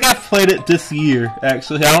 I don't think I've played it this year,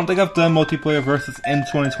 actually. I don't think I've done multiplayer versus in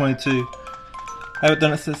 2022. I haven't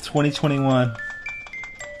done it since 2021.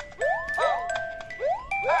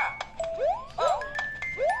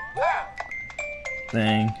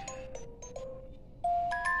 Dang.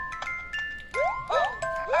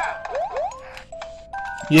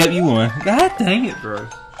 Yep, you won. God dang it, bro.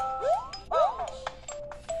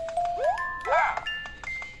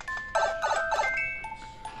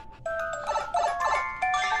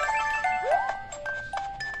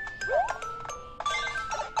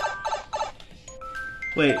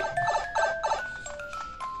 Wait.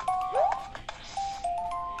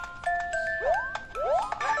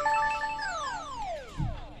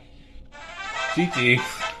 GG.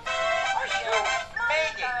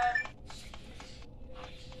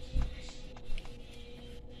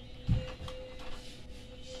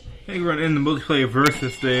 Hey, we're gonna end the multiplayer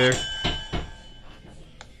versus there.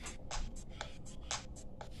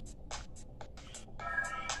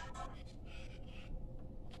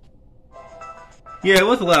 Yeah, it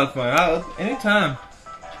was a lot of fun. Anytime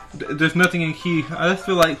there's nothing in queue, I just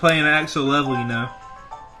feel like playing an actual level, you know.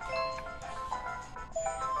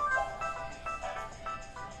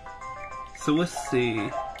 So let's see.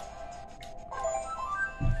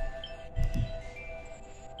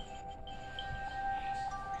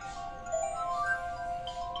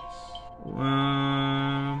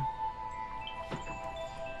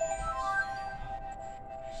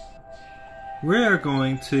 We're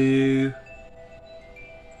going to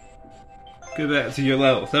go back to your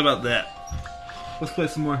levels. How about that? Let's play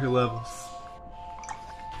some more of your levels.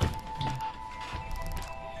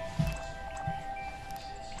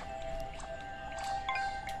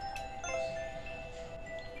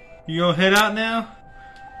 You gonna head out now?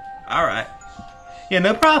 Alright. Yeah,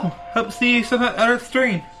 no problem. Hope to see you some other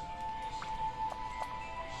stream.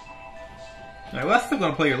 Alright, well, I'm still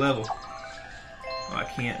gonna play your level. Oh, I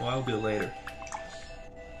can't. Well, I'll do it later.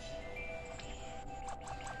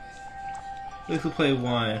 At least we'll play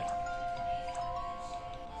one.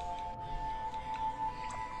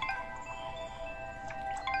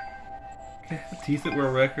 Okay, decent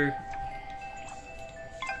world record.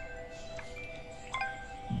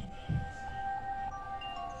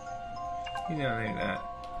 You don't need that.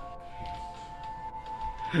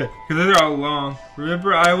 Because they're all long.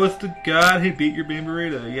 Remember, I was the god who beat your bean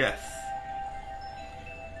burrito. Yes.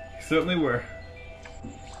 You certainly were.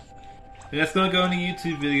 And that's gonna go in a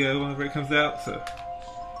YouTube video whenever it comes out, so.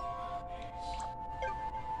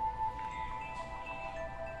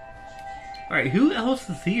 Alright, who else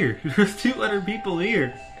is here? There's 2 other people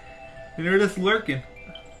here. And they're just lurking.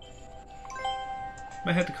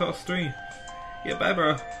 Might have to call stream. Yeah, bye,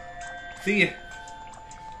 bro. See ya.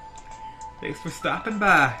 Thanks for stopping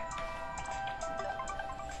by.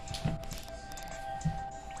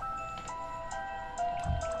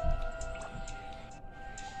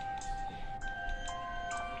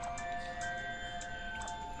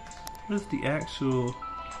 What is the actual... You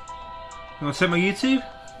wanna check my YouTube?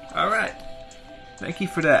 Alright. Thank you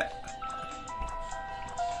for that.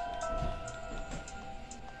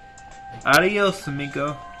 Adios,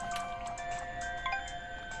 amigo.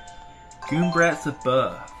 Goombrats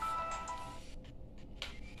above.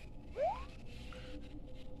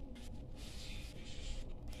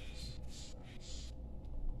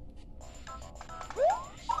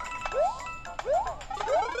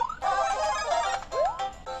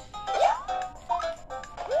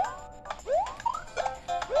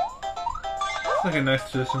 It's like a nice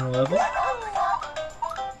traditional level.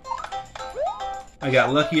 I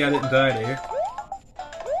got lucky I didn't die there.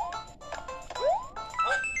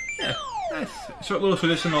 Yeah, nice. Short little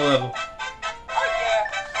traditional level. Oh yeah,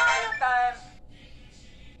 Mario time.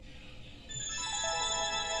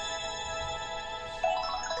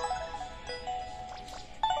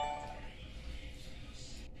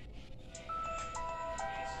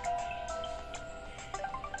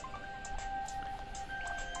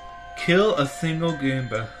 Kill a single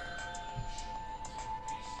Goomba.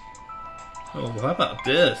 Oh, how about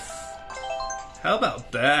this? How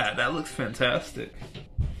about that? That looks fantastic.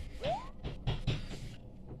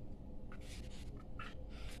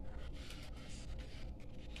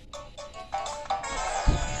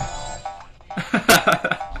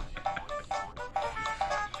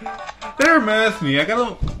 That reminds me, I'm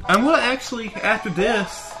gonna actually, after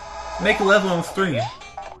this, make a level on stream.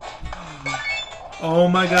 Oh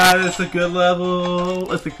my god, it's a good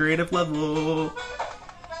level. It's a creative level.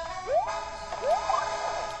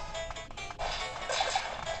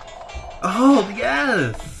 Oh,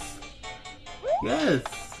 yes! Yes!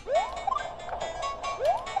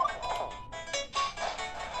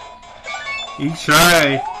 He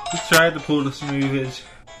tried to pull the smooth edge.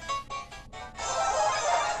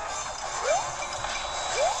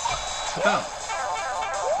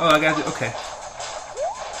 Oh, I got it. Okay.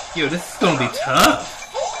 Yo, this is gonna be tough.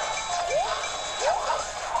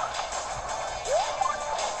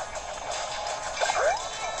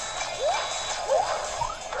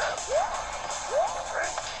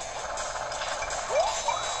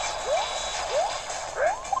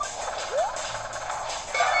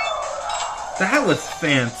 That was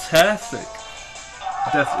fantastic.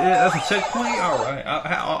 That's it. That's a checkpoint. All right.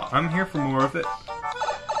 I'm here for more of it.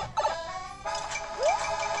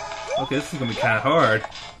 Okay, this is gonna be kind of hard.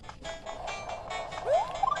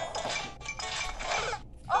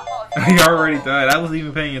 He already died. I wasn't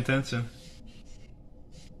even paying attention.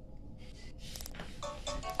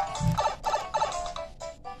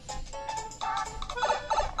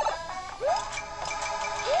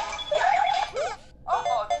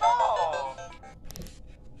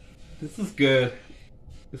 This is good.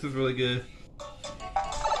 This is really good.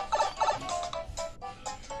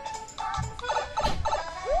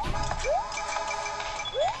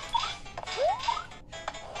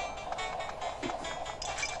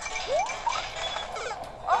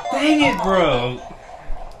 Dang it, bro!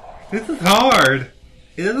 This is hard.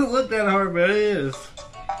 It doesn't look that hard, but it is.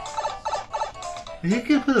 Did it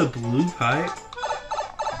get put a blue pipe?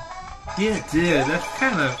 Yeah, it did. That's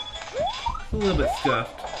kind of a little bit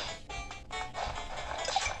scuffed.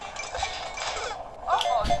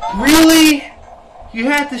 Really? You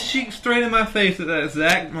had to shoot straight in my face at that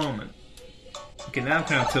exact moment. Okay, now I'm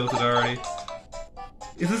kind of tilted already.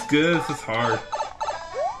 Is this good? Is this hard?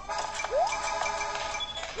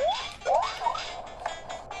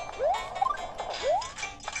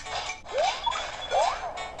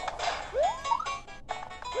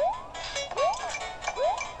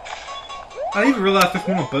 I didn't even realize there's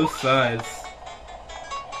one on both sides.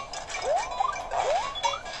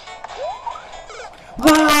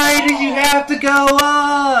 Why did you have to go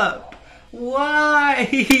up? Why?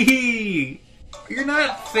 You're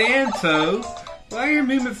not Santo. Why are your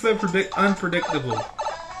movements so unpredictable?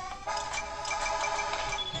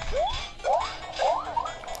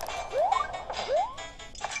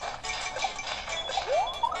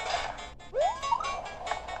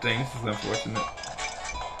 Dang, this is unfortunate.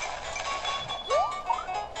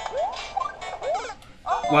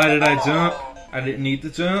 Why did I jump? I didn't need to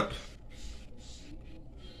jump.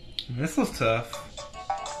 This was tough.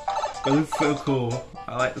 But it's so cool.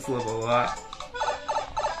 I like this level a lot.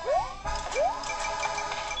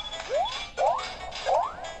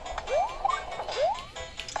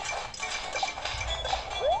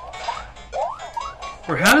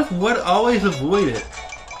 Or how does Wood always avoid it?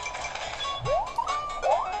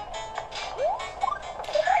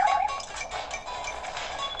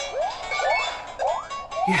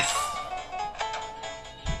 Yes!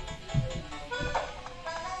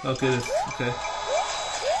 Oh goodness, okay.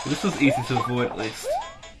 This was easy to avoid at least.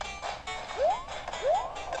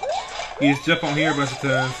 You just jump on here a bunch of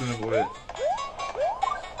times and avoid it.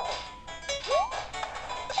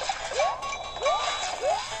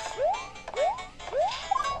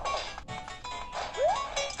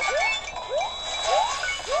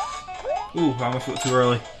 Ooh, I almost went too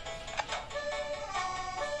early.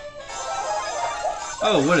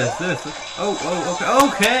 Oh, what is this?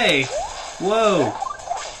 Oh, okay. Whoa.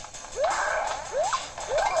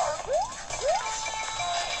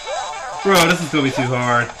 Bro, this is gonna be too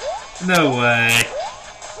hard. No way.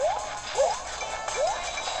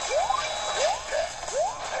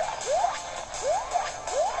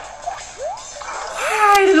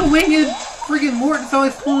 Why did the winged freaking Morton's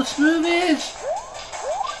always pull the smoothage?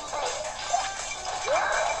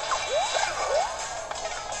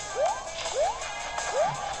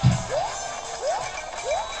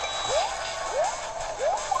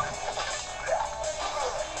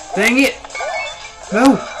 Dang it!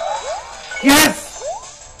 No! Yes!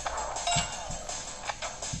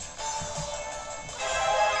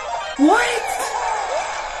 What?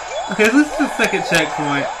 Okay, this is the second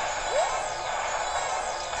checkpoint.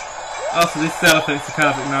 Also, these sound effects are kind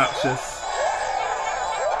of obnoxious.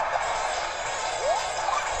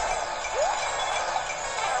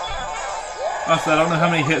 Also, I don't know how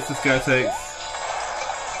many hits this guy takes.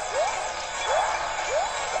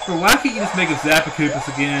 But why can't you just make a Zappakoopus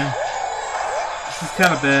again? This is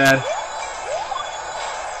kind of bad.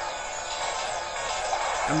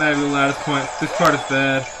 I'm not even allowed this point. This part is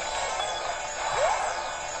bad.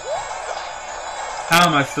 How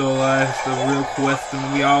am I still alive? It's the real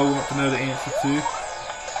question we all want to know the answer to.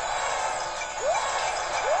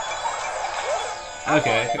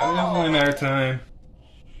 Okay, it's only a matter of time.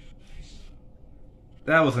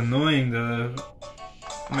 That was annoying though.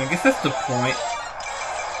 I mean, I guess that's the point.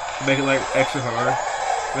 Make it like extra hard,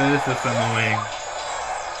 but it's just annoying.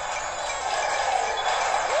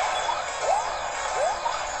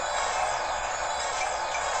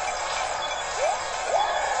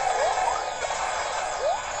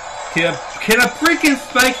 Can a freaking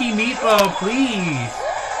spiky meatball please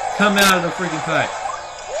come out of the freaking pipe?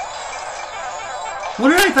 What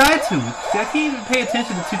did I die to? See, I can't even pay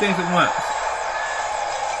attention to two things at once.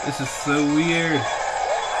 This is so weird.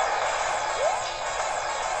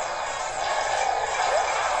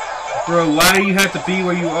 Bro, why do you have to be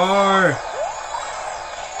where you are?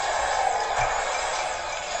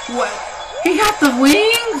 What? He got the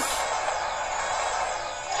wings?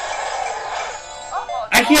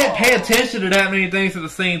 I can't pay attention to that many things at the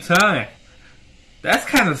same time. That's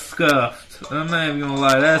kind of scuffed. I'm not even gonna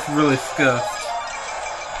lie, that's really scuffed.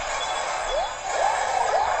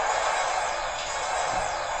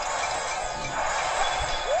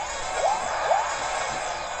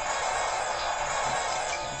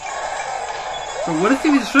 But what if he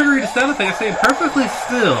was triggering the sound effect? I say perfectly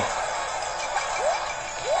still.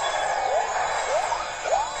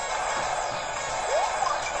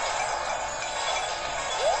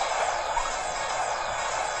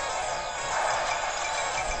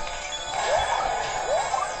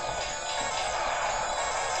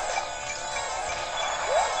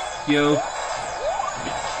 Yo.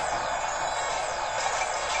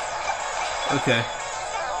 Okay.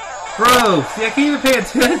 Bro, see, I can't even pay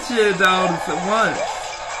attention to all this at once.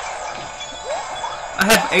 I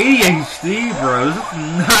have ADHD, bro. This is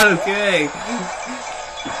not okay.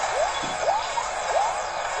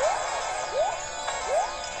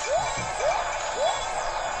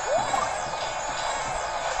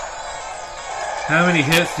 How many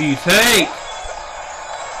hits do you take?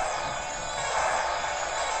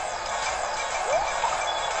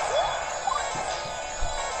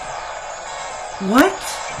 What?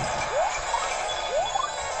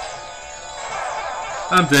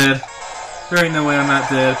 I'm dead. There ain't no way I'm not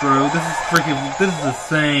dead, bro. This is freaking... This is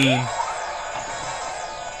insane.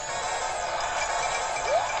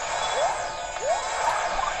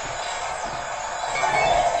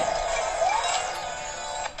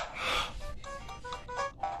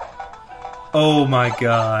 Oh my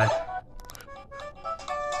god.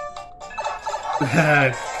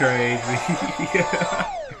 That's crazy.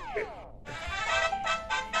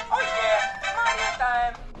 Oh yeah, Mario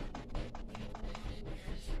time.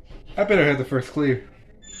 I better have the first clear.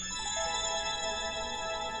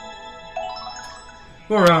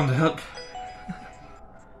 More round up.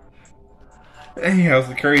 Anyhow, it's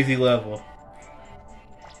a crazy level.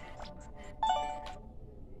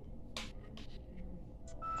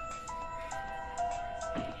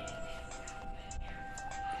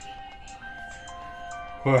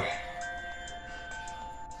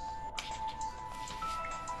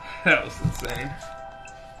 That was insane.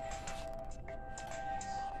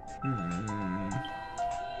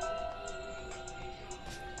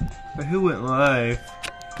 But who went live?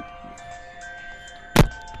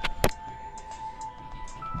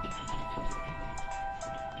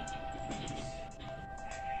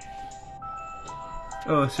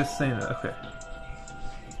 Oh, it's just saying that. Okay.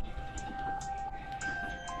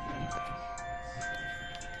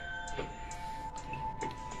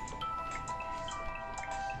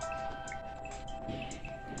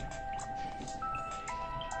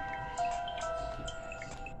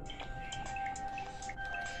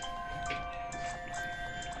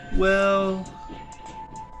 Well,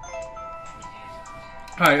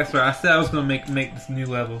 alright, that's right. I said I was gonna make this new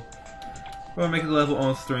level. We're gonna make the level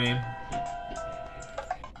on stream.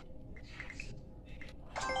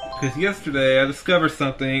 Because yesterday I discovered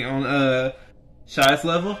something on Shy's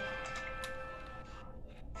level.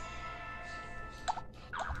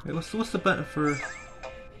 Wait, what's the button for? Is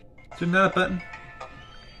there not a button?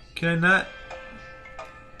 Can I not?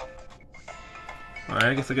 Alright,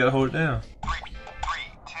 I guess I gotta hold it down.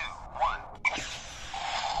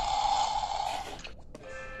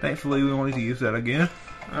 Thankfully, we won't need to use that again.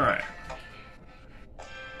 Alright.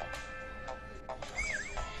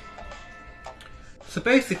 So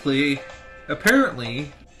basically,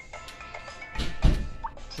 apparently,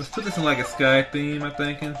 let's put this in like a sky theme, I'm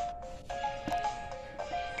thinking.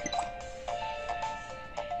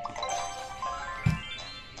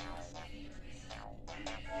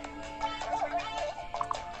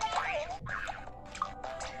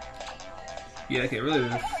 Yeah, okay, really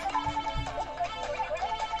this.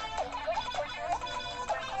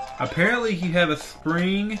 Apparently you have a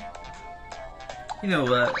spring. You know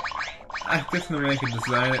what? I guess maybe I can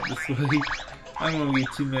design it this way. I don't want to be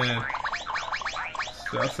too mad.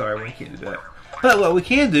 So I'm sorry, we can't do that. But what we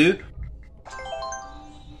can do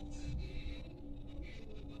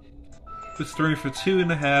is stream for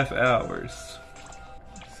 2.5 hours.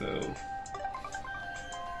 So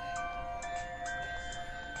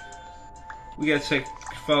we gotta check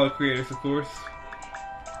follow creators, of course.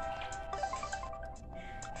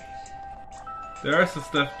 There's some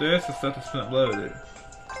stuff that's been uploaded.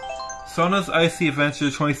 Sona's Icy Adventure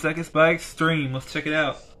 20 Seconds by Extreme. Let's check it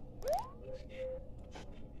out.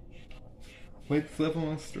 Wait, this level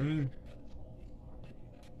on stream.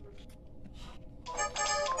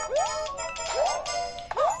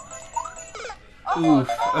 Oof.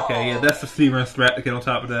 Okay, yeah, that's the speedrun strat to get on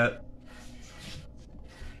top of that.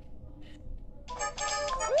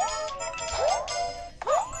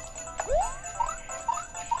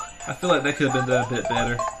 I feel like that could have been done a bit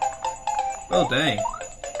better. Oh, dang.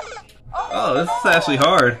 Oh, this is actually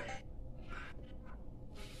hard.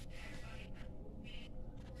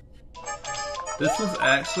 This was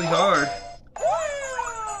actually hard.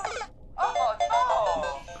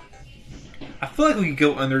 Oh I feel like we could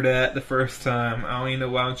go under that the first time. I don't even know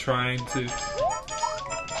why I'm trying to.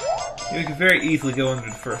 Yeah, we could very easily go under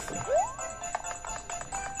the first one.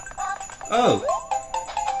 Oh!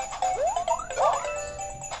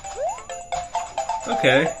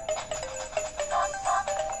 Okay.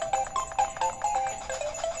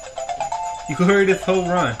 You hurried this whole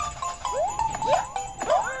run.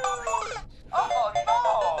 Oh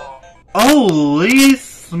no! Holy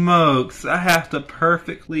smokes! I have to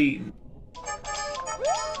perfectly...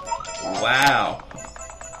 Wow.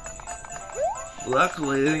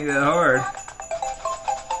 Luckily, it didn't get hard.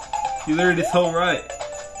 You learned this whole right.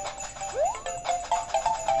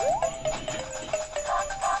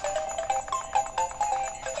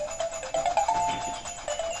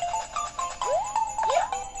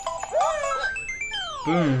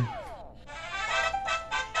 Boom.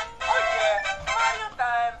 Okay, Mario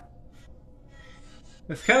time.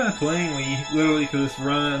 It's kind of plain when you literally could just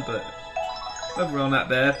run, but overall not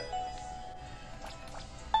bad.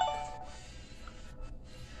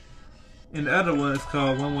 And the other one is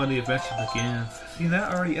called When the Adventure Begins. See, now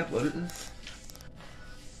I already uploaded this.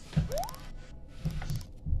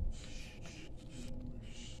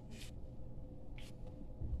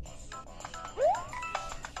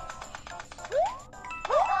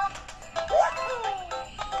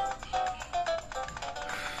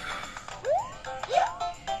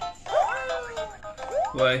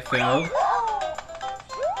 Well, I failed.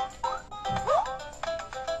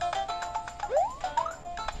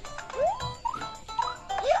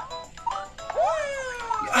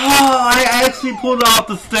 Oh, I actually pulled off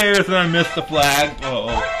the stairs and I missed the flag. Oh.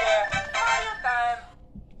 Okay, Mario time.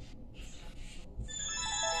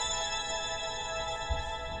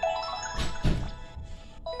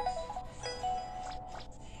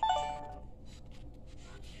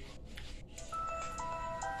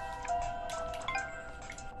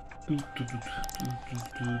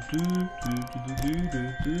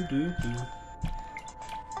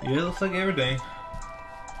 Yeah, it looks like everything.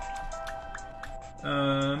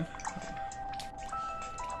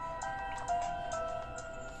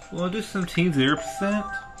 We'll do some Team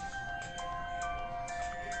 0%.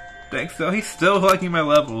 Thanks, though. He's still liking my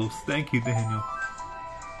levels. Thank you, Daniel.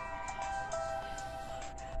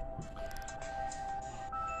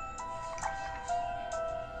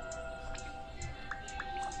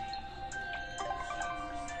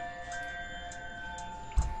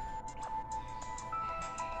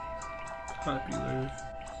 Popular.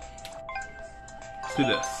 Let's do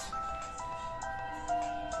this.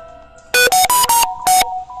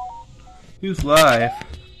 Who's live?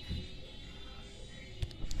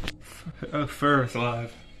 Oh, Fur's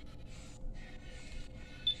live.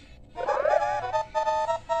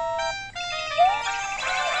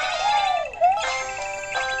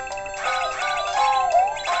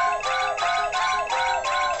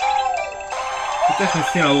 It definitely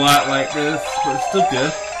seems a lot like this, but it's still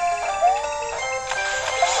good.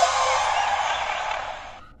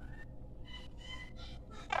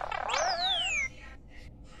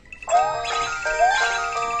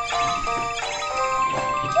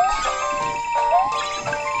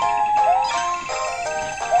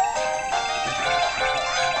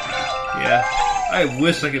 Yeah, I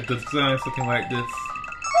wish I could design something like this.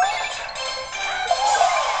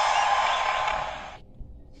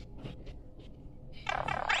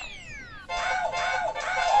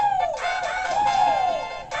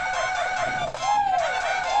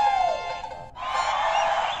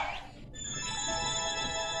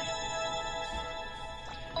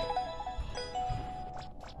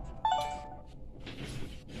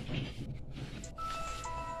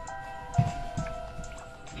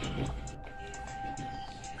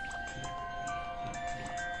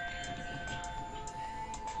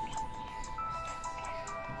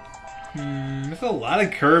 There's a lot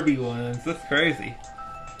of Kirby ones. That's crazy.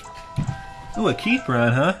 Oh, a keep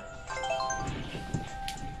run, huh?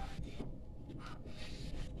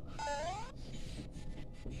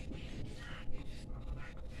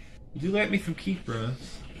 Do you like me some keep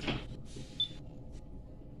runs?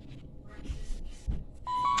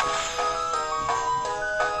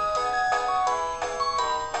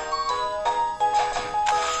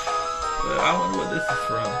 I wonder what this is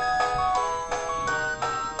from.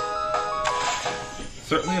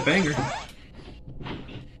 Certainly a banger.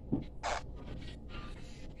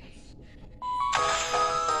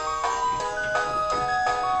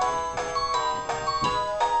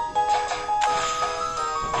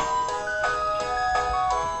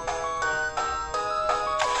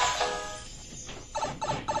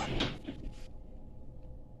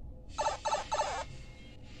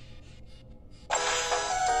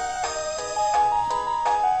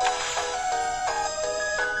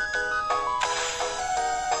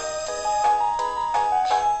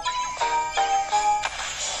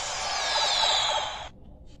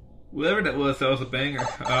 word that was. That was a banger.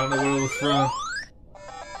 I don't know where it was from.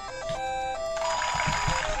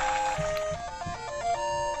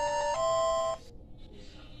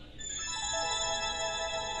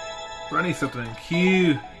 I need something in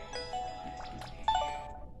Q.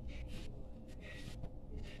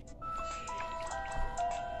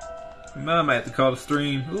 I might have to call the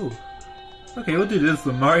stream. Ooh. Okay, we'll do this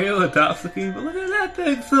one. Mario adopts the game, but look at that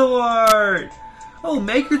thing so hard! Oh,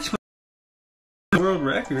 Maker 20 world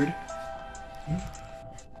record.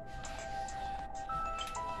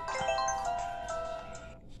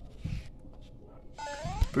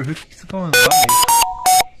 Bro, who keeps going live?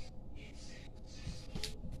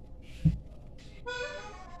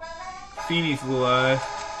 Phoenix live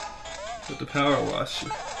with the power washer.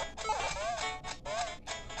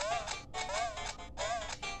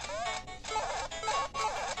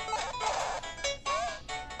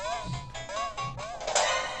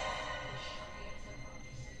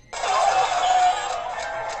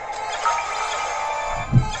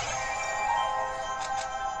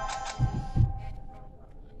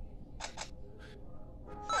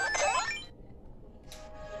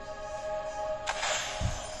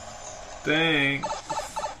 Thanks.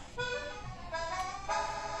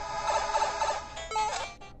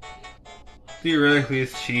 Theoretically,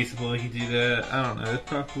 it's cheesable if you do that. I don't know. It's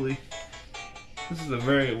probably. This is a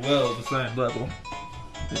very well designed level.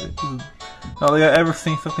 I don't think I've ever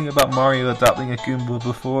seen something about Mario adopting a Goomba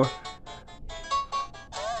before.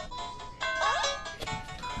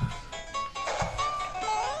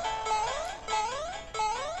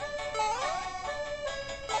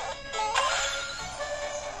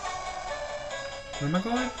 Where am I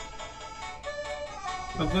going?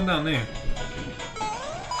 I'm going down there.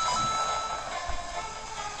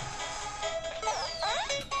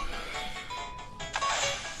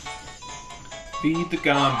 Feed the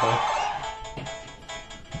Gamba.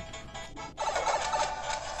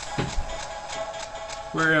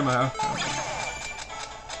 Where am I?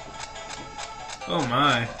 Oh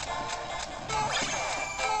my.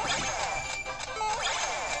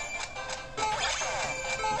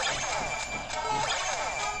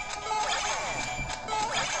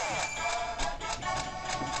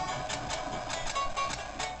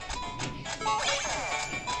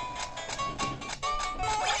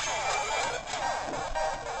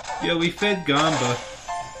 Yo, we fed Gamba.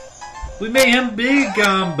 We made him big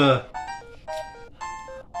Gamba.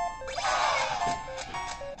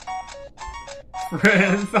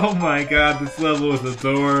 Friends, oh my god, this level is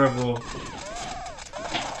adorable.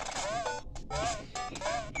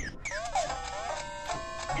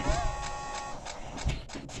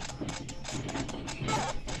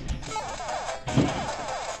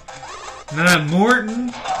 Not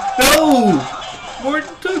Morton. No!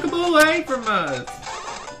 Morton took him away from us.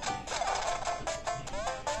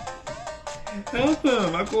 Help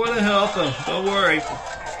him! I'm going to help him. Don't worry.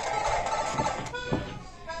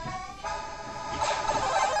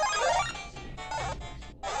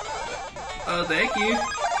 Oh, thank you.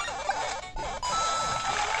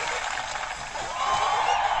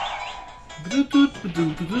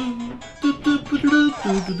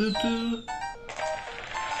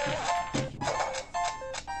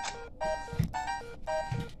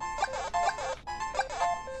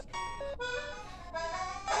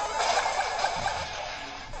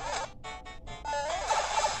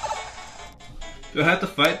 Do I have to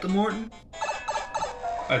fight the Morton?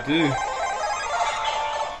 I do.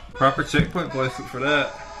 Proper checkpoint placement for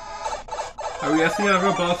that. Are we actually got a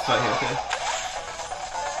real boss fight here, okay?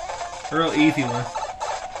 A real easy one.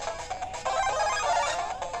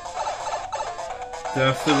 Then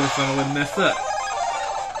I'm still with someone would mess up.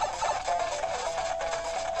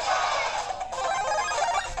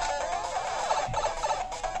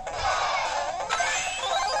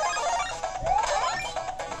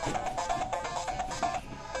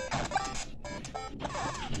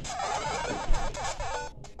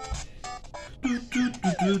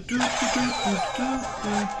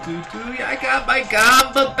 I got my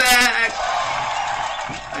Gamba back!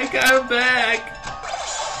 I got him back!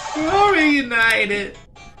 We're all reunited!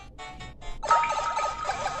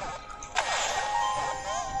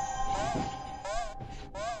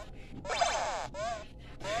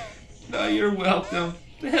 No, you're welcome.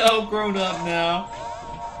 They're all grown up now.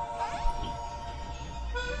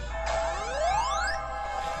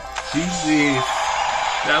 GG.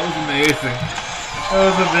 That was amazing. That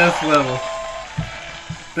was the best level.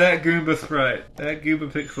 That Goomba sprite. That Goomba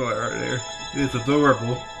pixel art right there. It is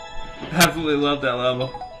adorable. Absolutely love that level.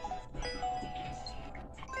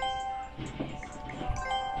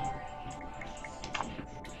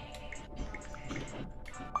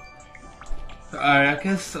 Alright, I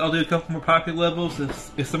guess I'll do a couple more pocket levels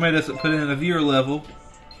if somebody doesn't put in a viewer level.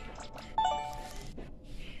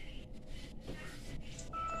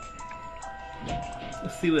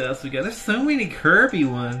 Let's see what else we got. There's so many Kirby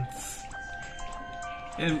ones.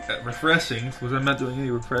 And refreshings, because I'm not doing any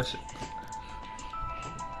refreshing.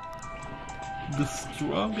 The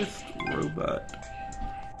strongest robot.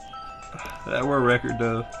 That were a record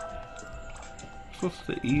though. It's supposed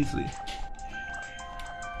to be easy.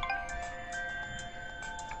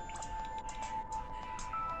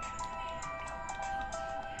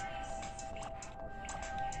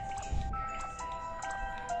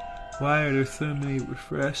 Why are there so many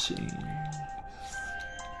refreshings?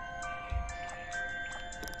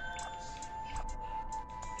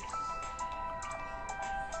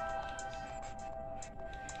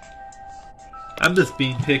 I'm just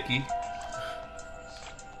being picky,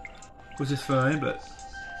 which is fine, but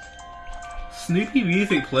Snoopy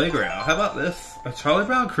Music Playground. How about this? A Charlie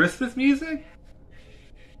Brown Christmas music?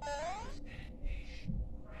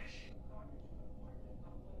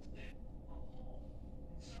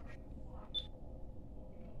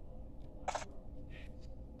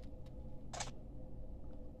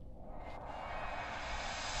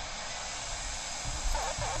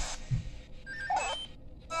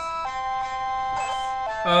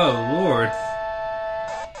 Oh, Lord.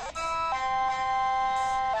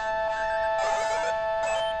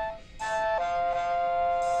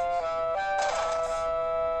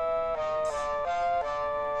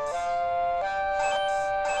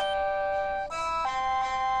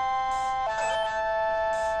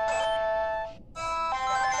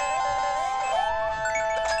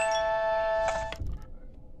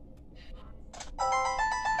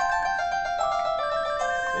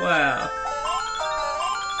 Wow.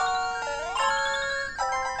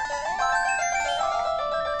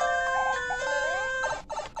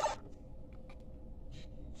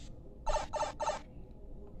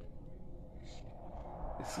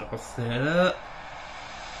 It's all set up.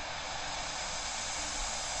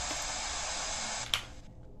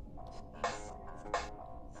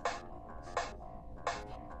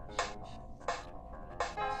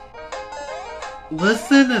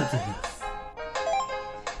 Listen to this.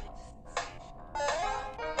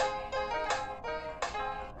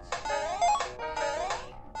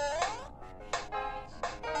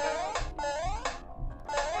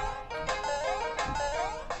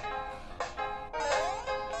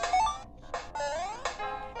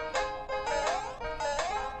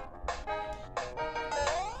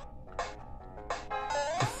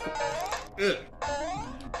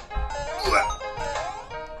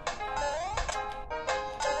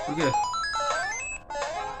 Okay.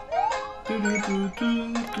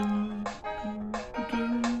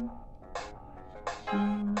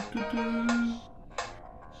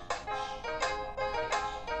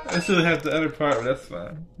 I still have the other part, but that's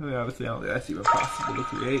fine. I mean, obviously, I don't think that's even possible to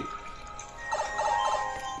create.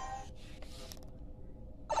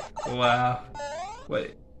 Wow.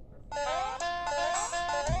 Wait.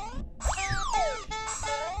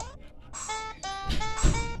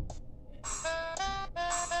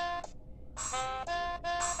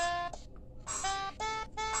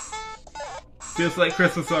 Feels like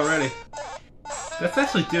Christmas already. That's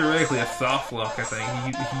actually theoretically a soft lock, I think.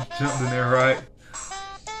 He jumped in there right.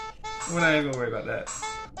 We're not even gonna worry about that.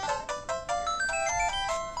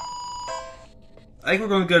 I think we're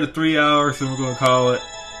gonna go to 3 hours and we're gonna call it.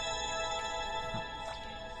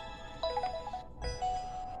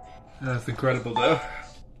 That's incredible though.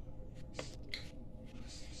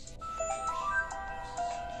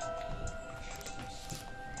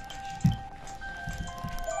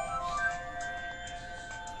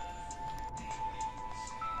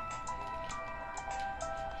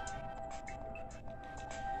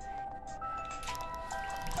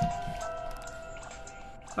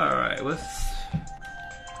 Alright, let's...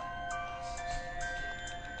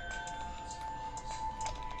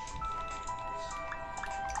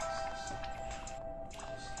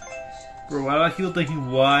 For a while I keep thinking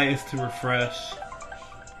Y is to refresh.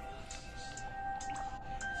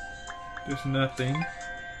 There's nothing.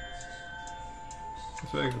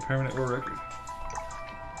 It's like a permanent world record.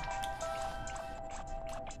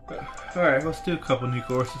 Alright, let's do a couple new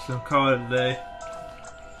courses and call it a day.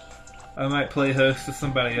 I might play host to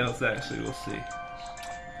somebody else actually, we'll see.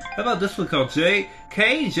 How about this one called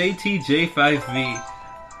KJTJ5V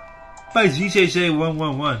by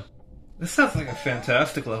GJJ111. This sounds like a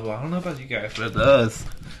fantastic level. I don't know about you guys, but it does.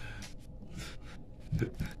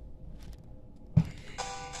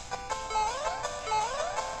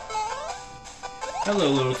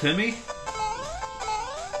 Hello, little Timmy.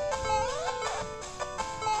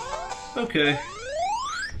 Okay.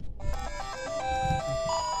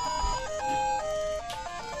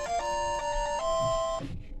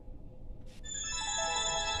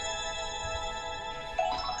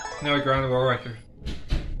 Now we grind the world record.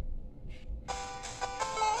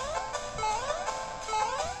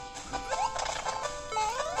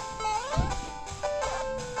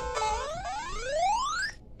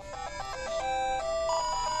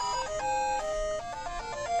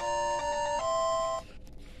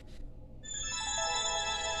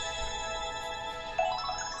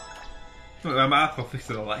 I'm alcohol fix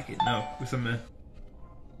it, I like it. No, it's a meh.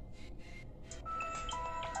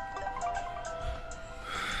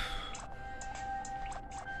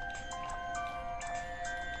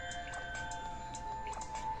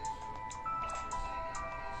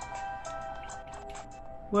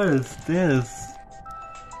 What is this?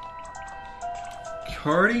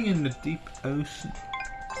 Karting in the deep ocean.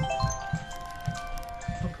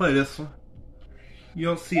 I'll play this one. You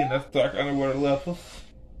don't see enough dark underwater levels.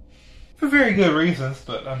 For very good reasons,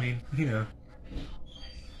 but I mean, you know.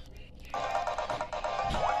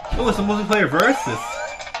 Oh, it's a multiplayer versus.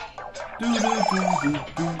 Do do do do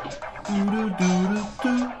do do do do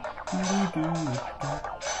do do.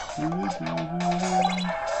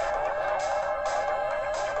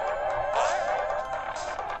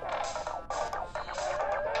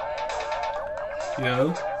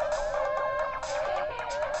 Yo.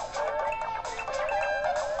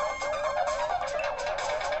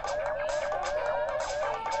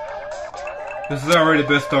 This is already the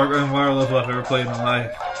best dark underwater level I've ever played in my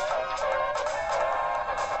life.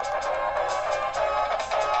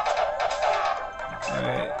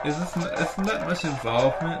 Alright, it's not much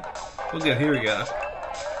involvement. Okay, here we go.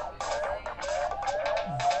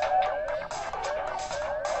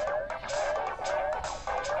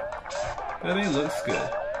 I think it looks good.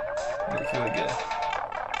 It looks really good.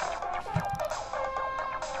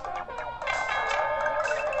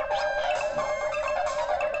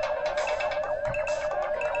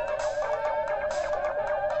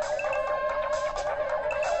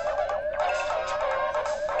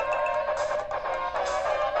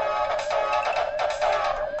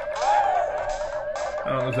 I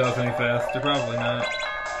don't know if that was any faster. Probably not.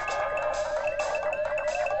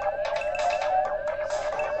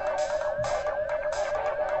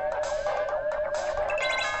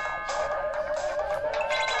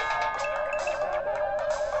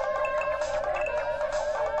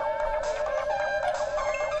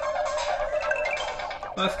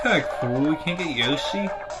 Oh, that's kind of cool. We can't get Yoshi.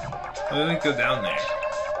 Oh, let me go down there.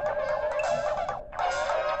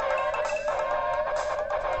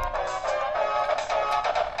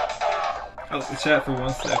 Oh, the chat for 1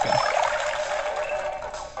 second.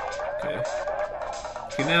 Okay.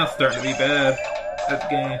 Okay, now it's starting to be bad at the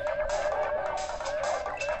game.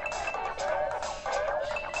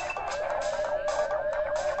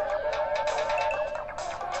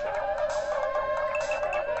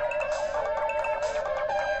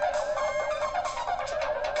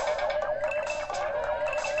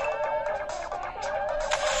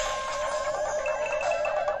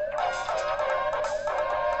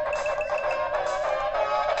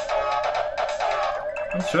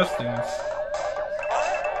 I'm trusting this.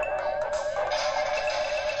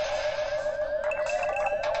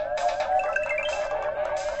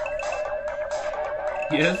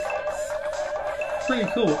 Yes, it's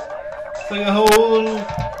pretty cool. It's like a whole little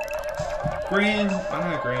grand, I'm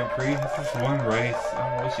not a Grand Prix, it's just one race. I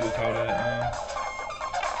don't know what you would call that.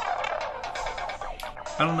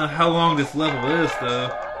 I don't know how long this level is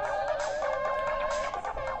though.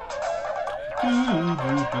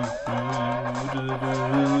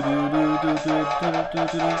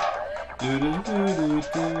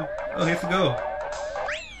 Oh, here we go.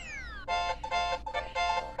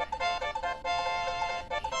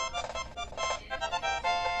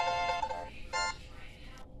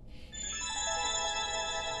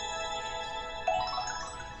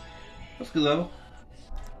 That's a good level.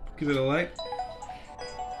 Give it a like.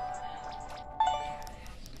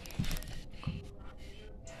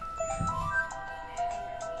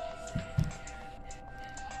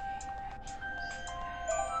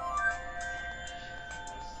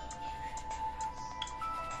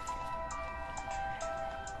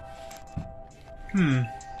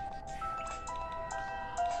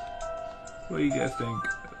 What do you guys think?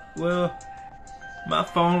 Well, my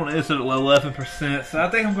phone is at 11%, so I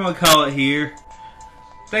think I'm going to call it here.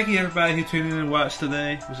 Thank you everybody who tuned in and watched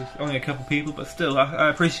today, which is only a couple people, but still, I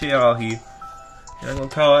appreciate all of you. And I'm going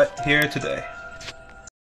to call it here today.